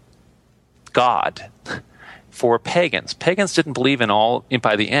Godhead, God, for pagans. Pagans didn't believe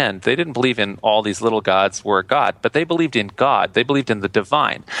by the end, they didn't believe in all these little gods were God, but they believed in God. They believed in the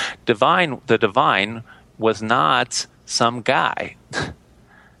divine. The divine was not some guy.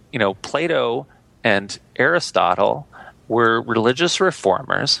 Plato and Aristotle were religious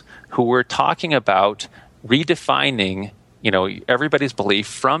reformers who were talking about redefining, everybody's belief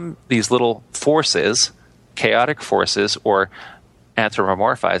from these little forces, chaotic forces, or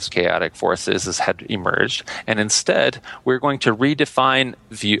anthropomorphized chaotic forces as had emerged, and instead we're going to redefine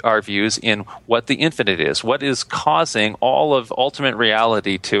our views in what the infinite is, what is causing all of ultimate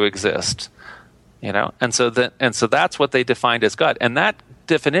reality to exist. And so that's what they defined as God, and that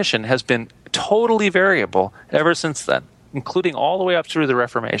definition has been totally variable ever since then, including all the way up through the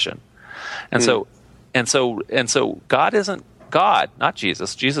Reformation. And so God isn't God, not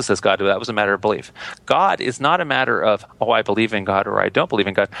Jesus. Jesus is God. That was a matter of belief. God is not a matter of, I believe in God or I don't believe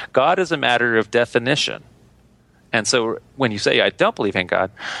in God. God is a matter of definition. And so when you say I don't believe in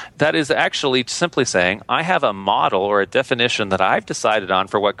God, that is actually simply saying I have a model or a definition that I've decided on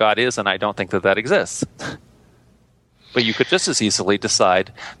for what God is, and I don't think that exists. But you could just as easily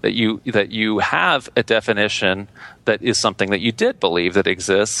decide that you have a definition that is something that you did believe that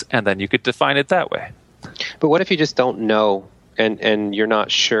exists, and then you could define it that way. But what if you just don't know and you're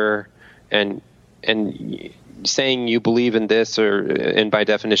not sure, and saying you believe in this and by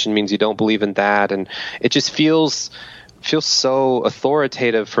definition means you don't believe in that, and it just feels feels so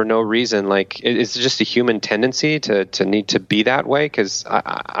authoritative for no reason. Like, it's just a human tendency to need to be that way. Because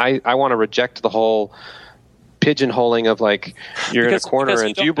I want to reject the whole pigeonholing of like, you're in a corner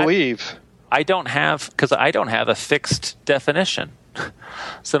and do you believe? I don't have a fixed definition.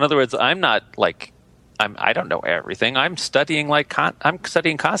 So in other words, I'm not like, I don't know everything. I'm studying I'm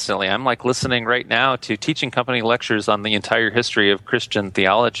studying constantly. I'm like listening right now to teaching company lectures on the entire history of Christian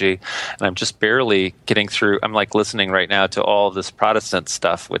theology, and I'm just barely getting through. I'm like listening right now to all this Protestant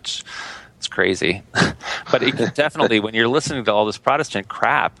stuff, which is crazy. But it can definitely, when you're listening to all this Protestant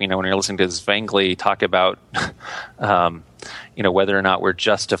crap, when you're listening to Zwingli talk about, whether or not we're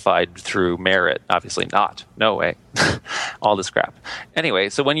justified through merit, obviously not. No way. All this crap. Anyway,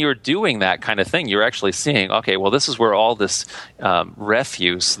 so when you're doing that kind of thing, you're actually seeing, okay, well, this is where all this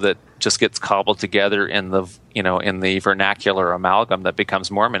refuse that just gets cobbled together in the vernacular amalgam that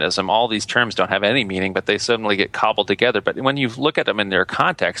becomes Mormonism. All these terms don't have any meaning, but they suddenly get cobbled together. But when you look at them in their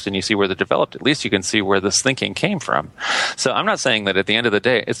context and you see where they're developed, at least you can see where this thinking came from. So I'm not saying that at the end of the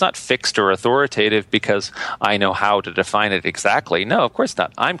day, it's not fixed or authoritative because I know how to define it exactly. No, of course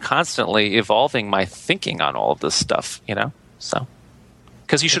not. I'm constantly evolving my thinking on all of this stuff, so.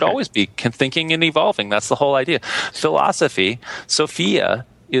 Because you should always be thinking and evolving. That's the whole idea. Philosophy, Sophia,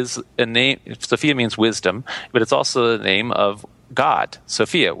 is a name. Sophia means wisdom, but it's also the name of God.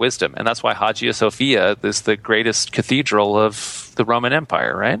 Sophia, wisdom, and that's why Hagia Sophia is the greatest cathedral of the Roman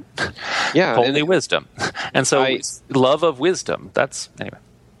Empire, right? Yeah, holy wisdom, and so love of wisdom. That's anyway.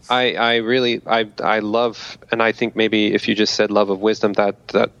 I love, and I think maybe if you just said love of wisdom,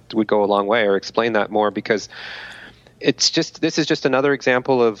 that would go a long way, or explain that more, because this is just another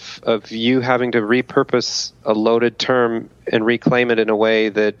example of you having to repurpose a loaded term and reclaim it in a way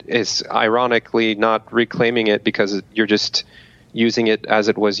that is ironically not reclaiming it because you're just using it as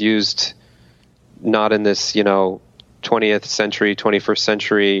it was used, not in this 20th century, 21st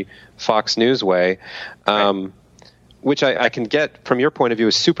century Fox News way, which I can get from your point of view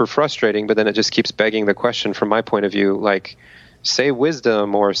is super frustrating, but then it just keeps begging the question from my point of view, like, say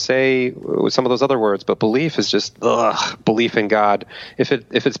wisdom or say some of those other words, but belief is just belief in God. If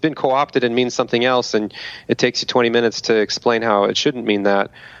it's been co-opted and means something else, and it takes you 20 minutes to explain how it shouldn't mean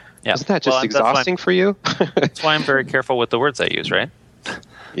that, isn't that just exhausting for you? That's why I'm very careful with the words I use, right?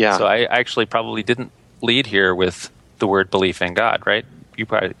 Yeah. So I actually probably didn't lead here with the word belief in God, right?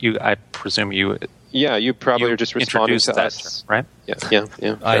 I presume you. Yeah, you probably are just responding to that us, term, right? Yeah.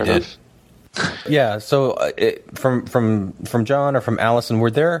 I did. Yeah. So from John or from Allison,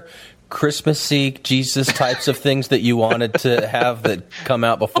 were there Christmassy Jesus types of things that you wanted to have that come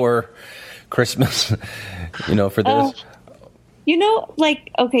out before Christmas? For this.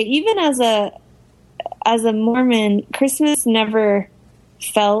 Even as a Mormon, Christmas never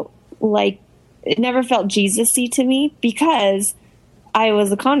felt Jesus-y to me because I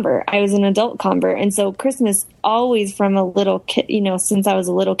was a convert. I was an adult convert. And so Christmas always from a little kid, since I was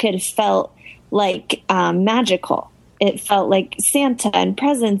a little kid, felt like magical. It felt like Santa and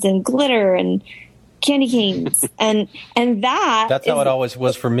presents and glitter and candy canes. and that's how it always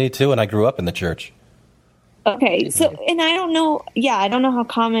was for me too. And I grew up in the church. Okay. So, and I don't know how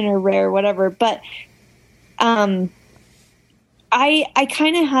common or rare or whatever, but, I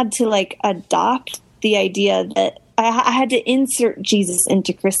kind of had to adopt the idea that I had to insert Jesus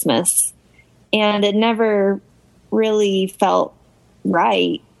into Christmas, and it never really felt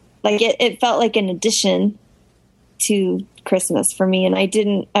right. It felt like an addition to Christmas for me, and I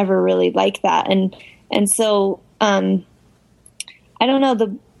didn't ever really like that. And so, I don't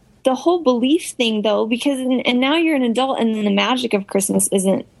know the whole belief thing though, because and now you're an adult, and then the magic of Christmas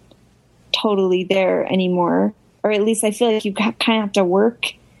isn't totally there anymore, or at least I feel like you kind of have to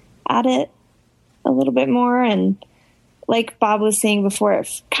work at it a little bit more. And like Bob was saying before,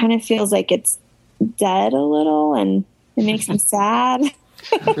 it kind of feels like it's dead a little, and it makes me sad.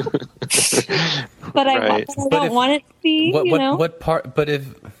 But I don't want it to be, What part, but if,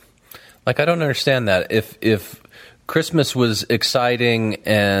 I don't understand that. If Christmas was exciting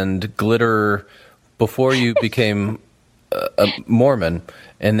and glitter before you became a Mormon,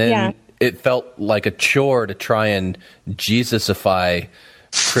 and then it felt like a chore to try and Jesusify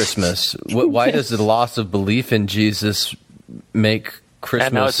Christmas. Why does the loss of belief in Jesus make Christmas?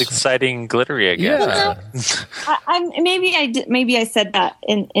 And now it's exciting and glittery again. Yeah. Maybe I said that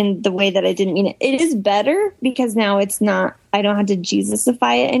in the way that I didn't mean it. It is better because now it's not, I don't have to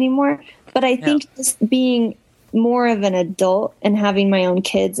Jesusify it anymore. But I think just being more of an adult and having my own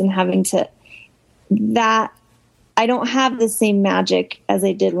kids and having to, that I don't have the same magic as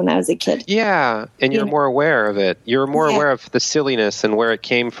I did when I was a kid. Yeah, and you're more aware of it. You're more aware of the silliness and where it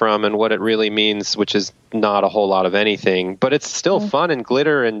came from and what it really means, which is not a whole lot of anything. But it's still fun and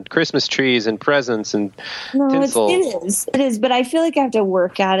glitter and Christmas trees and presents and tinsel. It is. But I feel like I have to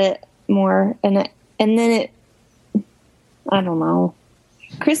work at it more, and then I don't know.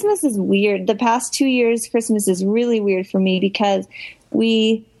 Christmas is weird. The past 2 years, Christmas is really weird for me because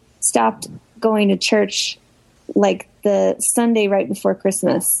we stopped going to church like the Sunday right before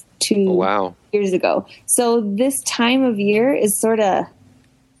Christmas 2 years ago. So this time of year is sort of,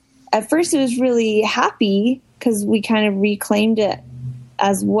 at first it was really happy because we kind of reclaimed it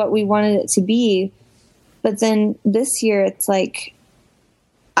as what we wanted it to be. But then this year it's like,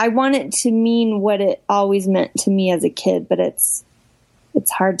 I want it to mean what it always meant to me as a kid, but it's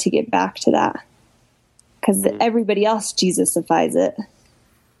hard to get back to that because everybody else Jesusifies it.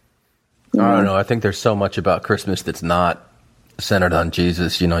 I don't know. I think there's so much about Christmas that's not centered on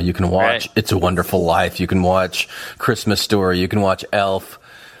Jesus. You know, you can watch It's a Wonderful Life. You can watch Christmas Story. You can watch Elf.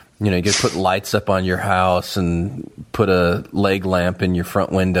 You know, you can put lights up on your house and put a leg lamp in your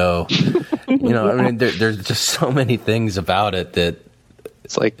front window. You know, I mean, there's just so many things about it that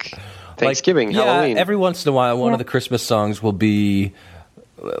it's like Thanksgiving, Halloween. Every once in a while, one of the Christmas songs will be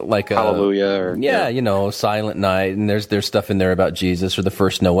like Hallelujah, or Silent Night, and there's stuff in there about Jesus or the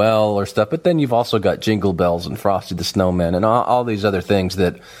first Noel or stuff. But then you've also got Jingle Bells and Frosty the Snowman and all these other things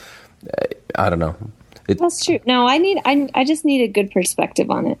that I don't know. That's true. No, I just need a good perspective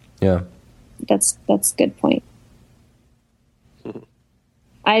on it. Yeah, that's a good point.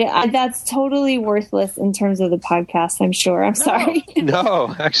 I that's totally worthless in terms of the podcast. I'm sure. I'm sorry.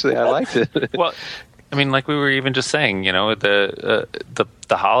 No, actually, I liked it. Well, I mean, like we were even just saying, you know, the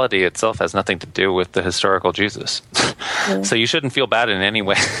holiday itself has nothing to do with the historical Jesus, so you shouldn't feel bad in any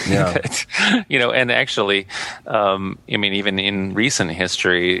way. Yeah. You know, and actually, I mean, even in recent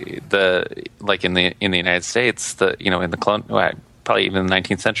history, in the United States, in the probably even in the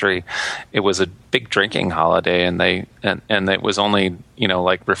 19th century, it was a big drinking holiday, and it was only, you know,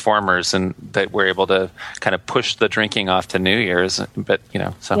 like reformers and that were able to kind of push the drinking off to New Year's. But you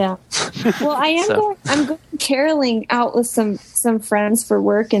know, so yeah. Well, I'm going caroling out with some friends for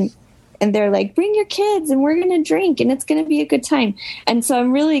work, and they're like, bring your kids and we're going to drink and it's going to be a good time. And so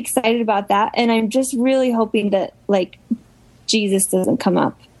I'm really excited about that, and I'm just really hoping that like Jesus doesn't come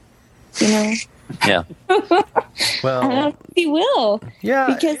up, you know. Yeah. Well, I don't think he will.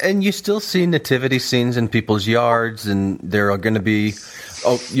 Yeah, and you still see nativity scenes in people's yards, and there are going to be,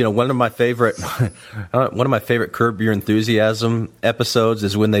 one of my favorite Curb Your Enthusiasm episodes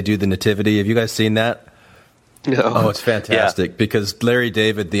is when they do the nativity. Have you guys seen that? No. Oh, it's fantastic because Larry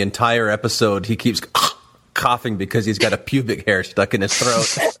David, the entire episode, he keeps coughing because he's got a pubic hair stuck in his throat.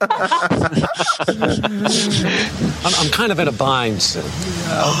 I'm kind of in a bind.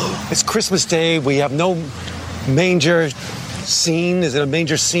 It's Christmas Day. We have no manger scene. Is it a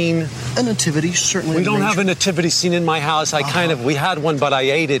manger scene? A nativity, certainly. We don't have a nativity scene in my house. We had one, but I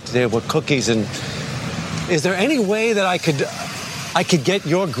ate it. There were cookies. And is there any way that I could get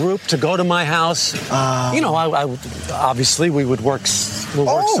your group to go to my house? I obviously we would work. We'll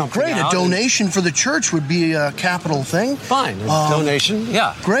work something great! out. A donation for the church would be a capital thing. Fine, a donation.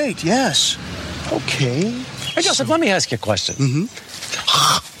 Yeah, great. Yes. Okay. Hey, Joseph, let me ask you a question.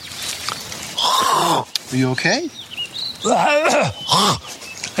 Are you okay? I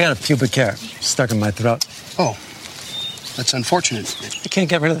got a pubic hair stuck in my throat. Oh, that's unfortunate. I can't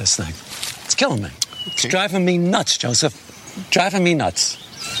get rid of this thing. It's killing me. Okay. It's driving me nuts, Joseph. Driving me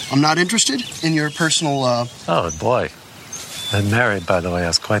nuts. I'm not interested in your personal. Oh boy, and married, by the way,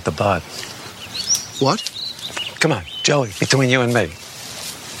 has quite the bod. What? Come on, Joey. Between you and me,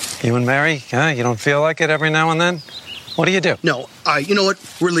 you and Mary. You don't feel like it every now and then. What do you do? No, you know what?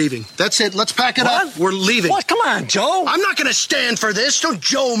 We're leaving. That's it. Let's pack it up. We're leaving. What? Come on, Joe. I'm not going to stand for this. Don't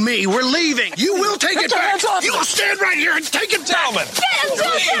Joe me. We're leaving. You will take it back. You will stand right here and take it back.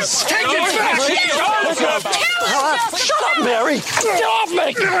 Please, take it back. Shut up, Mary. Get off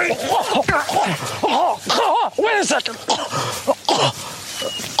me. Wait a second.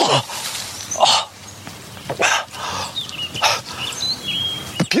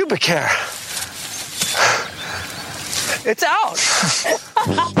 Pubic hair. It's out.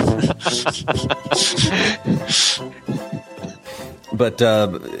 But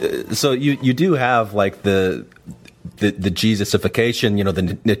so you do have like the Jesusification,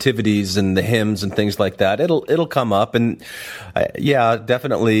 the nativities and the hymns and things like that. It'll come up, and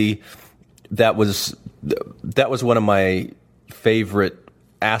definitely that was one of my favorite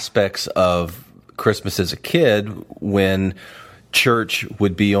aspects of Christmas as a kid when church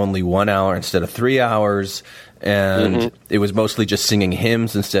would be only 1 hour instead of 3 hours, and it was mostly just singing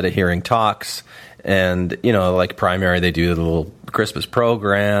hymns instead of hearing talks. And, like primary, they do the little Christmas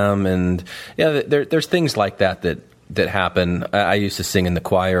program, and there's things like that happen. I used to sing in the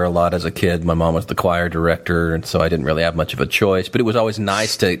choir a lot as a kid. My mom was the choir director, and so I didn't really have much of a choice. But it was always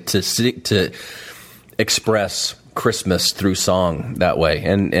nice to express Christmas through song that way.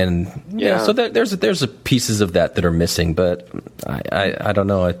 So there's pieces of that are missing. But I don't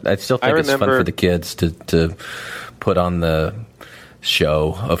know. I still think it's fun for the kids to put on the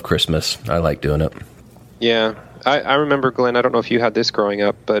show of Christmas. I like doing it. Yeah. I remember, Glenn, I don't know if you had this growing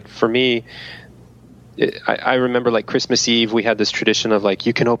up, but for me, I remember like Christmas Eve, we had this tradition of like,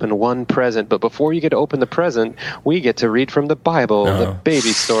 you can open one present, but before you get to open the present, we get to read from the Bible, the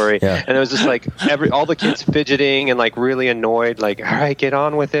baby story. Yeah. And it was just like all the kids fidgeting and like really annoyed, like, all right, get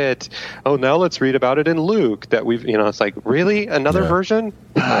on with it. Oh, now let's read about it in Luke that it's like, really? Another version?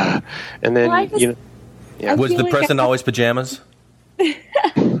 And then, Was the present always pajamas?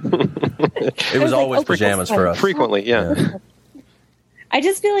 It was always pajamas for us. Frequently, yeah. I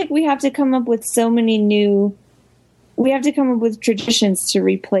just feel like we have to come up with traditions to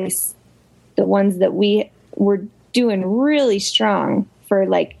replace the ones that we were doing really strong for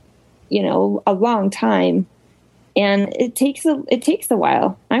like, a long time. And it takes a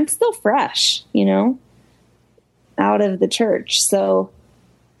while. I'm still fresh, out of the church. So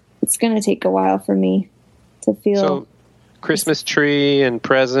it's going to take a while for me to feel. So Christmas tree and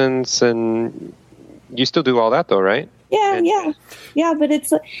presents, and you still do all that though, right? Yeah, but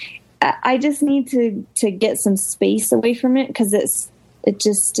it's. I just need to get some space away from it because it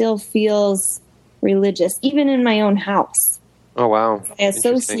just still feels religious, even in my own house. Oh wow! I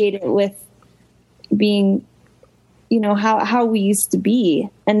associate it with being, how we used to be,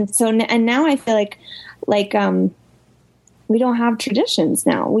 and now I feel like we don't have traditions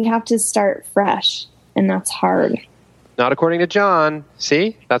now. We have to start fresh, and that's hard. Not according to John.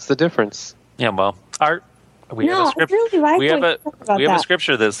 See, that's the difference. Yeah, well, we have a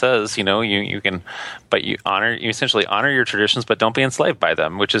scripture that says, you can, but you essentially honor your traditions, but don't be enslaved by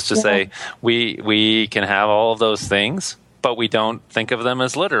them. Which is to say, we can have all of those things, but we don't think of them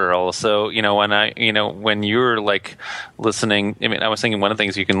as literal. So, when you're like listening, I was thinking one of the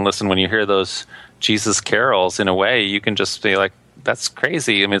things you can listen when you hear those Jesus carols. In a way, you can just be like, that's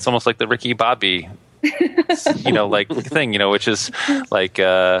crazy. It's almost like the Ricky Bobby, like thing, which is like,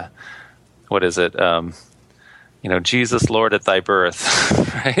 what is it? Jesus, Lord, at thy birth,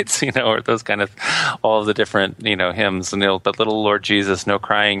 right? Or those kind of, all of the different, hymns, and but little Lord Jesus, no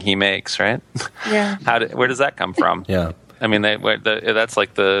crying he makes, right? Yeah. Where does that come from? Yeah. That's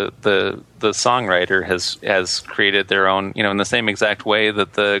like the songwriter has created their own, in the same exact way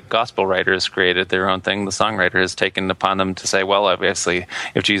that the gospel writers created their own thing. The songwriter has taken upon them to say, well, obviously,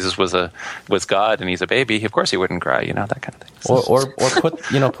 if Jesus was God and he's a baby, of course he wouldn't cry, that kind of thing. So, or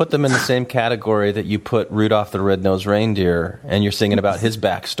put them in the same category that you put Rudolph the Red-Nosed Reindeer, and you're singing about his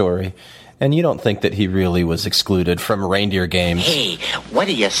backstory. And you don't think that he really was excluded from reindeer games. Hey, what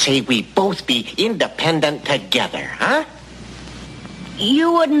do you say we both be independent together, huh?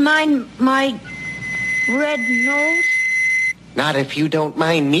 You wouldn't mind my red nose? Not if you don't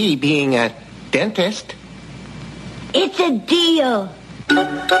mind me being a dentist. It's a deal. We're a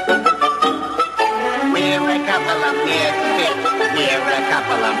couple of misfits. We're a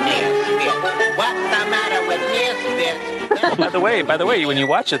couple of misfits. What's the matter with misfits? By the way, when you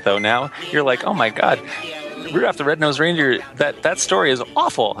watch it though, now you're like, oh my God, Rudolph the Red-Nosed Reindeer, that story is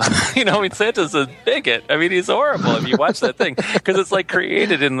awful. Santa's a bigot. He's horrible if you watch that thing, because it's like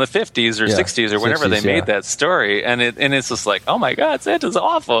created in the 50s or 60s or whenever they made that story, and it's just like, oh my God, Santa's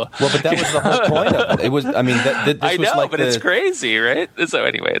awful. Well, but that was the whole point of it. It was, I know, but it's crazy, right? So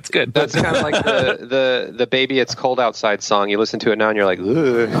anyway, it's good. That's kind of like the Baby It's Cold Outside song. You listen to it now and you're like,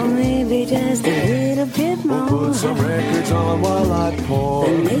 ugh. Oh, maybe just a little bit more. We'll put some records on while I pour.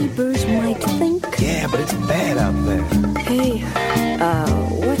 The neighbors might think. Yeah, but it's bad out there. Hey,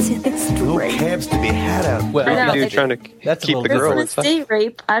 what's in this No rape? cabs to be had out there. Creepy dude trying to keep the girl It's date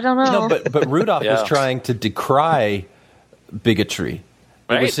rape. I don't know. No, but Rudolph was trying to decry bigotry.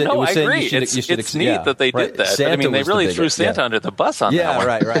 Right? I agree. It's neat that they did that. Santa they really threw Santa under the bus on that one.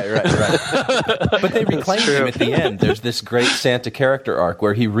 Right. But they reclaimed him at the end. There's this great Santa character arc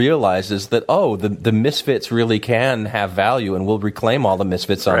where he realizes that, the misfits really can have value, and we'll reclaim all the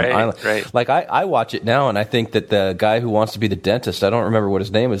misfits on the island. Right. Like, I watch it now, and I think that the guy who wants to be the dentist, I don't remember what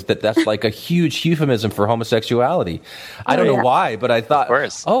his name is, that's like a huge euphemism for homosexuality. I don't know why, but I thought,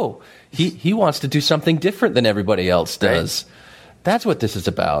 he wants to do something different than everybody else does. Right. That's what this is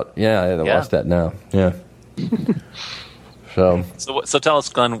about. Yeah, I watch that now. Yeah. So tell us,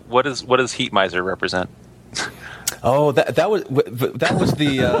 Glenn, what does Heat Miser represent? Oh, that was the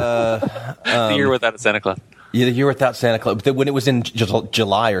the year without Santa Claus. Yeah, the year without Santa Claus. When it was in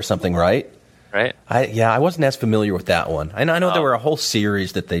July or something, right? Right. I wasn't as familiar with that one. I know there were a whole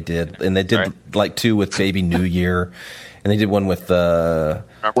series that they did, and they did like 2 with Baby New Year, and they did one with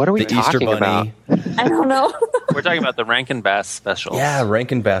what are we the Easter talking Bunny. about? I don't know. We're talking about the Rankin Bass specials. Yeah,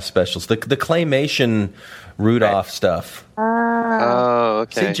 Rankin Bass specials. The claymation Rudolph stuff. Oh,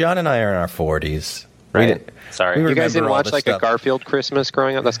 okay. See, John and I are in our 40s. Right. Sorry, you guys didn't all watch this like stuff. a Garfield Christmas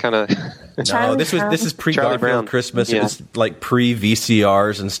growing up? That's kind of no. This is pre Garfield Christmas. Yeah. It was like pre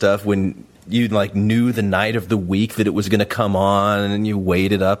VCRs and stuff when you like knew the night of the week that it was going to come on, and you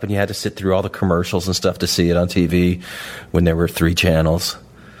waited up and you had to sit through all the commercials and stuff to see it on TV when there were 3 channels.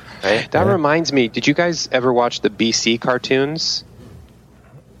 Right. That reminds me. Did you guys ever watch the BC cartoons?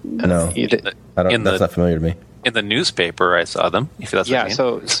 No, I don't. That's not familiar to me. In the newspaper, I saw them. If that's what you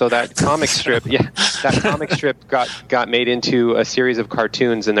mean. So that comic strip, that comic strip got made into a series of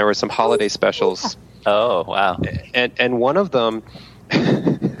cartoons, and there were some holiday specials. Oh, wow! And one of them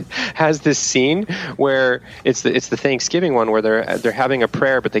has this scene where it's the Thanksgiving one where they're having a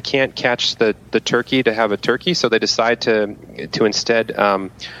prayer, but they can't catch the turkey to have a turkey, so they decide to instead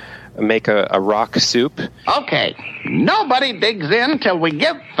make a rock soup. Okay, nobody digs in till we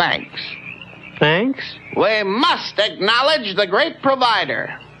give thanks. Thanks? We must acknowledge the great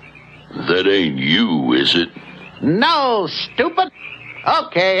provider. That ain't you, is it? No, stupid.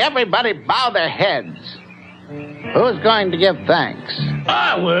 Okay, everybody bow their heads. Who's going to give thanks?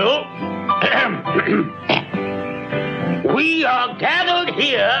 I will. We are gathered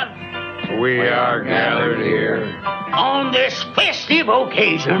here. We are gathered here On this festive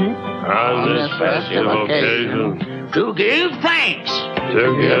occasion. on this festive occasion To give thanks.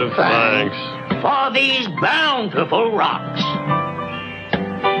 to give thanks For these bountiful rocks.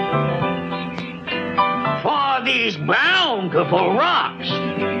 For these bountiful rocks.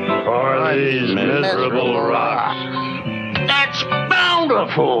 for these miserable rocks. That's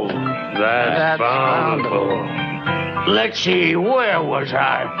bountiful. That's bountiful. Let's see, where was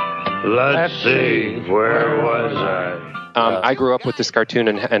I? Let's see, where was I? I grew up with this cartoon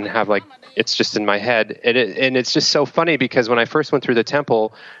and have like it's just in my head, and it's just so funny because when I first went through the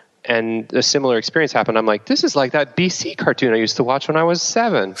temple. And a similar experience happened. I'm like, this is like that BC cartoon I used to watch when I was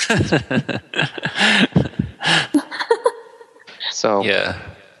 7. So yeah.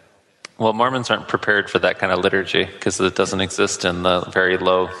 Well, Mormons aren't prepared for that kind of liturgy because it doesn't exist in the very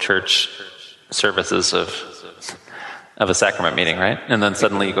low church services of a sacrament meeting, right? And then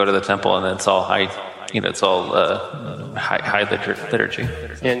suddenly you go to the temple and it's all high. It's all high liturgy.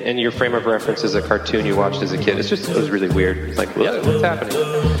 and your frame of reference is a cartoon you watched as a kid. It was really weird. It's like, what's happening?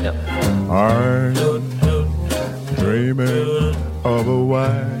 Yep. I'm dreaming of a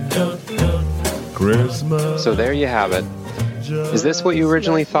white Christmas. So there you have it. Is this what you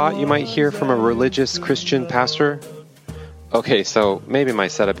originally thought you might hear from a religious Christian pastor? Okay, so maybe my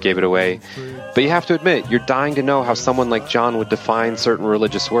setup gave it away. But you have to admit, you're dying to know how someone like John would define certain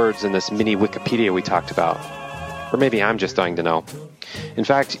religious words in this mini Wikipedia we talked about. Or maybe I'm just dying to know. In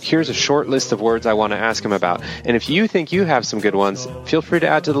fact, here's a short list of words I want to ask him about. And if you think you have some good ones, feel free to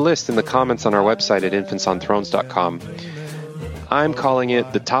add to the list in the comments on our website at infantsonthrones.com. I'm calling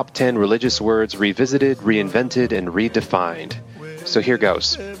it the top 10 religious words revisited, reinvented, and redefined. So here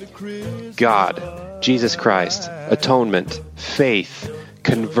goes. God, Jesus Christ, atonement, faith,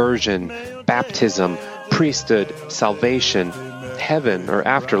 conversion, baptism, priesthood, salvation, heaven or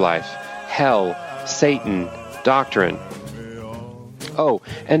afterlife, hell, Satan, doctrine. Oh,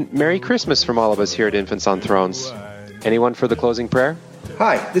 and Merry Christmas from all of us here at Infants on Thrones. Anyone for the closing prayer?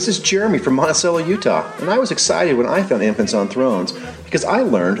 Hi, this is Jeremy from Monticello, Utah, and I was excited when I found Infants on Thrones because I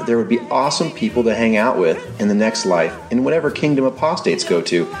learned there would be awesome people to hang out with in the next life in whatever kingdom apostates go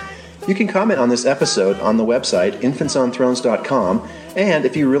to. You can comment on this episode on the website, infantsonthrones.com, and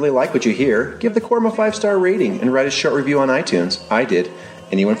if you really like what you hear, give the Quorum a 5-star rating and write a short review on iTunes. I did.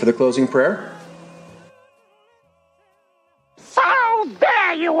 Anyone for the closing prayer? So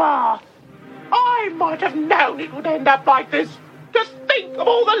there you are! I might have known it would end up like this. Just think of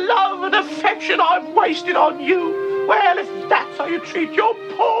all the love and affection I've wasted on you. Well, if that's how you treat your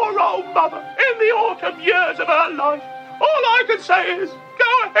poor old mother in the autumn years of her life, all I can say is,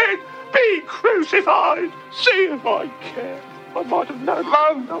 go ahead, be crucified. See if I care. I might have known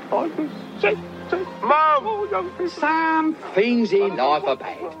Mom. Not like this. Mom! Some things in life are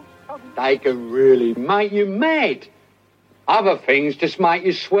bad. They can really make you mad. Other things just make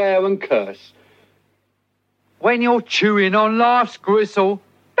you swear and curse. When you're chewing on life's gristle,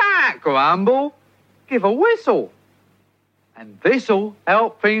 don't grumble. Give a whistle. And this'll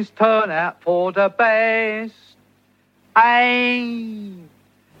help things turn out for the best. Aye.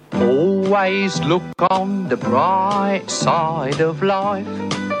 Always look on the bright side of life.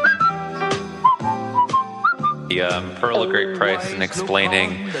 The Pearl of Great Price in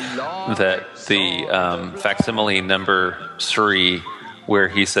explaining that the facsimile number 3, where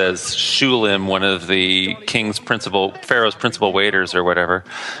he says Shulim, one of the Pharaoh's principal waiters or whatever,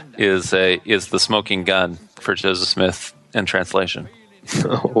 is the smoking gun for Joseph Smith in translation.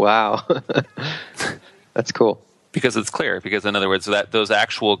 Oh, wow. That's cool. Because it's clear. Because in other words, that those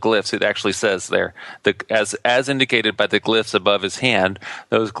actual glyphs, it actually says there, as indicated by the glyphs above his hand,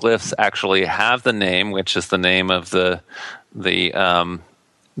 those glyphs actually have the name, which is the name of the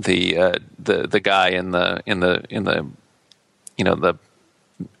guy in the the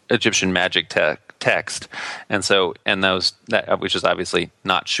Egyptian magic text, and those which is obviously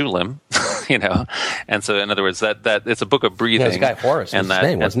not Shulim, and so in other words that it's a book of breathing. Yeah, this guy Horus was his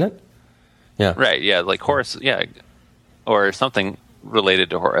name, wasn't it? Yeah. Right. Yeah. Like Horus. Yeah. Or something related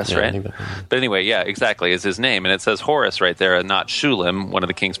to Horus, right? But anyway, yeah, exactly. Is his name, and it says Horus right there, and not Shulim, one of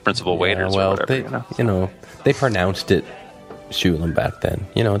the king's principal waiters, or whatever. They pronounced it Shulim back then.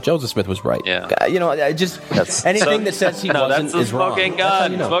 Joseph Smith was right. Yeah. I just anything that says he wasn't that's is wrong. Smoking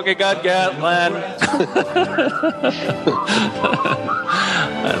gun. Smoking gun, Gatland.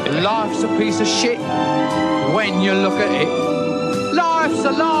 Life's a piece of shit when you look at it. Life's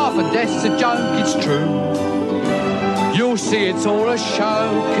a laugh and death's a joke, it's true. You'll see it's all a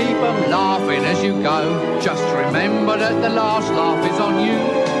show, keep 'em laughing as you go. Just remember that the last laugh is on you.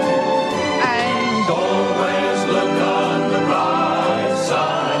 And always look on the bright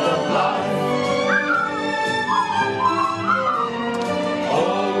side of life.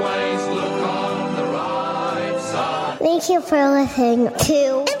 Always look on the right side. Thank you for listening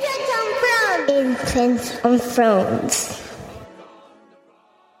to Infants on Thrones.